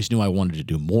that, and always knew I wanted to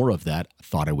do more of that. I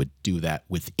thought I would do that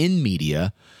within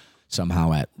media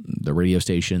somehow at the radio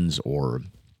stations or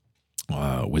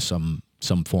with some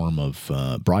form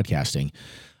of broadcasting.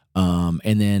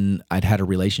 And then I'd had a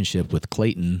relationship with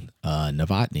Clayton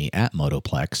Novotny at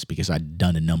Motoplex because I'd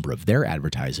done a number of their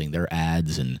advertising, their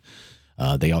ads, and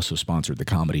they also sponsored the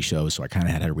comedy show. So I kind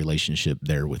of had a relationship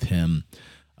there with him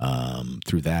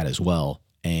through that as well.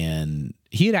 And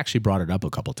he had actually brought it up a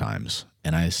couple times.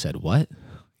 And I said, what?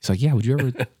 He's like, yeah, would you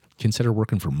ever consider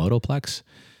working for Motoplex?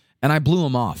 And I blew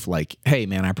him off like, hey,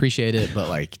 man, I appreciate it, but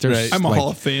like, there's I'm a like, Hall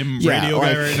of Fame radio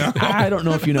guy right now. I don't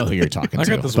know if you know who you're talking to.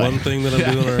 I got this one thing that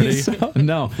I'm doing already.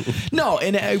 No.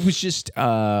 And it was just,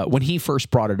 when he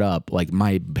first brought it up, like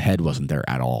my head wasn't there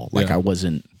at all. Like I was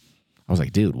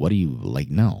like, dude, what do you like?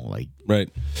 No, like, right.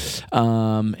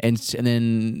 And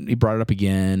then he brought it up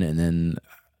again. And then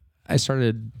I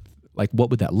started like,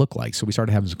 what would that look like? So we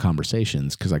started having some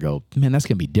conversations because I go, man, that's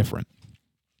going to be different.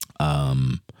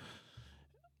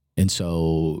 And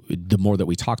so the more that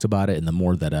we talked about it and the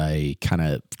more that I kind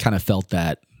of felt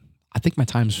that I think my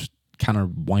time's kind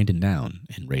of winding down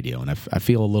in radio. And I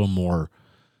feel a little more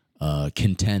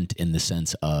content in the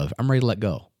sense of I'm ready to let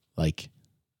go. Like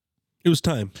it was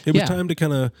time. It was time to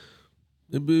kind of,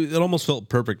 it almost felt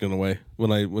perfect in a way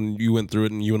when you went through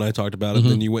it and you and I talked about it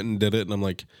and then you went and did it. And I'm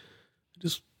like,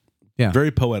 just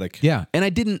very poetic. Yeah. And I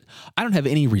don't have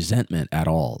any resentment at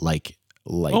all. Like,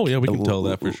 oh yeah, we can tell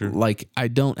that for sure. Like I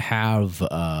don't have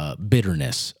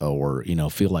bitterness or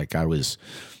feel like I was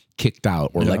kicked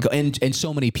out or like and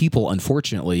so many people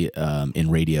unfortunately in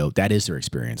radio that is their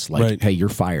experience. Like hey, you're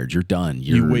fired, you're done,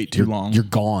 you wait too long, you're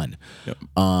gone. Yep.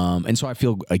 And so I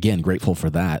feel again grateful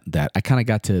for that I kind of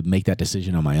got to make that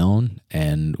decision on my own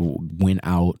and went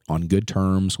out on good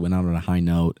terms, went out on a high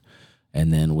note,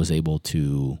 and then was able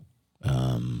to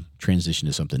transition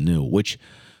to something new, which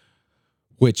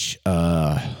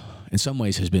in some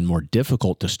ways has been more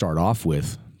difficult to start off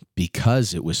with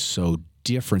because it was so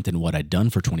different than what I'd done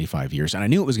for 25 years. And I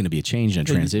knew it was going to be a change and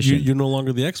a transition. You're no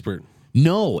longer the expert.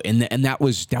 No, and that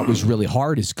was really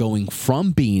hard, is going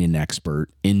from being an expert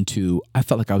into, I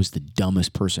felt like I was the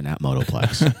dumbest person at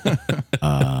Motoplex.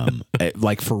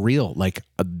 Like for real, like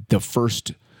the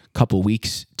first couple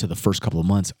weeks to the first couple of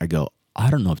months, I go, I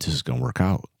don't know if this is going to work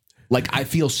out. Like I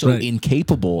feel so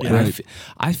incapable, and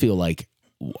I feel like,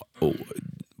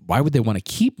 why would they want to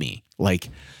keep me? Like,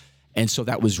 and so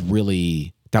that was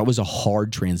a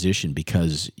hard transition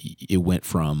because it went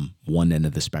from one end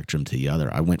of the spectrum to the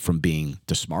other. I went from being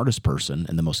the smartest person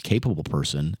and the most capable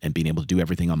person and being able to do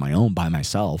everything on my own by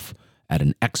myself at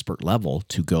an expert level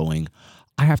to going,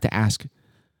 I have to ask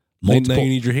now you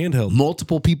need your hand held.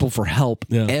 Multiple people for help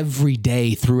every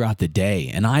day throughout the day.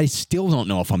 And I still don't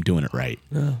know if I'm doing it right.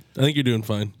 Yeah. I think you're doing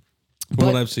fine from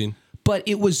what I've seen. But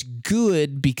it was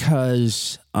good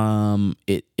because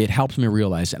it helped me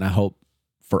realize, and I hope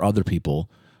for other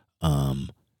people,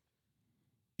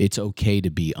 it's okay to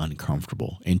be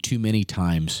uncomfortable. And too many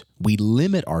times we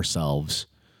limit ourselves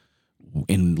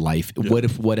in life,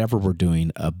 whatever we're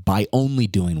doing, by only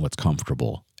doing what's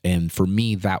comfortable. And for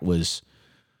me, that was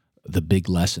the big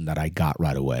lesson that I got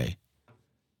right away.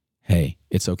 Hey,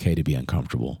 it's okay to be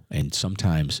uncomfortable. And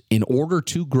sometimes in order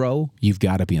to grow, you've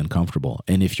got to be uncomfortable.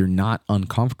 And if you're not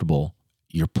uncomfortable,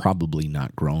 you're probably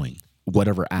not growing,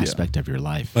 whatever aspect of your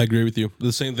life. I agree with you.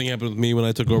 The same thing happened with me when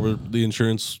I took over the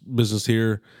insurance business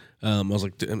here. I was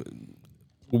like,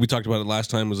 what we talked about it last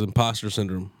time was imposter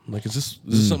syndrome. Like, is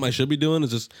this something I should be doing?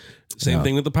 Is this same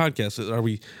thing with the podcast?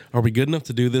 Are we good enough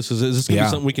to do this? Is this gonna be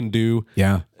something we can do?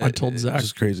 Yeah. I told Zach, it's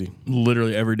just crazy.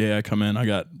 Literally every day I come in, I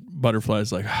got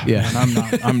butterflies. Like, man,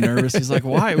 I'm nervous. He's like,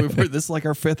 why? This is like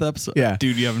our 5th episode. Yeah,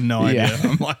 dude, you have no idea.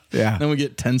 I'm like, Then we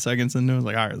get 10 seconds into it.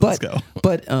 Like, all right, let's go.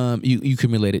 But you can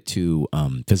relate it to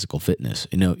physical fitness.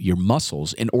 Your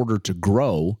muscles, in order to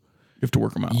grow, you have to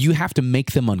work them out. You have to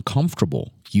make them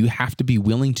uncomfortable. You have to be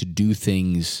willing to do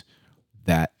things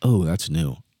that, that's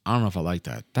new. I don't know if I like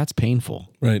that. That's painful.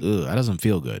 Right. That doesn't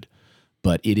feel good.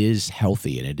 But it is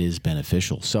healthy and it is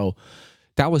beneficial. So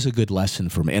that was a good lesson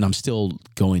for me. And I'm still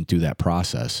going through that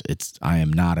process. I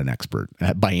am not an expert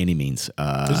by any means.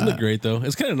 Isn't it great, though?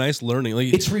 It's kind of nice learning.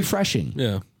 Like, it's refreshing.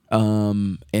 Yeah.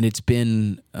 And it's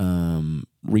been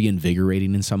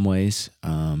reinvigorating in some ways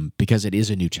because it is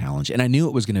a new challenge. And I knew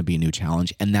it was going to be a new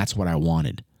challenge, and that's what I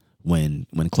wanted. When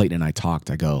Clayton and I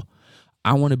talked, I go,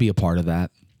 I want to be a part of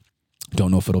that. Don't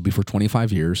know if it'll be for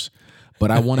 25 years, but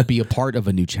I want to be a part of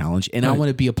a new challenge, and I want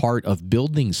to be a part of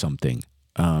building something.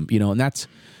 And that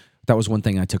was one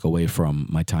thing I took away from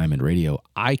my time in radio.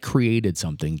 I created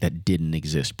something that didn't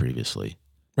exist previously.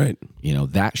 Right.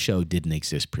 That show didn't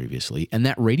exist previously. And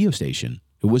that radio station,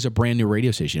 it was a brand new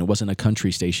radio station. It wasn't a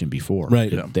country station before.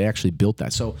 Right. They actually built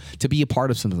that. So to be a part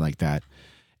of something like that,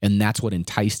 and that's what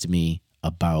enticed me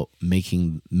about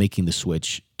making the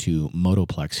switch to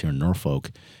Motoplex here in Norfolk,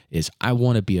 is I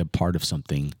want to be a part of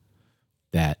something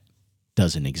that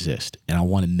doesn't exist. And I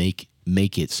want to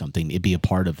make it something, it'd be a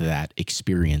part of that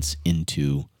experience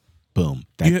into boom.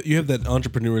 You have that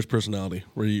entrepreneur's personality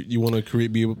where you want to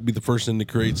create, be the first in to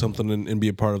create something and be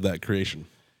a part of that creation.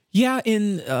 Yeah,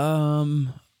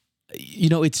 and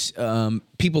It's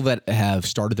people that have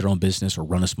started their own business or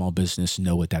run a small business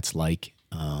know what that's like.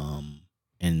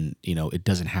 And it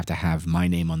doesn't have to have my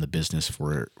name on the business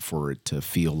for it to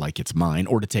feel like it's mine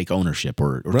or to take ownership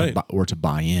or to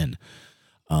buy in.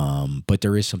 But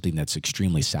there is something that's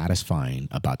extremely satisfying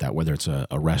about that, whether it's a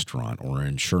restaurant or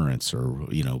insurance or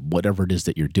whatever it is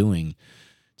that you're doing.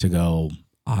 To go,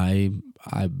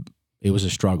 it was a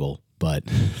struggle, but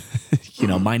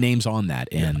my name's on that,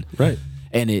 and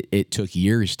And it took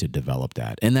years to develop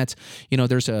that. And that's,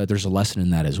 there's a lesson in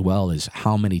that as well, is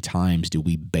how many times do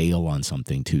we bail on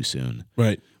something too soon?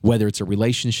 Right. Whether it's a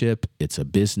relationship, it's a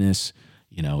business,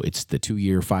 it's the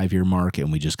 2-year, 5-year mark,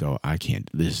 and we just go, I can't,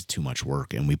 this is too much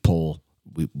work. And we pull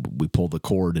the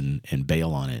cord and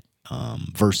bail on it.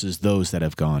 Versus those that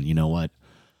have gone, you know what?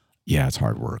 Yeah, it's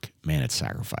hard work. Man, it's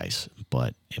sacrifice.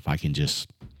 But if I can just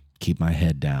keep my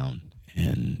head down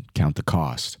and count the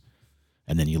cost,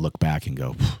 and then you look back and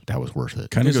go, that was worth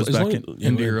it. Kind of goes back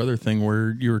into your other thing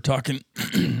where you were talking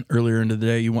earlier into the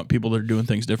day. You want people that are doing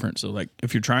things different. So, like,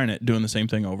 if you're trying it, doing the same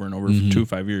thing over and over for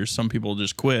 2-5 years, some people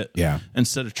just quit. Yeah.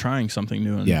 Instead of trying something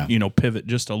new and pivot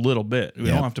just a little bit. We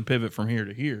don't have to pivot from here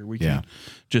to here. We can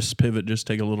just pivot, just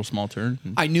take a little small turn.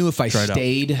 I knew if I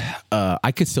stayed,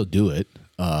 I could still do it.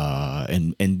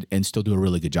 And still do a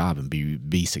really good job and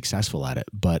be successful at it.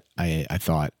 But I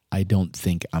thought, I don't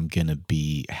think I'm going to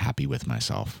be happy with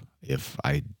myself if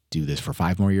I do this for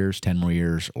 5 more years, 10 more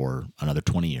years, or another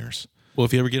 20 years. Well,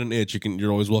 if you ever get an itch,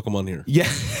 you're always welcome on here.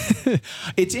 Yeah.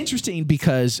 It's interesting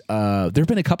because there have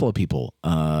been a couple of people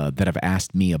that have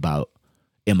asked me about,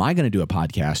 am I going to do a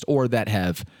podcast, or that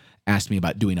have asked me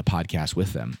about doing a podcast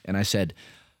with them. And I said,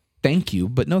 thank you,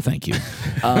 but no thank you.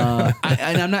 And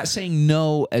I'm not saying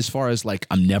no as far as like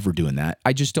I'm never doing that.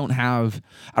 I just don't have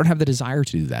the desire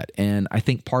to do that. And I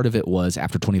think part of it was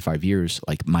after 25 years,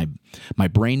 like my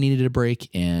brain needed a break,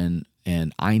 and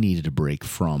I needed a break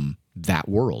from that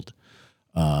world.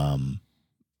 And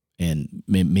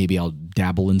maybe I'll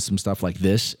dabble in some stuff like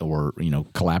this, or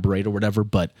collaborate or whatever.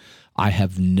 But I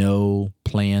have no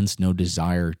plans, no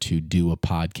desire to do a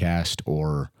podcast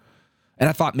And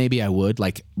I thought maybe I would,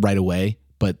 like, right away.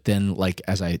 But then, like,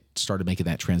 as I started making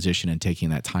that transition and taking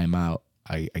that time out,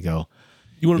 I go...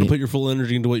 You wanted to put your full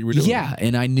energy into what you were doing. Yeah,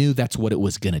 and I knew that's what it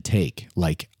was going to take.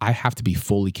 Like, I have to be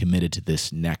fully committed to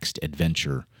this next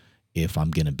adventure if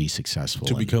I'm going to be successful.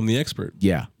 To become the expert.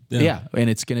 Yeah. And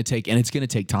it's going to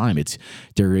take time.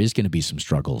 There is going to be some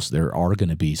struggles. There are going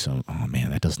to be some, oh,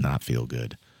 man, that does not feel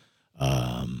good.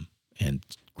 And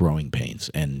growing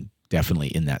pains, and definitely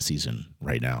in that season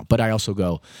right now. But I also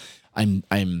go,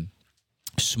 I'm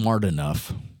smart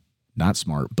enough, not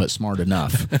smart, but smart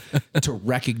enough to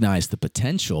recognize the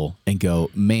potential and go,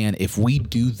 man, if we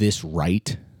do this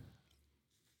right,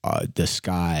 the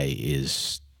sky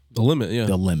is the limit. Yeah,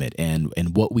 the limit, and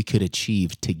what we could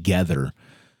achieve together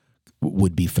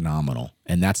would be phenomenal.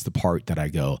 And that's the part that I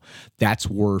go, that's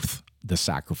worth the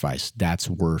sacrifice. That's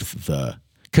worth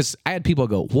because I had people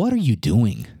go, what are you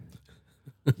doing?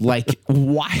 Like,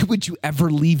 why would you ever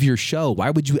leave your show? Why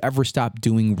would you ever stop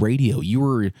doing radio? You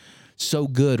were so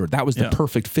good, or that was the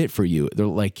perfect fit for you. They're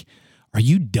like, are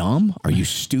you dumb? Are you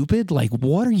stupid? Like,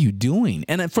 what are you doing?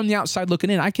 And from the outside looking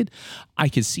in, I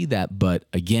could see that. But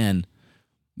again,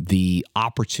 the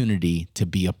opportunity to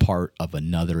be a part of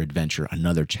another adventure,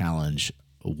 another challenge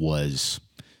was...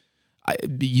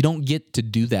 you don't get to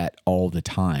do that all the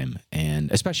time,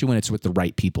 and especially when it's with the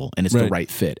right people and it's the right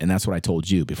fit. And that's what I told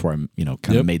you before I,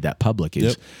 kind of made that public.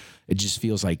 Is it just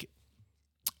feels like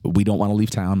we don't want to leave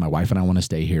town. My wife and I want to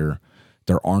stay here.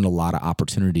 There aren't a lot of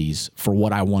opportunities for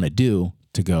what I want to do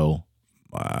to go.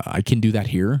 I can do that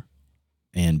here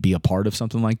and be a part of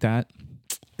something like that.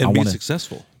 And be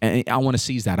successful. And I want to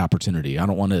seize that opportunity. I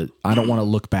don't want to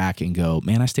look back and go,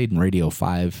 man, I stayed in radio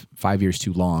five years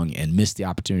too long and missed the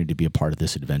opportunity to be a part of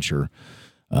this adventure.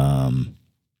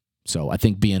 So I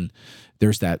think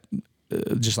there's that,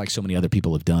 just like so many other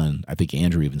people have done. I think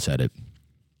Andrew even said it,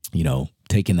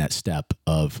 taking that step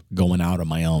of going out on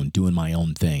my own, doing my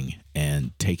own thing,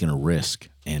 and taking a risk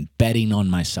and betting on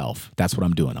myself. That's what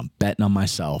I'm doing. I'm betting on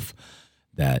myself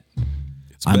that...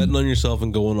 It's betting on yourself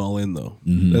and going all in, though.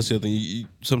 Mm-hmm. That's the other thing.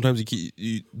 Sometimes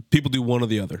people do one or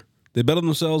the other. They bet on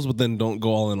themselves, but then don't go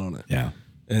all in on it. Yeah.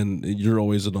 And you're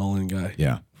always an all-in guy.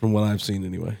 Yeah. From what I've seen,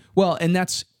 anyway. Well, and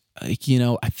that's, I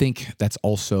think that's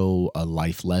also a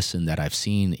life lesson that I've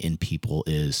seen in people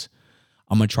is,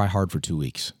 I'm going to try hard for 2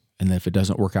 weeks. And then if it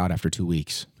doesn't work out after 2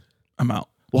 weeks, I'm out.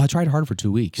 Well, I tried hard for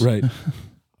 2 weeks. Right.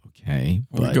 Okay,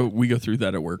 but we go through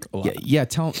that at work a lot. Yeah.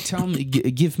 Tell me,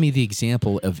 give me the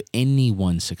example of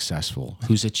anyone successful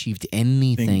who's achieved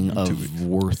anything of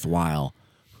worthwhile,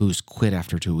 who's quit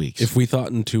after 2 weeks. If we thought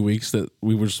in 2 weeks that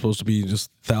we were supposed to be just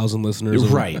 1,000 listeners,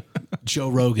 right? Joe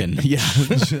Rogan. Yeah.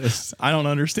 I don't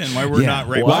understand why we're not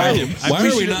right. Why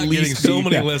are we not getting so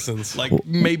many listens? Like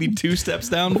maybe 2 steps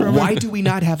down from Why it? do we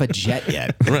not have a jet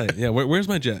yet? Right. Yeah. Where's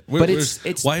my jet? Why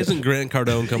isn't Grant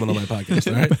Cardone coming on my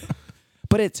podcast? All right.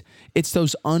 But it's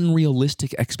those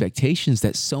unrealistic expectations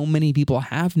that so many people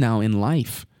have now in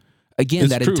life. Again, It's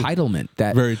that true. entitlement.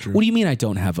 That Very true. What do you mean I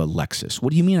don't have a Lexus?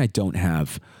 What do you mean I don't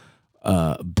have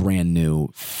a brand new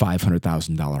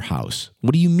 $500,000 house?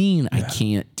 What do you mean I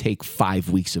can't take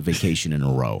 5 weeks of vacation in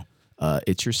a row?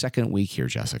 It's your second week here,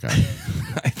 Jessica.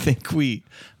 I think we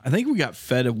got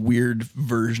fed a weird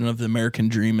version of the American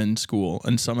dream in school,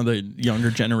 and some of the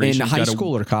younger generations In high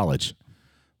school or college?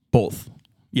 both.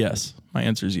 Yes, my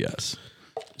answer is yes.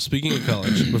 Speaking of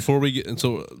college, before we get, and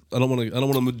so I don't want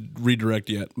to redirect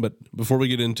yet, but before we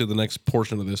get into the next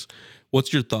portion of this,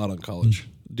 what's your thought on college?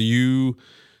 Do you?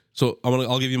 So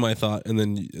I'll give you my thought, and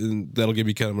then that'll give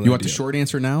you kind of an You want idea. the short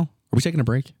answer now? Are we taking a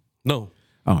break? No.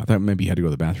 Oh, I thought maybe you had to go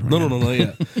to the bathroom. No, not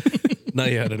yet.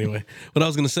 Not yet, anyway. What I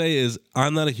was going to say is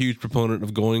I'm not a huge proponent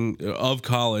of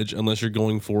college unless you're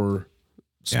going for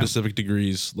specific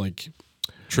degrees like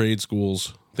trade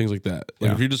schools, things like that.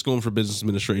 Like if you're just going for business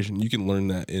administration, you can learn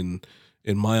that in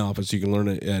my office. You can learn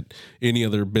it at any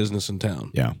other business in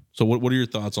town. Yeah. So what are your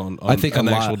thoughts on I think an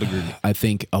a lot, actual degree? I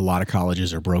think a lot of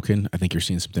colleges are broken. I think you're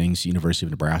seeing some things. University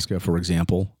of Nebraska, for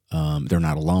example, they're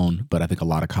not alone, but I think a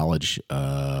lot of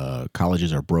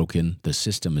colleges are broken. The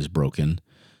system is broken,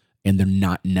 and they're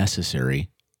not necessary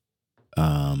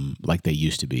like they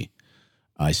used to be.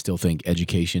 I still think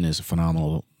education is a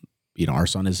phenomenal.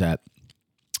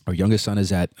 Our youngest son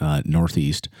is at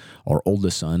Northeast. Our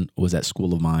oldest son was at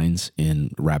School of Mines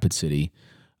in Rapid City.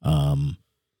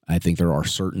 I think there are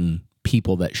certain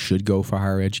people that should go for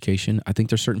higher education. I think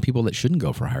there's certain people that shouldn't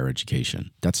go for higher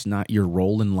education. That's not your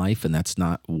role in life, and that's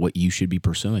not what you should be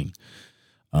pursuing.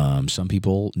 Some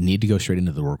people need to go straight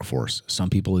into the workforce. Some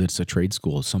people, it's a trade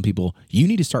school. Some people, you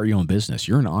need to start your own business.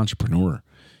 You're an entrepreneur.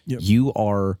 Yep. You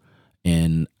are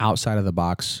an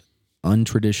outside-of-the-box,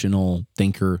 untraditional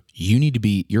thinker.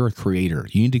 You're a creator.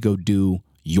 You need to go do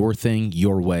your thing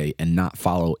your way and not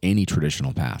follow any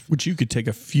traditional path. Which you could take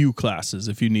a few classes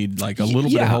if you need like a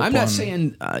little bit of help. I'm not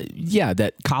saying,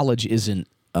 that college isn't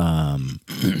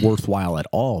worthwhile at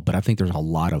all, but I think there's a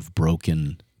lot of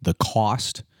the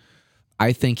cost.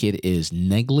 I think it is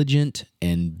negligent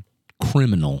and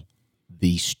criminal,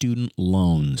 the student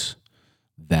loans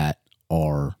that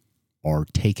are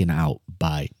taken out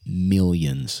by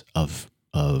millions of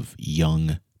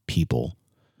young people.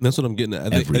 That's what I'm getting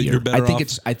at. Every year. You're better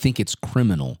off. I think it's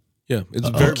criminal. Yeah, it's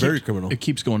very, very criminal. It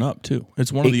keeps going up too.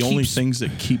 It's one of the only things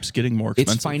that keeps getting more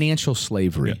expensive. It's financial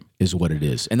slavery is what it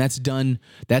is. And that's done.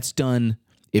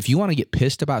 If you want to get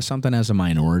pissed about something as a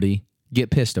minority,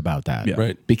 get pissed about that. Yeah.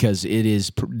 Right. Because it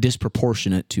is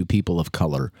disproportionate to people of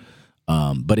color.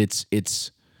 But it's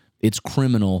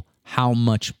criminal how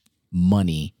much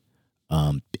money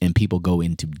and people go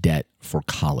into debt for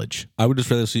college. I would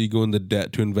just rather see you go into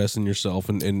debt to invest in yourself.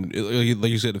 And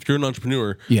like you said, if you're an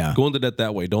entrepreneur, go into debt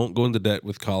that way. Don't go into debt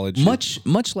with college.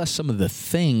 Much less some of the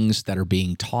things that are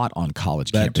being taught on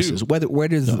college That campuses. too.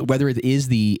 Whether it is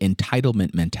the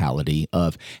entitlement mentality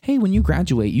of, hey, when you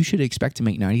graduate, you should expect to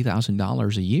make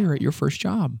 $90,000 a year at your first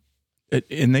job.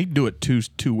 And they do it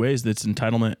two ways. That's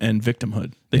entitlement and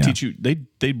victimhood. They teach you. They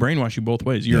brainwash you both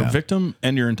ways. You're a victim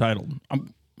and you're entitled.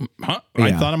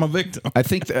 I thought I'm a victim. I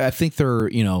think there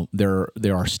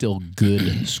are still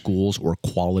good schools or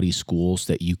quality schools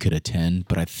that you could attend,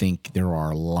 but I think there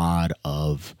are a lot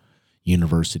of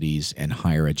universities and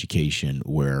higher education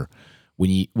where when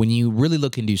you really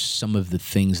look into some of the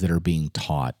things that are being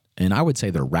taught, and I would say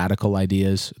they're radical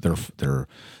ideas,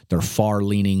 they're far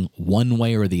leaning one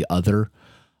way or the other,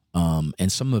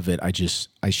 and some of it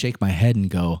I shake my head and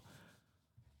go,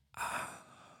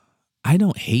 I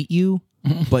don't hate you.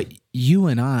 But you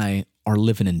and I are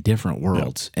living in different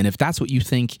worlds. Yep. And if that's what you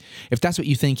think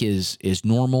is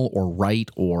normal or right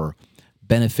or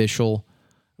beneficial,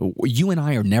 you and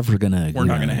I are never gonna. We're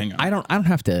not gonna hang out. I don't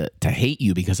have to hate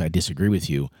you because I disagree with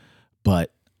you,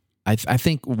 but I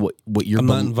think what you're. I'm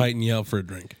not inviting you out for a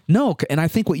drink. No, and I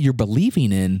think what you're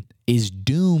believing in is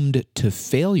doomed to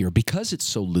failure because it's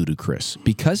so ludicrous,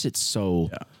 because it's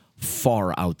so.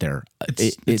 Far out there.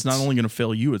 It's not only going to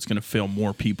fail you, it's going to fail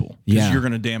more people. Because you're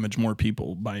going to damage more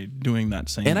people by doing that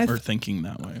same or thinking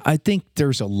that way. I think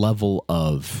there's a level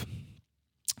of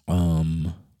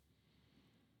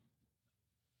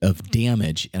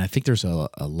damage, and I think there's a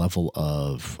level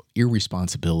of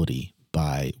irresponsibility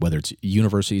by whether it's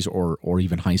universities or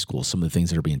even high schools, some of the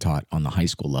things that are being taught on the high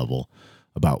school level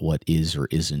about what is or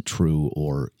isn't true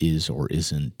or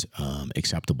isn't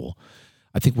acceptable.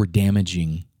 I think we're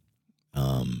damaging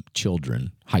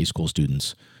children. High school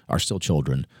students are still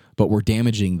children, but we're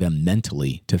damaging them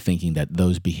mentally to thinking that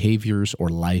those behaviors or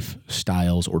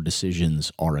lifestyles or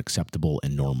decisions are acceptable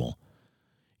and normal.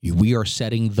 We are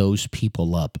setting those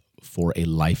people up for a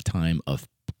lifetime of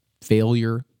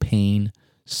failure, pain,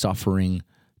 suffering,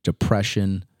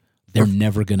 depression. They're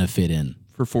never going to fit in.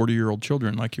 For 40-year-old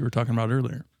children, like you were talking about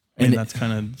earlier. I mean, that's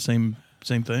kind of same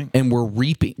thing. And we're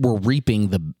reaping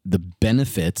the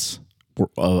benefits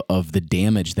of the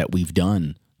damage that we've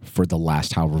done for the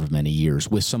last however many years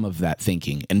with some of that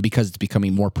thinking. And because it's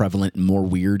becoming more prevalent and more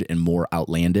weird and more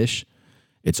outlandish,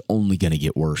 it's only going to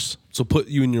get worse. So put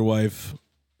you and your wife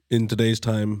in today's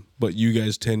time, but you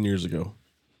guys 10 years ago,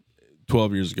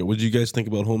 12 years ago. What did you guys think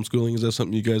about homeschooling? Is that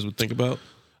something you guys would think about?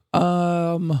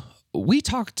 We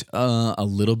talked a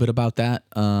little bit about that,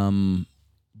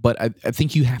 but I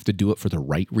think you have to do it for the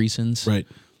right reasons. Right.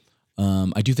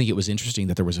 I do think it was interesting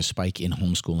that there was a spike in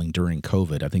homeschooling during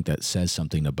COVID. I think that says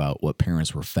something about what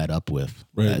parents were fed up with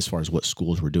as far as what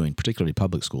schools were doing, particularly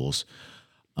public schools.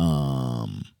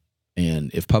 And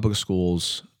if public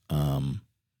schools,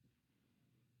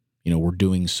 were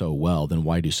doing so well, then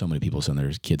why do so many people send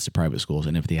their kids to private schools?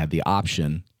 And if they had the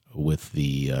option with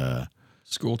the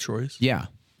school choice,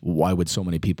 why would so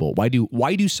many people? Why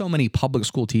do so many public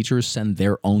school teachers send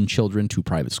their own children to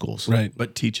private schools? Right,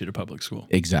 but teach at a public school.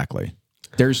 Exactly.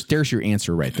 There's your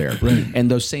answer right there. Right. And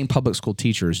those same public school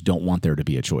teachers don't want there to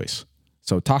be a choice.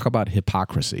 So talk about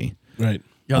hypocrisy. Right.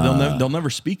 Yeah, they'll never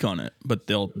speak on it, but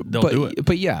they'll do it.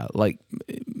 But yeah, like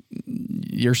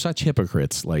you're such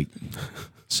hypocrites. Like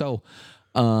so.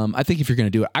 I think if you're going to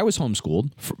do it, I was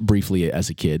homeschooled briefly as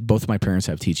a kid. Both of my parents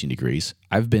have teaching degrees.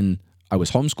 I was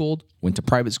homeschooled, went to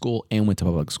private school, and went to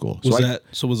public school. Was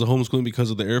the homeschooling because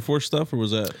of the Air Force stuff, or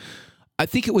was that? I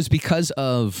think it was because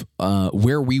of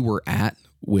where we were at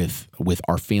with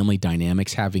our family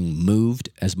dynamics, having moved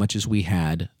as much as we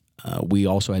had. We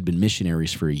also had been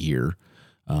missionaries for a year,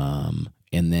 and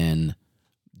then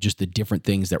just the different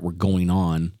things that were going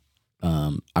on.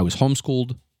 I was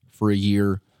homeschooled for a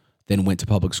year, then went to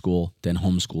public school, then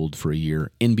homeschooled for a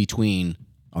year. In between,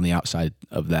 on the outside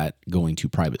of that, going to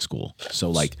private school.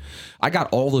 So like I got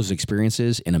all those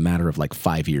experiences in a matter of like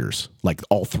 5 years, like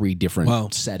all three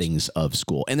different settings of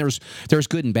school. And there's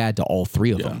good and bad to all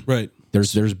three of them. Right.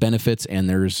 There's benefits and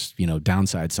there's,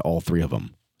 downsides to all three of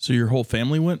them. So your whole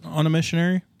family went on a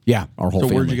missionary? Yeah, our whole family.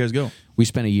 So where'd you guys go? We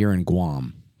spent a year in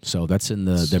Guam. So that's in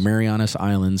the Marianas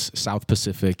Islands, South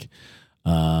Pacific,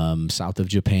 south of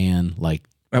Japan. Like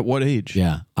at what age?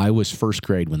 Yeah, I was first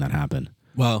grade when that happened.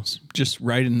 Wow, just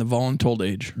right in the voluntold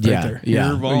age, right there.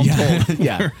 Yeah, You're voluntold.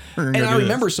 Yeah. And I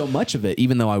remember so much of it,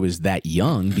 even though I was that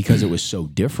young, because it was so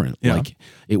different. Yeah. Like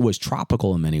it was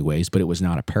tropical in many ways, but it was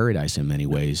not a paradise in many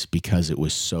ways because it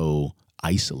was so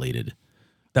isolated.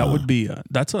 That would be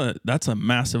that's a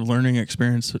massive learning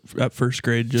experience at first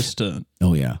grade, just to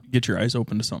get your eyes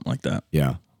open to something like that.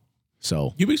 Yeah.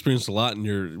 So you've experienced a lot in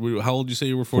your. How old did you say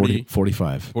you were? 40?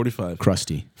 45. 45.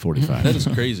 Crusty 45. That is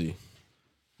crazy.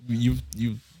 You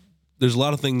there's a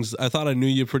lot of things. I thought I knew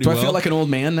you pretty well. Do I feel like an old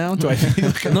man now? Do I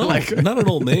feel no, like not an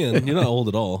old man. You're not old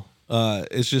at all.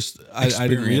 It's just I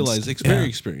didn't realize very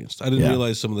experienced. I didn't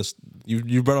realize some of this.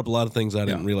 You brought up a lot of things I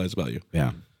didn't realize about you.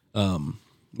 Yeah.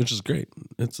 Which is great.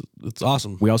 It's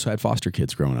awesome. We also had foster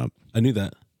kids growing up. I knew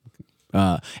that.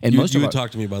 And you would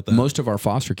talk to me about that. Most of our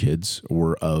foster kids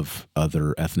were of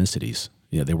other ethnicities.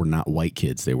 Yeah, they were not white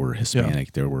kids. They were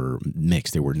Hispanic. They were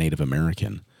mixed. They were Native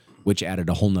American, which added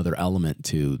a whole nother element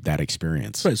to that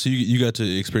experience. Right. So you got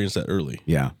to experience that early.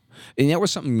 Yeah. And that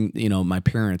was something, my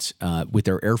parents, with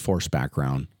their Air Force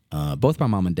background, both my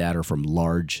mom and dad are from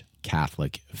large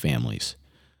Catholic families,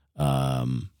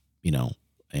 and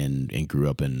grew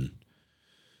up in,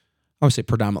 I would say,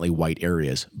 predominantly white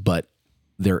areas. But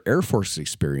their Air Force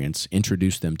experience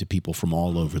introduced them to people from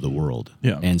all over the world.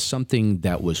 Yeah. And something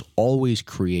that was always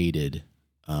created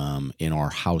in our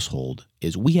household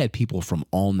is we had people from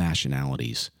all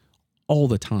nationalities all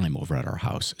the time over at our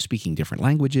house, speaking different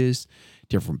languages,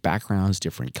 different backgrounds,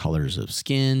 different colors of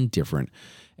skin,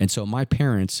 and so my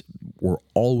parents were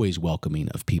always welcoming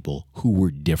of people who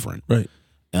were different. Right.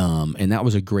 And that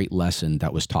was a great lesson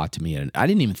that was taught to me. And I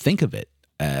didn't even think of it.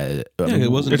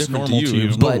 It wasn't different to you. It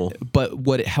was normal. But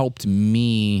what it helped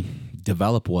me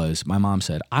develop was my mom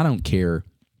said, I don't care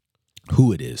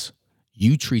who it is.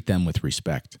 You treat them with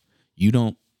respect. You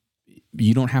don't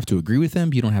have to agree with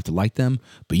them. You don't have to like them.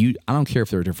 But I don't care if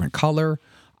they're a different color.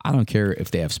 I don't care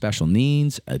if they have special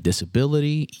needs, a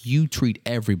disability. You treat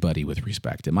everybody with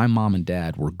respect. And my mom and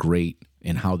dad were great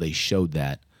and how they showed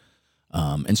that.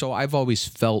 And so I've always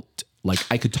felt like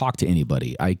I could talk to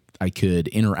anybody. I could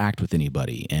interact with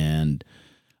anybody. And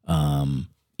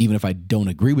even if I don't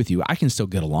agree with you, I can still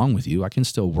get along with you. I can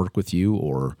still work with you,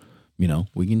 or,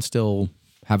 we can still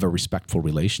have a respectful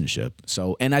relationship.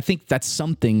 So, and I think that's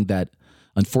something that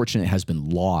unfortunately has been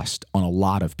lost on a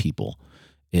lot of people,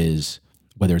 is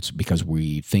whether it's because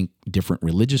we think different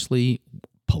religiously,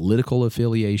 political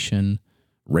affiliation,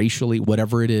 racially,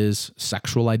 whatever it is,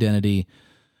 sexual identity.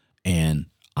 And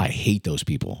I hate those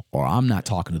people, or I'm not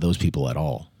talking to those people at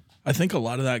all. I think a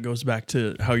lot of that goes back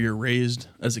to how you're raised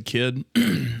as a kid.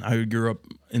 I grew up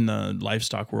in the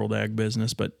livestock world, ag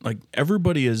business, but like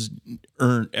everybody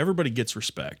gets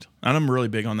respect. And I'm really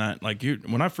big on that. Like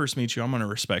when I first meet you, I'm going to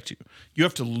respect you. You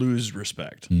have to lose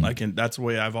respect. And that's the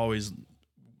way I've always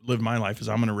lived my life, is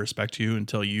I'm going to respect you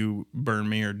until you burn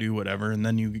me or do whatever. And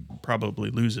then you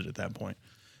probably lose it at that point.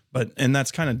 And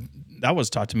that's that was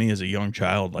taught to me as a young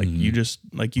child. Like you just,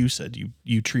 like you said,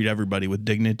 you treat everybody with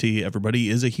dignity. Everybody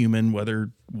is a human,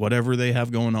 whatever they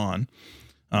have going on.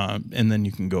 And then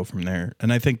you can go from there.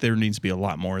 And I think there needs to be a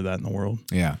lot more of that in the world.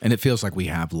 Yeah. And it feels like we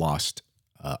have lost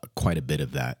quite a bit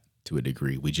of that to a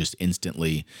degree. We just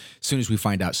instantly, as soon as we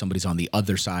find out somebody's on the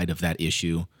other side of that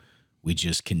issue, we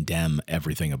just condemn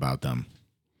everything about them.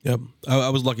 Yep. I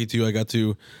was lucky too. I got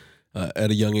to,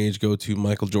 at a young age, go to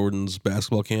Michael Jordan's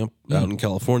basketball camp out in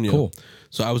California. Cool.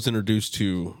 So I was introduced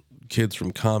to kids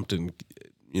from Compton,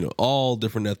 all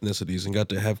different ethnicities, and got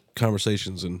to have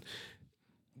conversations. And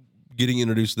getting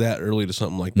introduced that early to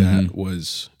something like that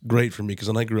was great for me, because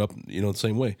then I grew up, the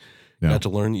same way. Yeah. Got to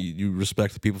learn you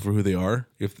respect the people for who they are,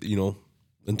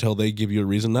 until they give you a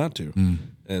reason not to.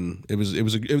 And that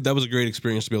was a great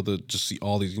experience to be able to just see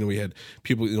all these. We had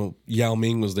people. Yao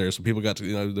Ming was there, so people got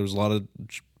to. There was a lot of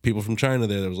people from China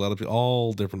there. There was a lot of people,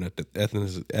 all different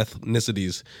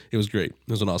ethnicities. It was great.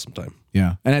 It was an awesome time.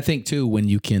 Yeah, and I think too, when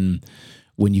you can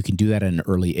do that at an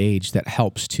early age, that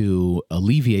helps to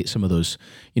alleviate some of those.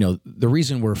 The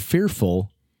reason we're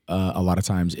fearful a lot of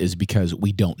times is because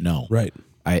we don't know. Right.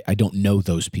 I don't know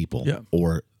those people,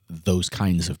 or those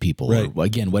kinds of people. Right. Or,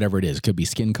 again, whatever it is, it could be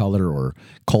skin color or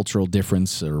cultural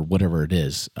difference or whatever it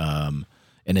is.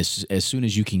 And as soon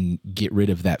as you can get rid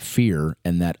of that fear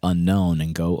and that unknown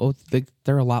and go, oh,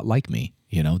 they're a lot like me,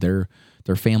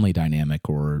 they're family dynamic,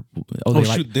 or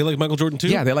they like Michael Jordan too.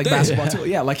 Yeah, they like basketball too.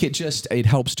 Yeah, like it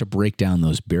helps to break down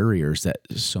those barriers that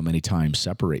so many times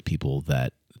separate people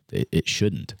that it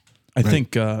shouldn't. I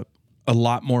think a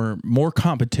lot more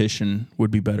competition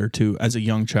would be better too, as a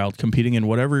young child, competing in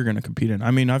whatever you're going to compete in.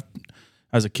 I mean,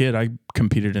 as a kid, I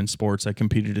competed in sports. I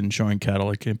competed in showing cattle.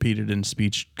 I competed in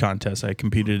speech contests. I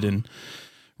competed in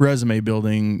resume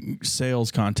building,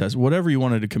 sales contests, whatever you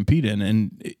wanted to compete in.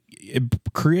 And it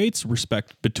creates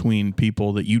respect between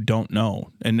people that you don't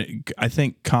know. And I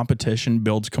think competition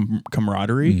builds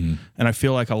camaraderie. And I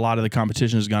feel like a lot of the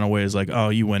competition has gone away, as like, oh,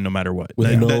 you win no matter what.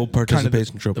 With no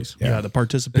participation trophies. The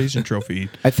participation trophy.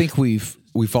 I think we've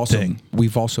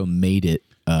also made it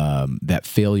that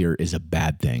failure is a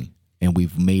bad thing. And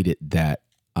we've made it that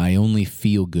I only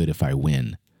feel good if I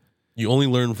win. You only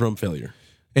learn from failure.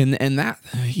 And that,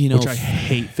 which I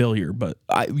hate failure, but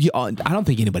I don't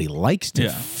think anybody likes to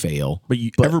fail. But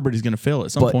everybody's going to fail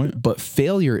at some point. But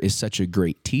failure is such a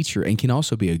great teacher, and can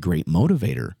also be a great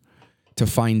motivator to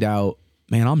find out,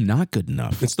 man, I'm not good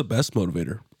enough. It's the best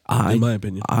motivator, in my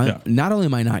opinion. Not only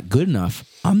am I not good enough,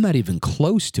 I'm not even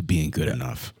close to being good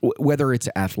enough. Whether it's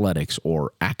athletics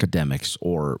or academics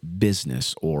or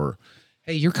business, or,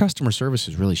 hey, your customer service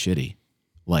is really shitty.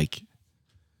 Like,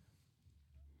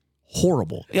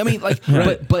 horrible. I mean, like,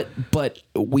 but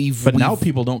now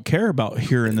people don't care about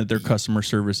hearing that their customer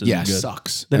service isn't good.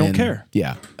 Sucks. They don't care.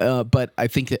 Yeah. But I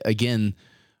think that, again,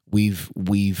 we've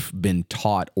been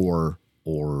taught or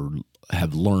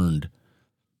have learned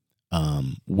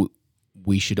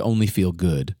we should only feel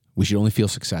good. We should only feel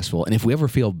successful. And if we ever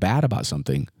feel bad about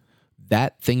something,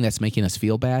 that thing that's making us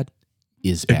feel bad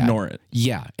is bad. Ignore it.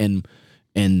 Yeah.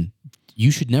 And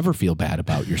you should never feel bad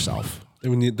about yourself. Then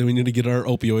we need to get our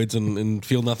opioids and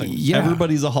feel nothing. Yeah.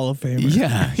 Everybody's a Hall of Famer.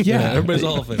 Yeah. Everybody's a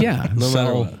Hall of Famer. Yeah. No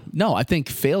matter what. No, I think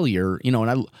failure,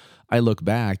 and I look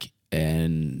back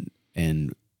and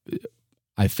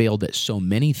I failed at so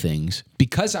many things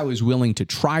because I was willing to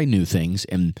try new things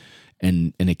and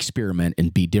experiment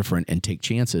and be different and take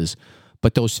chances.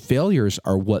 But those failures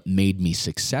are what made me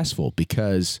successful,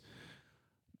 because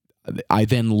I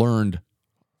then learned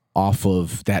off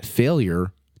of that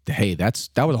failure, hey, that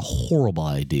was a horrible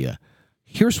idea.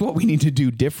 Here's what we need to do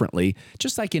differently.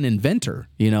 Just like an inventor,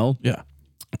 Yeah.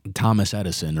 Thomas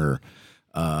Edison or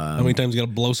How many times you got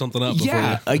to blow something up?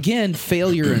 Yeah, again,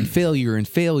 failure and failure and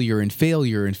failure and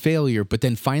failure and failure. But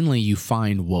then finally you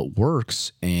find what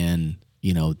works and,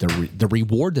 the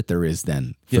reward that there is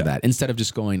then for that. Instead of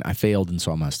just going, I failed and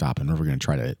so I'm going to stop and we're going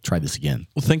to try this again.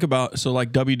 Well, think about, so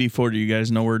like WD-40, you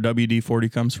guys know where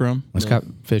WD-40 comes from? It's got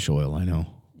fish oil, I know.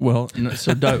 Well,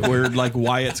 so where like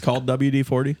why it's called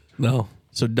WD-40? No.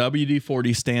 So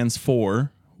WD-40 stands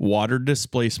for water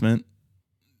displacement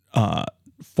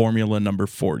formula number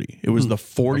 40. It was the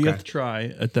 40th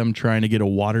try at them trying to get a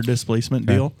water displacement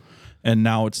deal. And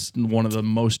now it's one of the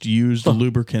most used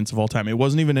lubricants of all time. It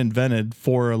wasn't even invented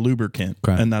for a lubricant,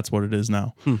 and that's what it is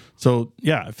now. So,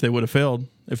 yeah, if they would have failed,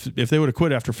 if they would have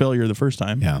quit after failure the first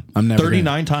time, I'm never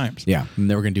 39 times. Yeah, I'm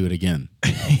never going to do it again.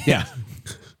 Yeah.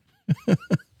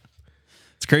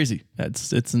 It's crazy.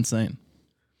 It's insane.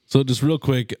 So just real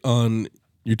quick on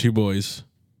your two boys.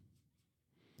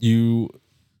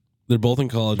 They're both in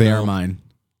college They now. are mine.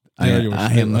 I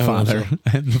am the father.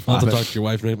 I am the I'll have father. to talk to your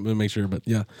wife and make sure, but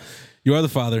yeah. You are the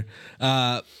father.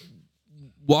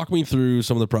 Walk me through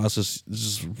some of the process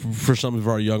just for some of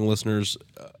our young listeners,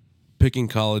 picking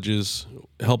colleges,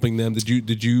 helping them.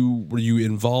 Were you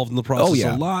involved in the process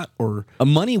a lot, or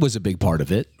money was a big part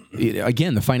of it?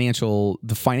 Again, the financial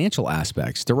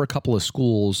aspects. There were a couple of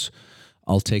schools.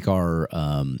 I'll take our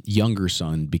younger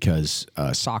son because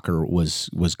soccer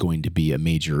was going to be a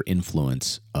major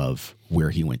influence of where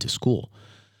he went to school.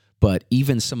 But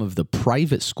even some of the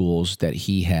private schools that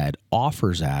he had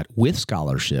offers at with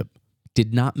scholarship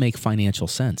did not make financial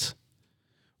sense.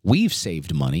 We've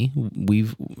saved money.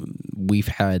 We've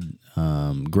had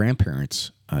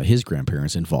grandparents, his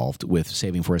grandparents involved with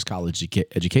saving for his college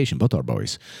education, both our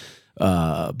boys.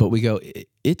 But we go,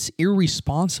 it's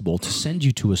irresponsible to send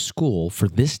you to a school for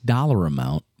this dollar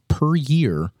amount per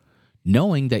year,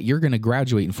 knowing that you're going to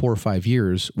graduate in 4 or 5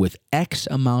 years with X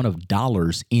amount of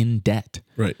dollars in debt.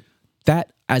 right?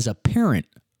 That, as a parent,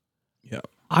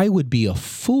 I would be a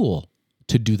fool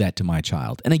to do that to my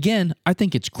child. And again, I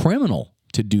think it's criminal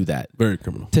to do that. Very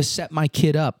criminal. To set my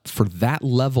kid up for that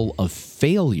level of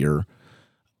failure,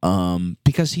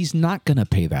 because he's not going to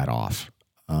pay that off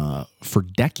for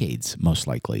decades, most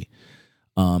likely.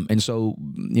 And so,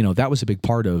 that was a big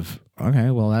part of, okay,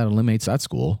 well, that eliminates that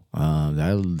school.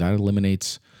 That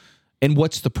eliminates, and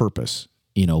what's the purpose?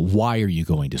 Why are you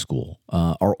going to school?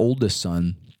 Our oldest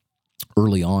son,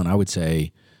 early on, I would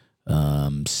say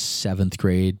 7th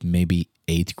grade, maybe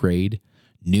 8th grade,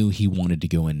 knew he wanted to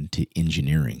go into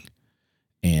engineering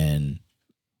and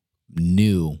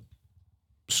knew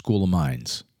School of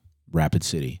Mines, Rapid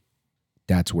City.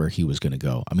 That's where he was going to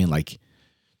go. I mean,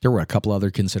 there were a couple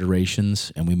other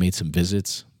considerations and we made some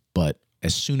visits, but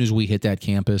as soon as we hit that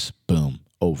campus, boom,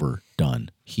 over,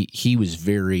 done. He was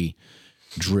very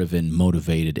driven,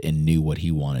 motivated, and knew what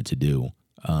he wanted to do.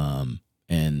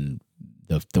 And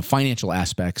the financial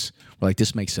aspects were like,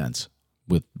 this makes sense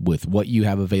with what you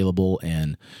have available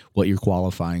and what you're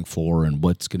qualifying for and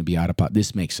what's going to be out of pocket.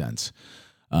 This makes sense.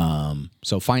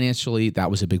 So financially, that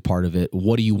was a big part of it.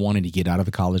 What are you wanting to get out of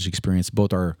the college experience?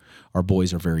 Both our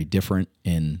boys are very different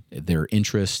in their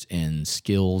interests and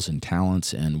skills and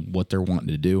talents and what they're wanting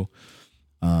to do,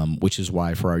 which is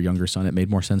why for our younger son, it made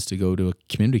more sense to go to a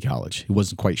community college. He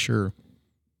wasn't quite sure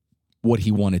what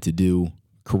he wanted to do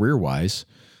career-wise.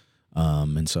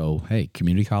 And so, hey,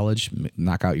 community college,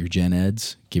 knock out your gen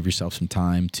eds, give yourself some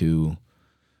time to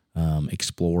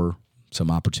explore some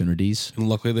opportunities. And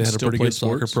luckily they had a pretty good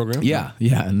soccer program. Yeah.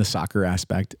 And the soccer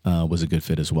aspect was a good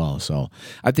fit as well. So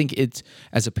I think it's,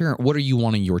 as a parent, what are you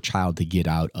wanting your child to get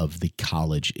out of the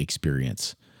college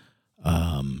experience?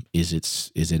 Is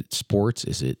it sports?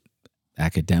 Is it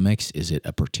academics? Is it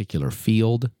a particular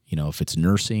field? If it's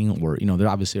nursing or, there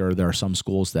obviously are some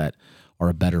schools that are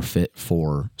a better fit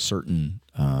for certain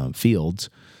fields.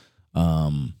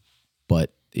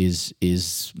 But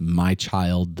is my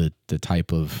child the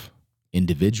type of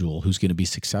individual who's going to be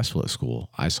successful at school?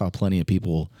 I saw plenty of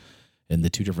people in the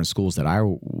 2 different schools that I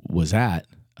was at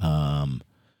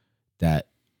that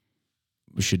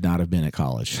should not have been at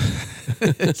college.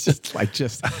 It's just it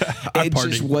just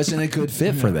wasn't a good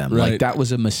fit for them. Right. That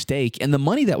was a mistake, and the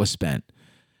money that was spent.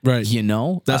 Right.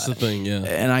 That's the thing. Yeah.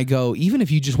 And I go, even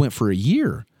if you just went for a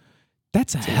year,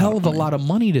 that's a hell of a lot of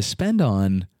money to spend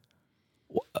on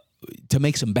to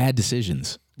make some bad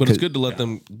decisions. But it's good to let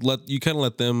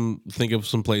them think of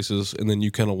some places, and then you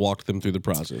kind of walk them through the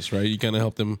process, right? You kind of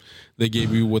help them. They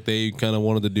gave you what they kind of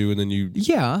wanted to do, and then you.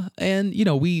 Yeah, and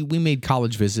we made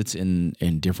college visits in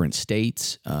different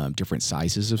states, different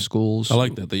sizes of schools. I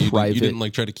like that. You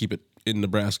didn't try to keep it in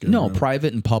Nebraska. No,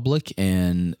 private and public,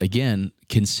 and again,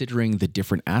 considering the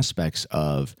different aspects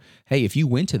of, hey, if you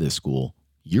went to this school,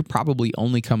 you're probably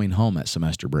only coming home at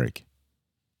semester break.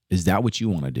 Is that what you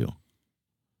want to do?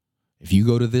 If you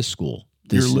go to this school,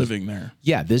 you're living there.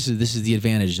 Yeah, this is the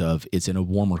advantage of it's in a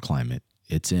warmer climate.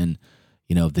 It's in,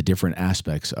 the different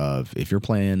aspects of if you're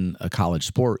playing a college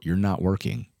sport, you're not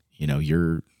working.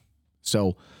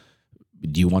 So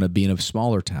do you want to be in a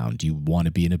smaller town? Do you want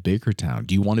to be in a bigger town?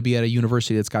 Do you want to be at a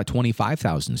university that's got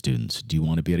 25,000 students? Do you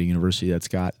want to be at a university that's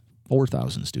got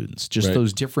 4,000 students? Just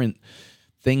those different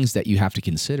things that you have to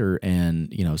consider.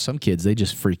 And, some kids, they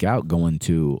just freak out going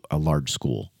to a large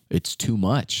school. It's too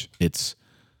much.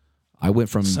 I went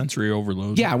from sensory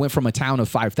overload. Yeah, I went from a town of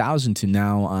 5,000 to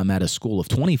now I'm at a school of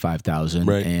 25,000.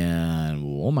 Right. And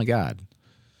oh my God.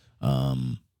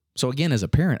 So again, as a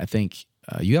parent, I think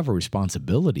you have a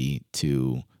responsibility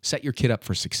to set your kid up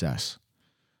for success.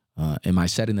 Am I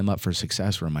setting them up for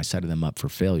success, or am I setting them up for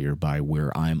failure by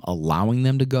where I'm allowing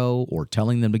them to go or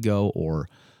telling them to go or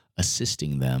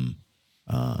assisting them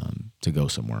to go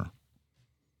somewhere?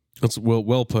 That's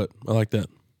well put. I like that.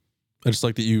 I just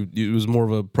like that it was more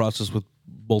of a process with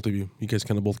both of you. You guys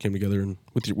kind of both came together, and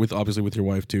with obviously with your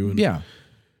wife too. And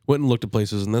went and looked at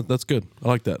places, and that's good. I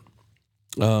like that.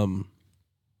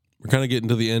 We're kind of getting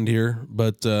to the end here,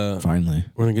 but finally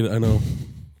we're gonna get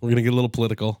a little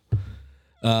political.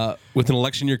 With an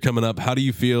election year coming up, how do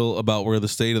you feel about where the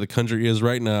state of the country is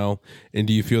right now, and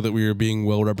do you feel that we are being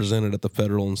well represented at the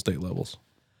federal and state levels?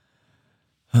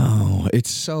 Oh,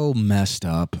 it's so messed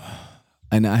up.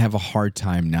 And I have a hard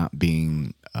time not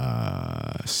being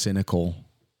cynical.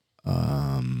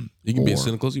 You can be as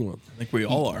cynical as you want. I think we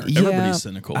all are. Everybody's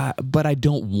cynical. But I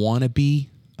don't want to be.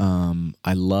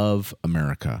 I love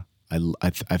America.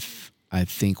 I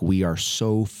think we are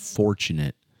so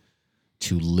fortunate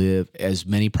to live as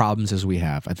many problems as we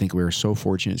have. I think we are so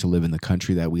fortunate to live in the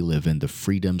country that we live in, the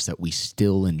freedoms that we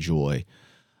still enjoy,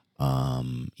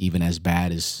 even as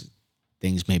bad as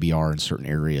things maybe are in certain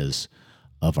areas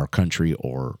of our country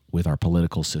or with our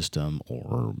political system,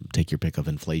 or take your pick of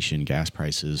inflation, gas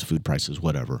prices, food prices,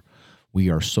 whatever. We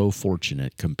are so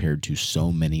fortunate compared to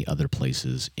so many other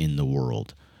places in the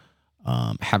world.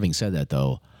 Having said that,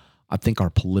 though, I think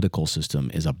our political system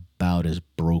is about as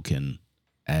broken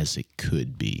as it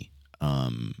could be,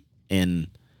 and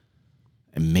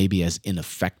maybe as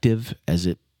ineffective as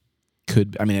it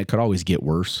could. I mean, it could always get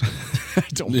worse. I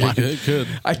don't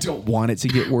want it to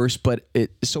get worse, but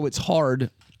it's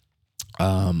hard.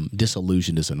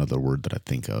 Disillusioned is another word that I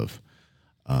think of,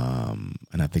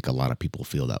 and I think a lot of people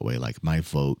feel that way. Like, my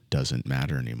vote doesn't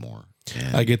matter anymore.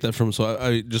 And I get that from. So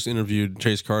I just interviewed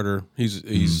Chase Carter. He's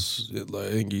I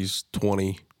think he's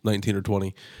 19 or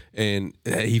 20, and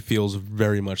he feels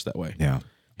very much that way. Yeah,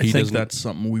 I think that's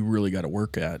something we really got to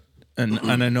work at. And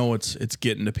I know it's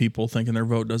getting to people thinking their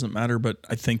vote doesn't matter, but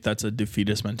I think that's a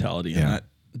defeatist mentality, and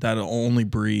that'll only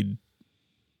breed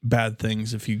bad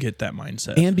things if you get that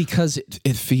mindset. And because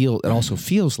it also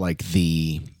feels like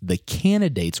the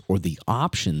candidates or the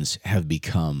options have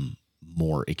become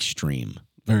more extreme.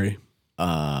 Very.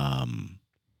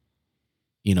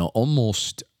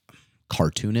 Almost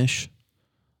cartoonish.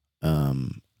 I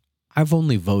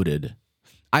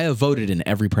have voted in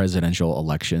every presidential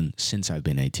election since I've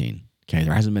been 18. Okay,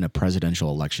 there hasn't been a presidential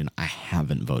election I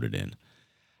haven't voted in.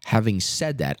 Having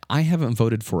said that, I haven't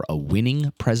voted for a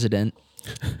winning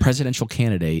presidential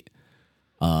candidate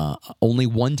only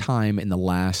one time in the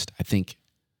last, I think,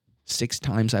 6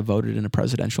 times I voted in a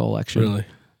presidential election. Really?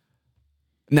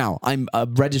 Now, I'm a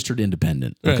registered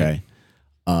independent, okay?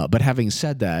 Right. But having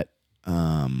said that,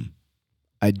 I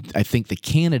think the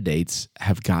candidates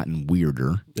have gotten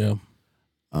weirder. Yeah.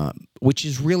 Which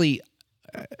is really,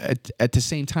 at the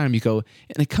same time, you go,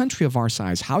 in a country of our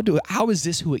size, how is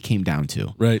this who it came down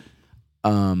to? Right.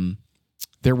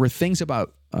 There were things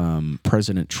about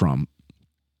President Trump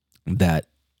that,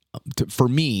 for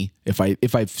me, if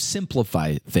I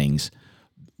simplify things,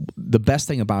 the best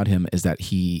thing about him is that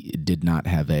he did not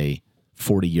have a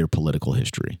 40-year political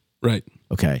history. Right.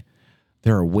 Okay.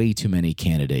 There are way too many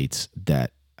candidates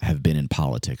that have been in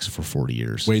politics for 40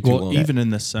 years. Way too long. Even in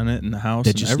the Senate and the House,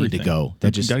 that just need to go. That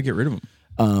just got to get rid of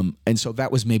them. And so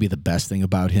that was maybe the best thing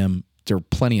about him. There are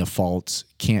plenty of faults.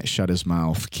 Can't shut his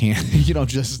mouth. Can't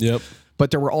just. Yep. But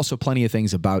there were also plenty of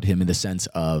things about him in the sense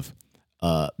of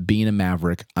being a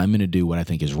maverick. I'm going to do what I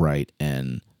think is right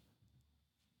and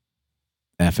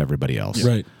F everybody else.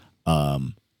 Right.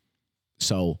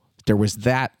 So there was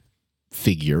that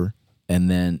figure,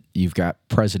 and then you've got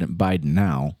President Biden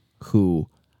now, who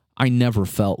I never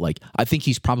felt like. I think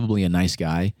he's probably a nice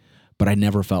guy, but I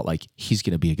never felt like he's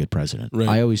going to be a good president. Right.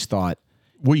 I always thought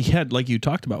we had, like you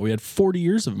talked about, we had 40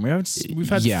 years of him. We've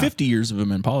had 50 years of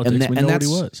him in politics. We know what he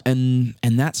was, and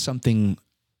that's something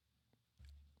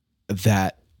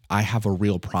that I have a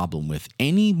real problem with.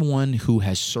 Anyone who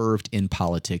has served in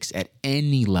politics at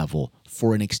any level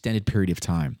for an extended period of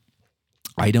time,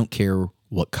 I don't care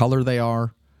what color they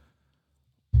are,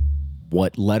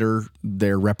 what letter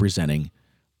they're representing,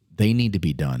 they need to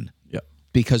be done. Yep.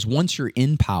 Because once you're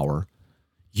in power,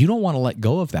 you don't want to let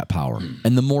go of that power.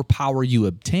 And the more power you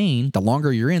obtain, the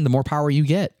longer you're in, the more power you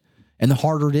get. And the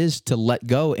harder it is to let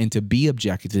go and to be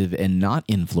objective and not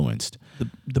influenced.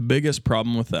 The biggest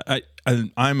problem with that,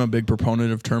 I'm a big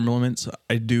proponent of term limits.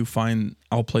 I do find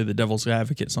I'll play the devil's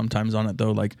advocate sometimes on it,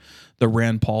 though, like the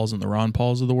Rand Pauls and the Ron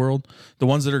Pauls of the world, the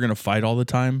ones that are going to fight all the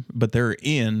time, but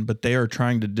they are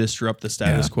trying to disrupt the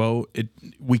status quo.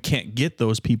 We can't get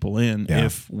those people in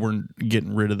if we're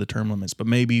getting rid of the term limits, but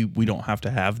maybe we don't have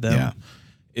to have them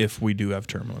if we do have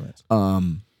term limits.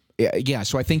 Yeah,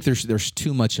 so I think there's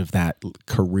too much of that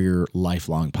career,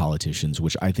 lifelong politicians,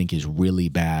 which I think is really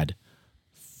bad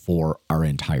for our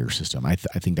entire system. I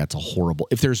think that's a horrible.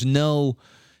 If there's no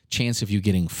chance of you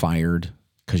getting fired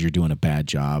because you're doing a bad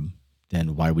job,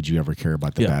 then why would you ever care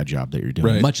about the bad job that you're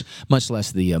doing? Right. Much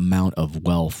less the amount of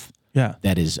wealth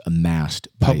that is amassed.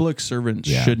 Public servants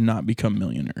should not become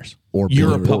millionaires. Or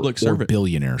you're a public servant. Or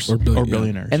billionaires. Or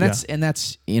billionaires. And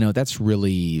that's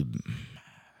really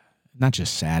not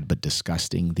just sad, but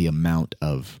disgusting, the amount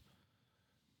of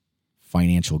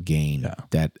financial gain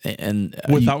that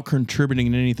without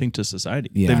contributing anything to society.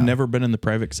 They've never been in the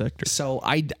private sector. So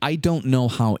I don't know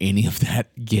how any of that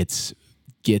gets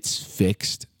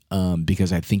fixed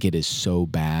because I think it is so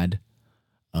bad.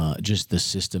 Just the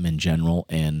system in general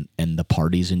and the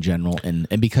parties in general, and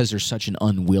because there's such an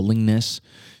unwillingness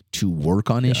to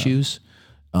work on issues,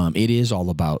 it is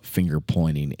all about finger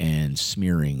pointing and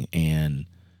smearing and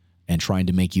trying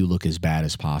to make you look as bad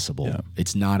as possible. Yeah.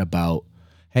 It's not about,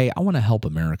 hey, I want to help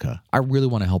America. I really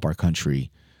want to help our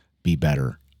country be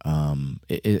better.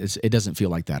 It doesn't feel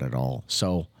like that at all.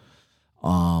 So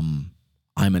I'm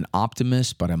an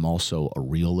optimist, but I'm also a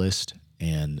realist,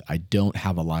 and I don't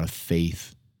have a lot of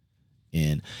faith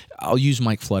in. I'll use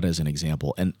Mike Flood as an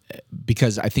example, and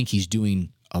because I think he's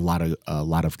doing a lot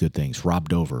of good things. Rob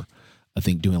Dover, I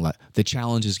think, doing a lot. The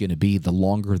challenge is going to be the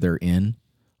longer they're in,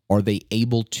 are they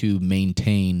able to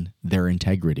maintain their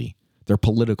integrity, their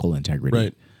political integrity?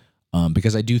 Right.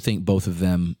 Because I do think both of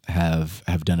them have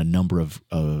done a number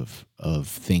of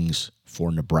things for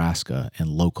Nebraska and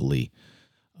locally,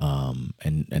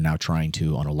 and now trying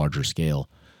to on a larger scale.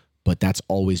 But that's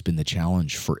always been the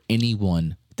challenge for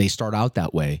anyone. They start out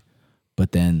that way,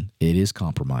 but then it is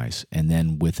compromise. And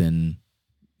then within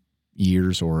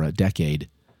years or a decade,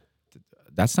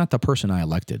 that's not the person I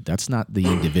elected. That's not the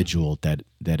individual that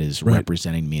is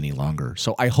representing me any longer.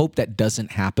 So I hope that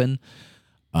doesn't happen.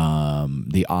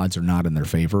 The odds are not in their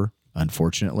favor,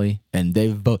 unfortunately. And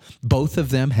they've both of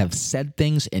them have said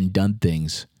things and done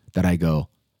things that I go,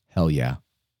 hell yeah,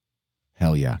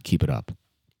 keep it up.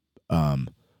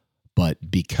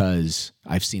 But because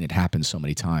I've seen it happen so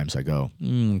many times, I go,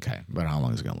 okay, but how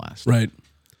long is it going to last? Right.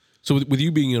 So with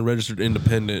you being a registered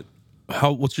independent,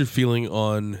 what's your feeling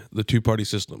on the two-party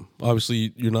system?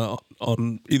 Obviously, you're not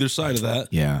on either side of that.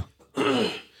 Yeah.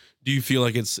 Do you feel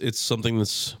like it's something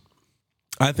that's?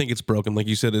 I think it's broken. Like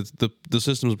you said, it's the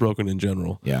system's broken in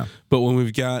general. Yeah. But when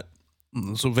we've got,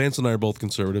 so Vance and I are both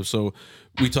conservative, so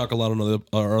we talk a lot on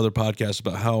our other podcasts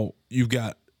about how you've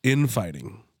got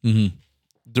infighting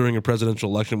during a presidential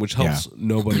election, which helps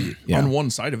nobody on one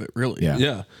side of it, really.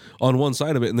 Yeah, on one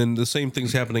side of it, and then the same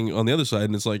thing's happening on the other side,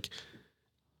 and it's like,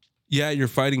 yeah, you're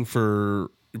fighting for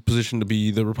your position to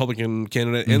be the Republican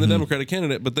candidate and the Democratic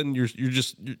candidate, but then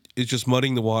it's just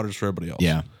muddying the waters for everybody else.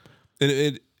 Yeah,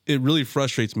 and it really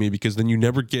frustrates me because then you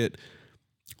never get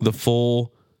the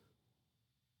full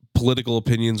political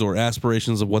opinions or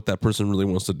aspirations of what that person really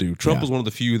wants to do. Trump was one of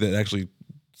the few that actually,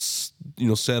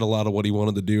 said a lot of what he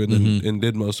wanted to do and then and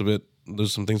did most of it.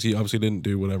 There's some things he obviously didn't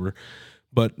do, whatever.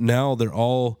 But now they're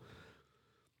all.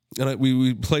 And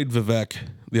we played Vivek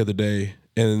the other day.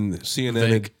 And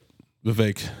CNN,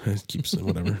 Vivek, I keep saying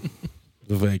whatever,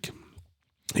 Vivek.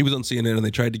 He was on CNN, and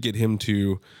they tried to get him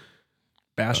to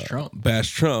bash Trump.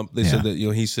 They said that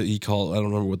he called. I don't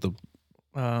remember what the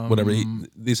whatever.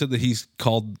 They said that he's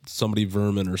called somebody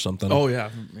vermin or something. Oh yeah.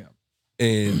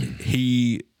 And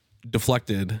he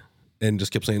deflected and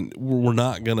just kept saying, "I'm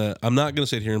not gonna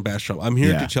sit here and bash Trump. I'm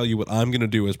here to tell you what I'm gonna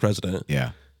do as president."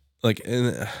 Yeah.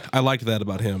 And I liked that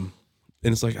about him.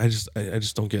 And it's like I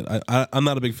just don't get. I'm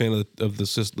not a big fan of the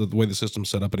system, the way the system's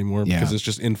set up anymore because it's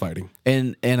just infighting.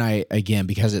 And I again,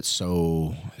 because it's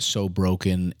so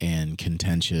broken and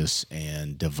contentious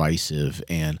and divisive,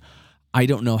 and I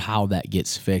don't know how that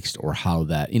gets fixed or how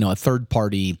that a third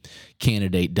party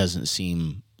candidate doesn't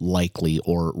seem likely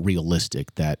or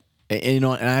realistic that, and, you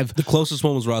know, and I've the closest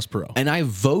one was Ross Perot, and I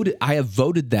have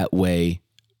voted that way.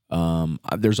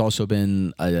 There's also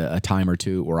been a time or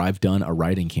two where I've done a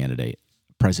write-in candidate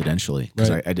presidentially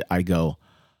because I go,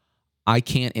 I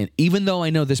can't, and even though I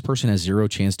know this person has zero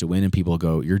chance to win, and people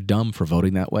go, you're dumb for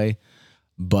voting that way,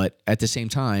 but at the same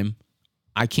time,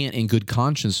 I can't in good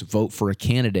conscience vote for a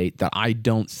candidate that I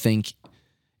don't think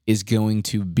is going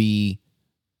to be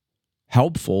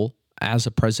helpful as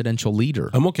a presidential leader.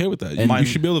 I'm okay with that. And you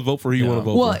should be able to vote for who you want to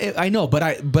vote for. Well, I know, but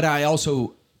I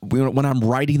also, when I'm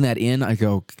writing that in, I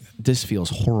go, this feels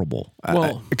horrible.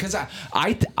 Well, because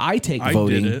I take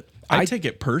voting. I take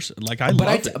it personally. Like I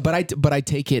love it. But I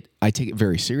take it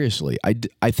very seriously.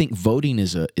 I think voting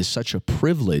is such a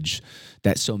privilege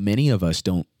that so many of us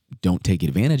don't take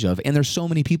advantage of, and there's so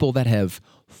many people that have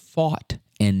fought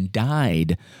and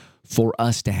died for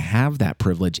us to have that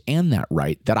privilege and that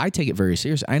right, that I take it very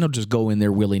seriously. I don't just go in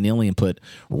there willy-nilly and put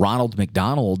Ronald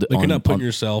McDonald like, you're not putting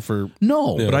yourself or...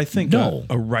 No. Yeah. But I think a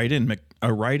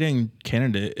write-in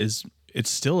candidate it's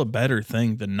still a better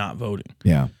thing than not voting.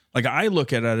 Yeah. Like, I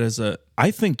look at it as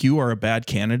I think you are a bad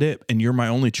candidate and you're my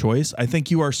only choice. I think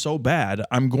you are so bad,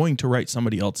 I'm going to write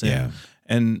somebody else in. Yeah.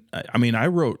 And I mean, I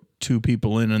wrote 2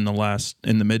 people in the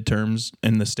midterms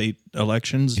in the state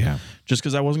elections, just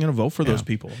because I wasn't going to vote for those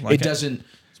people. Like, it doesn't.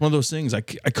 It's one of those things. I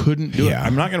couldn't do it.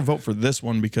 I'm not going to vote for this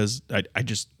one because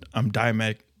I'm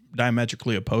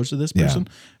diametrically opposed to this person.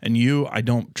 And I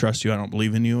don't trust you. I don't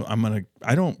believe in you. I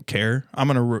don't care.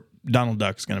 Donald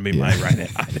Duck's going to be my right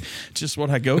hand. Just what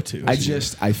I go to.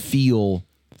 I feel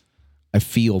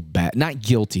bad, not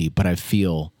guilty, but I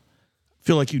feel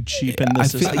like you cheapen the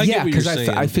system. Because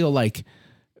I feel like,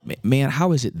 man,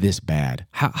 how is it this bad?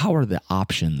 How are the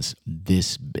options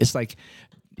this? It's like,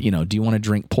 you know, do you want to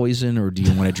drink poison or do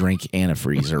you want to drink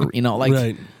antifreeze, or, you know, like,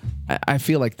 right. I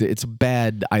feel like it's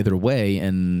bad either way,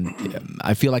 and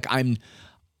I feel like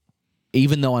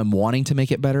even though I'm wanting to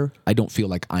make it better, I don't feel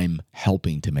like I'm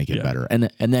helping to make it better. And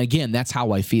then again, that's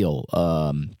how I feel.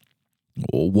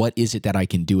 What is it that I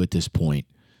can do at this point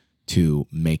to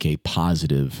make a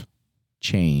positive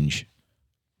change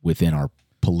within our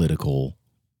political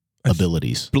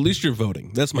abilities? But at least you're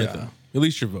voting. That's my thing. At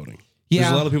least you're voting. Yeah.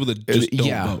 There's a lot of people that just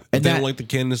don't vote. And they don't like the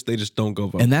candidates, they just don't go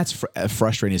vote. And that's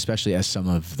frustrating, especially as some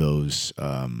of those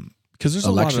there's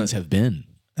elections have been.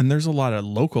 And there's a lot of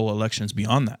local elections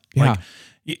beyond that. Yeah.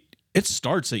 Like, it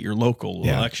starts at your local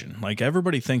election. Like,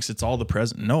 everybody thinks it's all the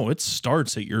president. No, it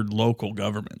starts at your local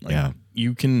government. Like,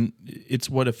 it's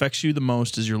what affects you the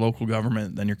most is your local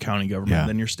government, then your county government,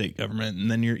 then your state government,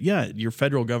 and then your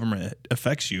federal government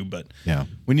affects you. But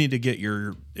we need to get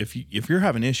if you're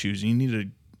having issues, you need to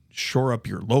shore up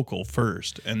your local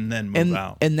first and then move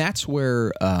out. And that's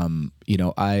where, you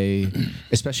know,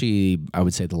 especially I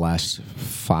would say the last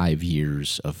 5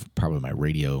 years of probably my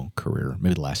radio career,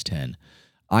 maybe the last 10,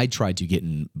 I tried to get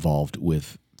involved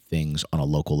with things on a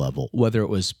local level, whether it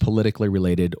was politically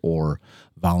related or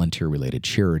volunteer related,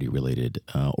 charity related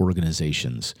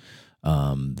organizations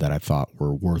that I thought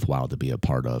were worthwhile to be a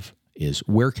part of. Is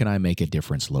where can I make a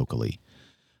difference locally?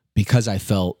 Because I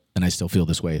felt, and I still feel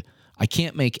this way, I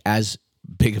can't make as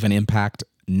big of an impact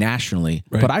nationally,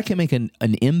 but I can make an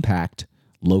impact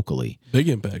locally. Big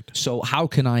impact. So how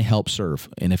can I help serve?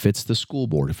 And if it's the school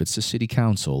board, if it's the city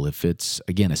council, if it's,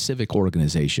 again, a civic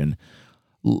organization,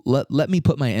 let me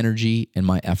put my energy and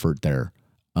my effort there.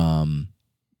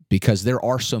 Because there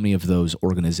are so many of those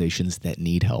organizations that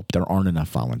need help. There aren't enough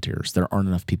volunteers. There aren't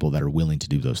enough people that are willing to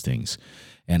do those things.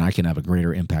 And I can have a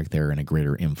greater impact there and a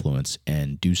greater influence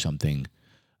and do something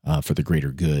for the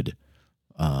greater good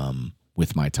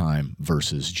with my time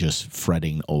versus just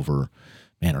fretting over,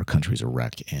 man, our country's a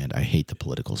wreck and I hate the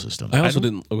political system. I also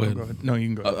didn't. Oh, go ahead. No, you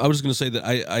can go ahead. I was going to say that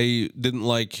I didn't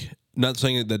like, not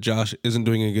saying that Josh isn't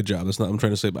doing a good job. That's not what I'm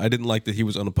trying to say, but I didn't like that he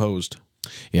was unopposed.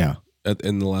 Yeah.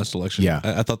 In the last election. Yeah.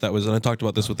 I thought that was, and I talked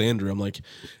about this with Andrew. I'm like,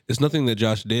 it's nothing that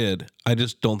Josh did. I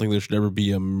just don't think there should ever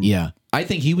be a. Yeah. I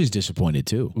think he was disappointed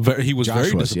too. He was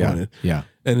very disappointed. Yeah.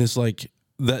 And it's like,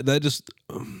 that just.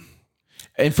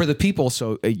 And for the people,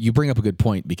 so you bring up a good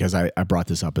point because I brought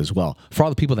this up as well. For all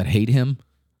the people that hate him,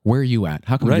 where are you at?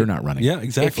 How come you're not running? Yeah,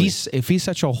 exactly. If he's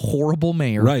such a horrible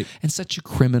mayor and such a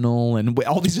criminal and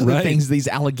all these other things, these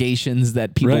allegations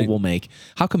that people will make,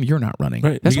 how come you're not running?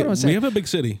 Right. That's what I want to say. We have a big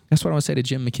city. That's what I want to say to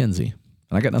Jim McKenzie.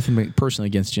 And I got nothing personally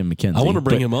against Jim McKenzie. I want to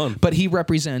bring him on. But he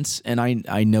represents, and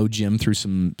I know Jim through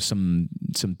some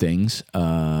things,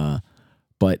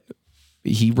 but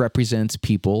he represents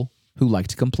people who like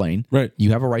to complain. Right.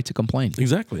 You have a right to complain.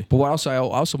 Exactly. But what I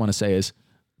also want to say is,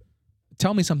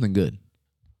 tell me something good.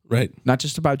 Right. Not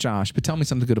just about Josh, but tell me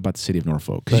something good about the city of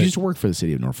Norfolk. Because you used to work for the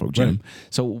city of Norfolk, Jim. Right.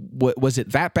 So was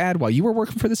it that bad while you were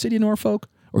working for the city of Norfolk?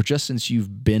 Or just since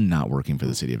you've been not working for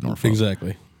the city of Norfolk?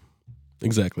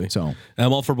 Exactly. So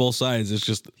I'm all for both sides. It's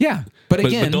just but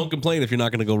again, but don't complain if you're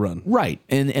not going to go run. Right,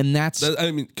 and that's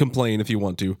I mean, complain if you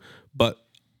want to, but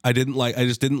I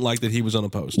just didn't like that he was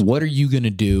unopposed. What are you going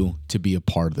to do to be a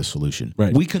part of the solution?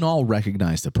 Right. We can all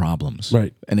recognize the problems.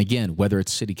 Right. And again, whether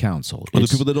it's city council, or the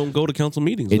people that don't go to council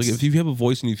meetings. Like if you have a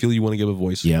voice and you feel you want to give a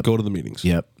voice, go to the meetings.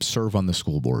 Yep. Serve on the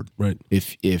school board. Right.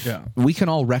 If we can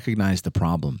all recognize the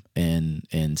problem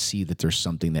and see that there's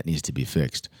something that needs to be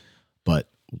fixed, but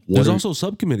there's also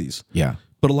subcommittees. Yeah.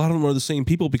 But a lot of them are the same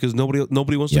people because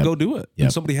nobody wants to go do it. Yep.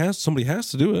 And somebody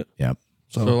has to do it. Yep.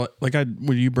 So like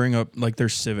when you bring up like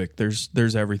there's civic,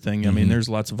 there's everything. I mean, there's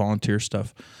lots of volunteer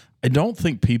stuff. I don't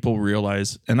think people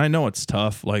realize, and I know it's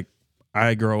tough. Like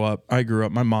I grew up,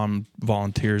 my mom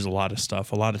volunteers a lot of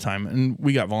stuff, a lot of time, and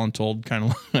we got voluntold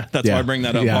kind of. That's why I bring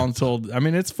that up. Voluntold. I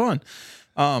mean, it's fun.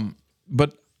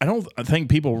 But I think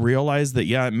people realize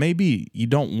that, maybe you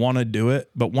don't want to do it,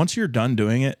 but once you're done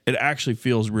doing it, it actually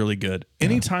feels really good. Yeah.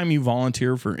 Anytime you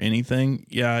volunteer for anything,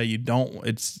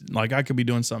 it's like I could be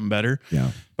doing something better. Yeah.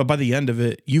 But by the end of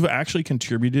it, you've actually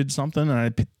contributed something. And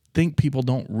I think people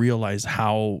don't realize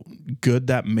how good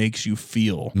that makes you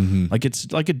feel. Mm-hmm. Like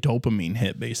it's like a dopamine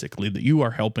hit, basically, that you are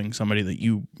helping somebody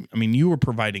you were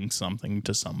providing something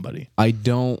to somebody. I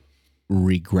don't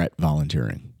regret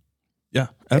volunteering. Yeah,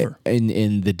 ever.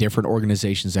 In the different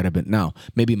organizations that have been, now,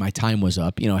 maybe my time was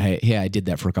up, hey, I did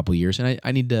that for a couple of years and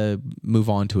I need to move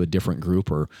on to a different group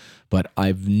but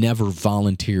I've never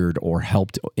volunteered or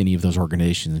helped any of those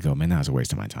organizations and go, man, that was a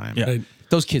waste of my time. Yeah.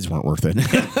 Those kids weren't worth it.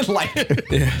 What did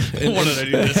I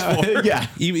do this for? Yeah.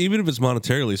 Even if it's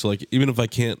monetarily. So like, even if I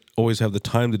can't always have the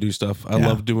time to do stuff, I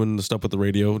love doing the stuff with the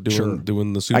radio,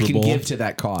 doing the Super Bowl. I can give to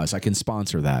that cause. I can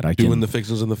sponsor that. Doing the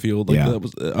fixings in the field. Like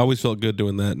I always felt good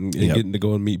doing that and getting to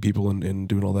go and meet people and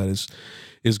doing all that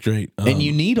is great. And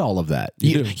you need all of that.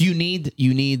 You need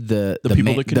the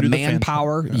people that can do the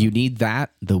manpower. You need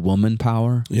that, the woman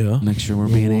power. Yeah. Make sure we're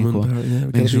being equal.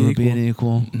 Make sure we're being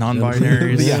equal.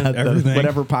 Non-binaries. Everything.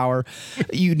 Whatever power.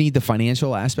 You need the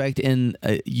financial aspect. And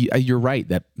you're right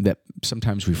that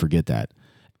sometimes we forget that.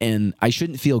 And I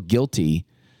shouldn't feel guilty.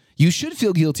 You should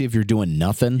feel guilty if you're doing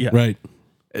nothing. Yeah. Right.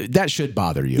 That should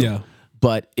bother you. Yeah.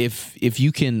 But if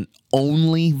you can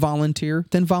only volunteer,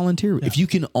 then volunteer. Yeah. If you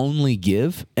can only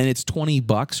give and it's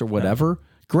 $20 or whatever,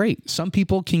 great. Some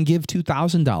people can give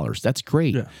 $2,000. That's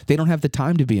great. Yeah. They don't have the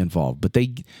time to be involved, but they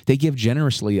give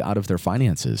generously out of their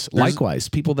finances. Likewise,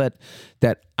 people that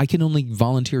I can only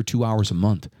volunteer 2 hours a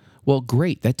month. Well,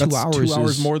 great. That's 2 hours. 2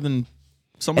 hours more than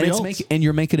somebody else. And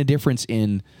you're making a difference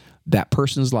in that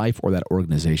person's life or that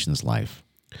organization's life.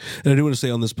 And I do want to say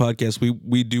on this podcast,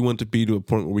 we do want to be to a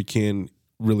point where we can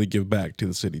really give back to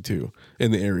the city too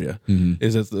in the area. Mm-hmm.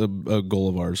 Is that a goal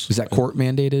of ours? Is that court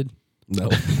mandated? No,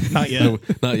 not yet. No,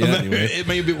 not yet. Anyway, it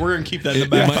may be. We're gonna keep that in the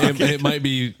back. It might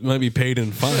be paid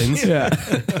in fines. Yeah,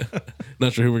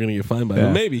 not sure who we're gonna get fined by.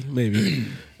 But maybe.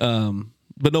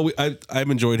 But no, I've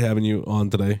enjoyed having you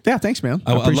on today. Yeah, thanks, man.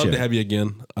 I'd love to have you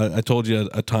again. I told you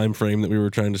a time frame that we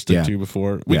were trying to stick to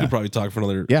before. We could probably talk for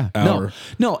another hour.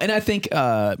 No, and I think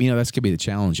that's gonna be the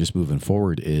challenge just moving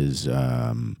forward is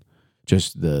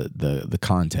just the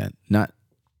content. Not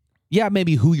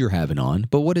maybe who you're having on,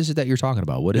 but what is it that you're talking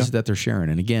about? What is it that they're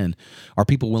sharing? And again, are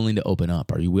people willing to open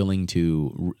up? Are you willing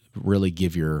to really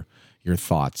give your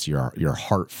thoughts, your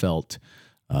heartfelt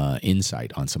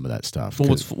insight on some of that stuff? Well,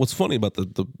 what's funny about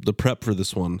the prep for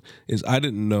this one is I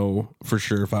didn't know for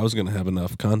sure if I was going to have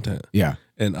enough content. Yeah.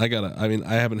 And I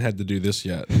haven't had to do this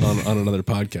yet on another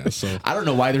podcast. So I don't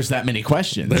know why there's that many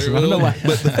questions. I don't know why.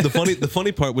 But the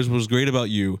funny part was great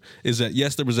about you is that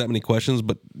yes, there was that many questions,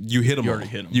 but you hit them. You already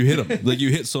hit them. You hit them. Like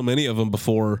you hit so many of them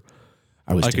before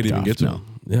I could even get to them.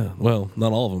 Yeah, well,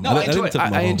 not all of them. No,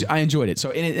 I enjoyed it.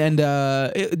 So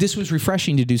this was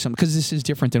refreshing to do something because this is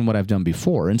different than what I've done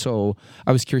before, and so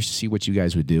I was curious to see what you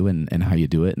guys would do and how you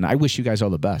do it. And I wish you guys all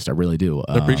the best. I really do.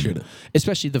 I appreciate it,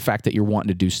 especially the fact that you're wanting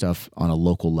to do stuff on a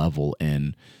local level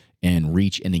and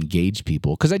reach and engage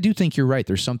people. Because I do think you're right.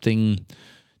 There's something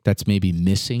that's maybe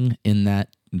missing in that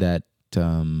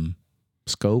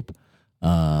scope.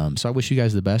 So I wish you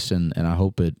guys the best, and I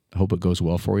hope it goes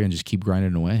well for you, and just keep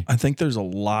grinding away. I think there's a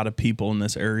lot of people in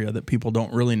this area that people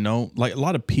don't really know. Like a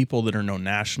lot of people that are known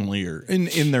nationally or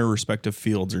in their respective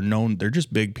fields are known. They're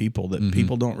just big people that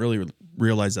people don't really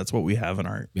realize that's what we have in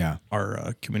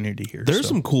our community here. There's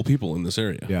some cool people in this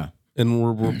area. Yeah, and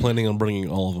we're planning on bringing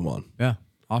all of them on. Yeah.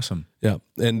 Awesome. Yeah.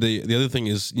 And the other thing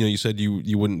is, you said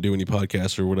you wouldn't do any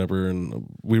podcasts or whatever, and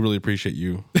we really appreciate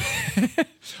you.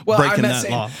 Well, breaking that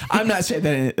law. I'm not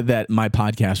saying that my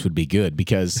podcast would be good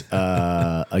because,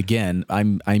 again,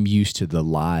 I'm used to the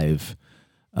live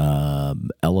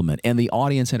element and the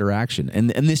audience interaction, and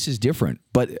this is different.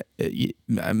 But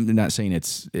I'm not saying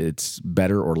it's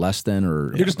better or less than,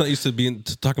 or you're just not used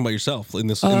to talking about yourself in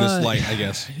this light, I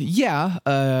guess. Yeah,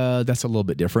 that's a little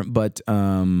bit different, but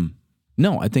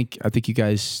no, I think you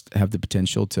guys have the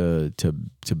potential to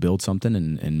build something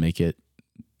and make it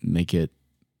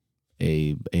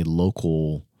a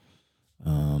local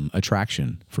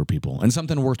attraction for people and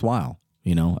something worthwhile.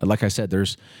 Like I said,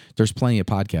 there's plenty of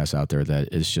podcasts out there that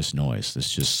is just noise. There's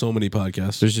just so many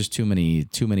podcasts. There's just too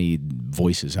many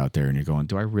voices out there, and you're going,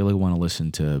 do I really want to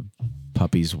listen to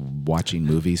puppies watching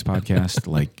movies podcast?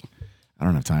 Like, I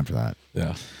don't have time for that.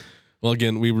 Yeah. Well,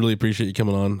 again, we really appreciate you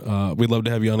coming on. We'd love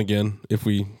to have you on again if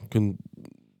we can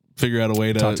figure out a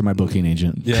way to talk to my booking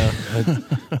agent. Yeah,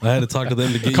 I had to talk to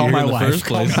them to get you here in the first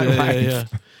place. Yeah.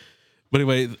 But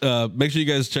anyway, make sure you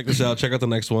guys check this out. Check out the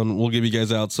next one. We'll give you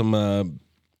guys out some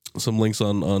links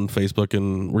on Facebook,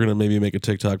 and we're gonna maybe make a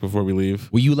TikTok before we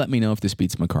leave. Will you let me know if this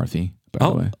beats McCarthy? By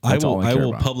the way, I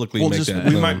will publicly make that.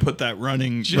 We might put that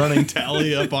running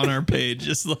tally up on our page,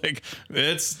 just like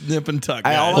it's nip and tuck.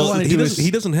 He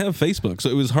doesn't have Facebook, so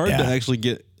it was hard to actually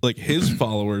get like his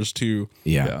followers to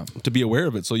be aware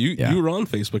of it. So you were on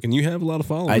Facebook and you have a lot of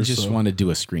followers. I just want to do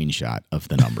a screenshot of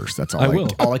the numbers. That's all.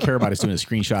 All I care about is doing a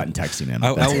screenshot and texting him.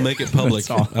 I will make it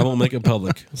public. I won't make it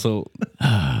public. So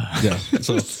yeah.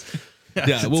 So.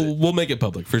 Yeah, we'll make it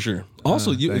public for sure.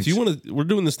 Also, if you want to, we're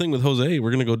doing this thing with Jose.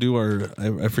 We're gonna go do our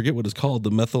I forget what it's called,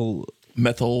 the methyl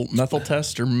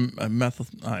test or methyl.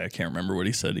 I can't remember what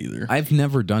he said either. I've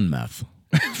never done meth.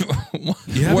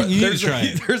 You need to try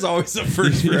it. There's always a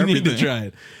first for everything. You need to try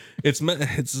it.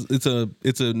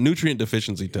 It's a nutrient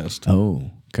deficiency test. Oh,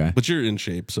 okay. But you're in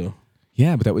shape, so.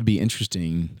 Yeah, but that would be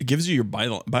interesting. It gives you your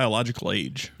biological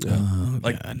age. Yeah.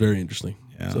 Very interesting.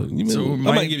 Yeah. So I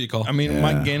might give you a call. I mean, it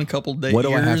might gain a couple days. What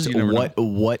do I have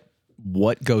to?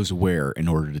 What goes where in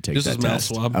order to take that test? Mouth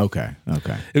swab. Okay.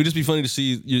 It would just be funny to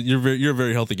see. You're a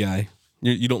very healthy guy.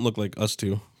 You don't look like us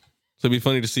two. So it'd be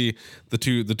funny to see the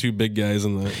two big guys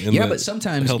and the but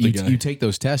sometimes you take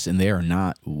those tests and they are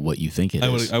not what you think it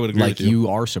is. I would agree with you. You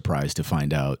are surprised to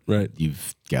find out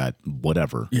you've got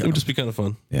whatever. Yeah. It would just be kind of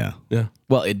fun. Yeah. Yeah.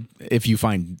 Well, if you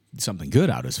find something good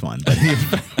out, it's fun. But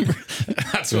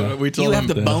that's what we told him. You have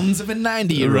the bones of a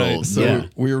 90-year-old. Right. So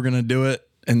we were going to do it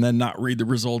and then not read the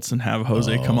results and have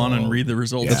Jose come on and read the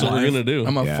results. That's what we're going to do.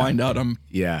 I'm going to find out I'm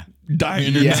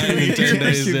dying in 10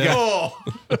 days.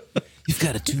 You've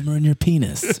got a tumor in your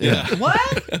penis. Yeah. What?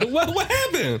 What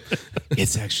happened?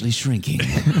 It's actually shrinking.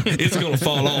 It's going to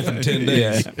fall off in 10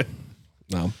 days. Yeah.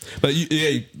 No. But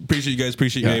appreciate you guys.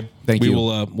 Appreciate you, Abe. Thank you.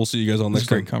 We'll see you guys on next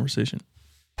time. Great conversation.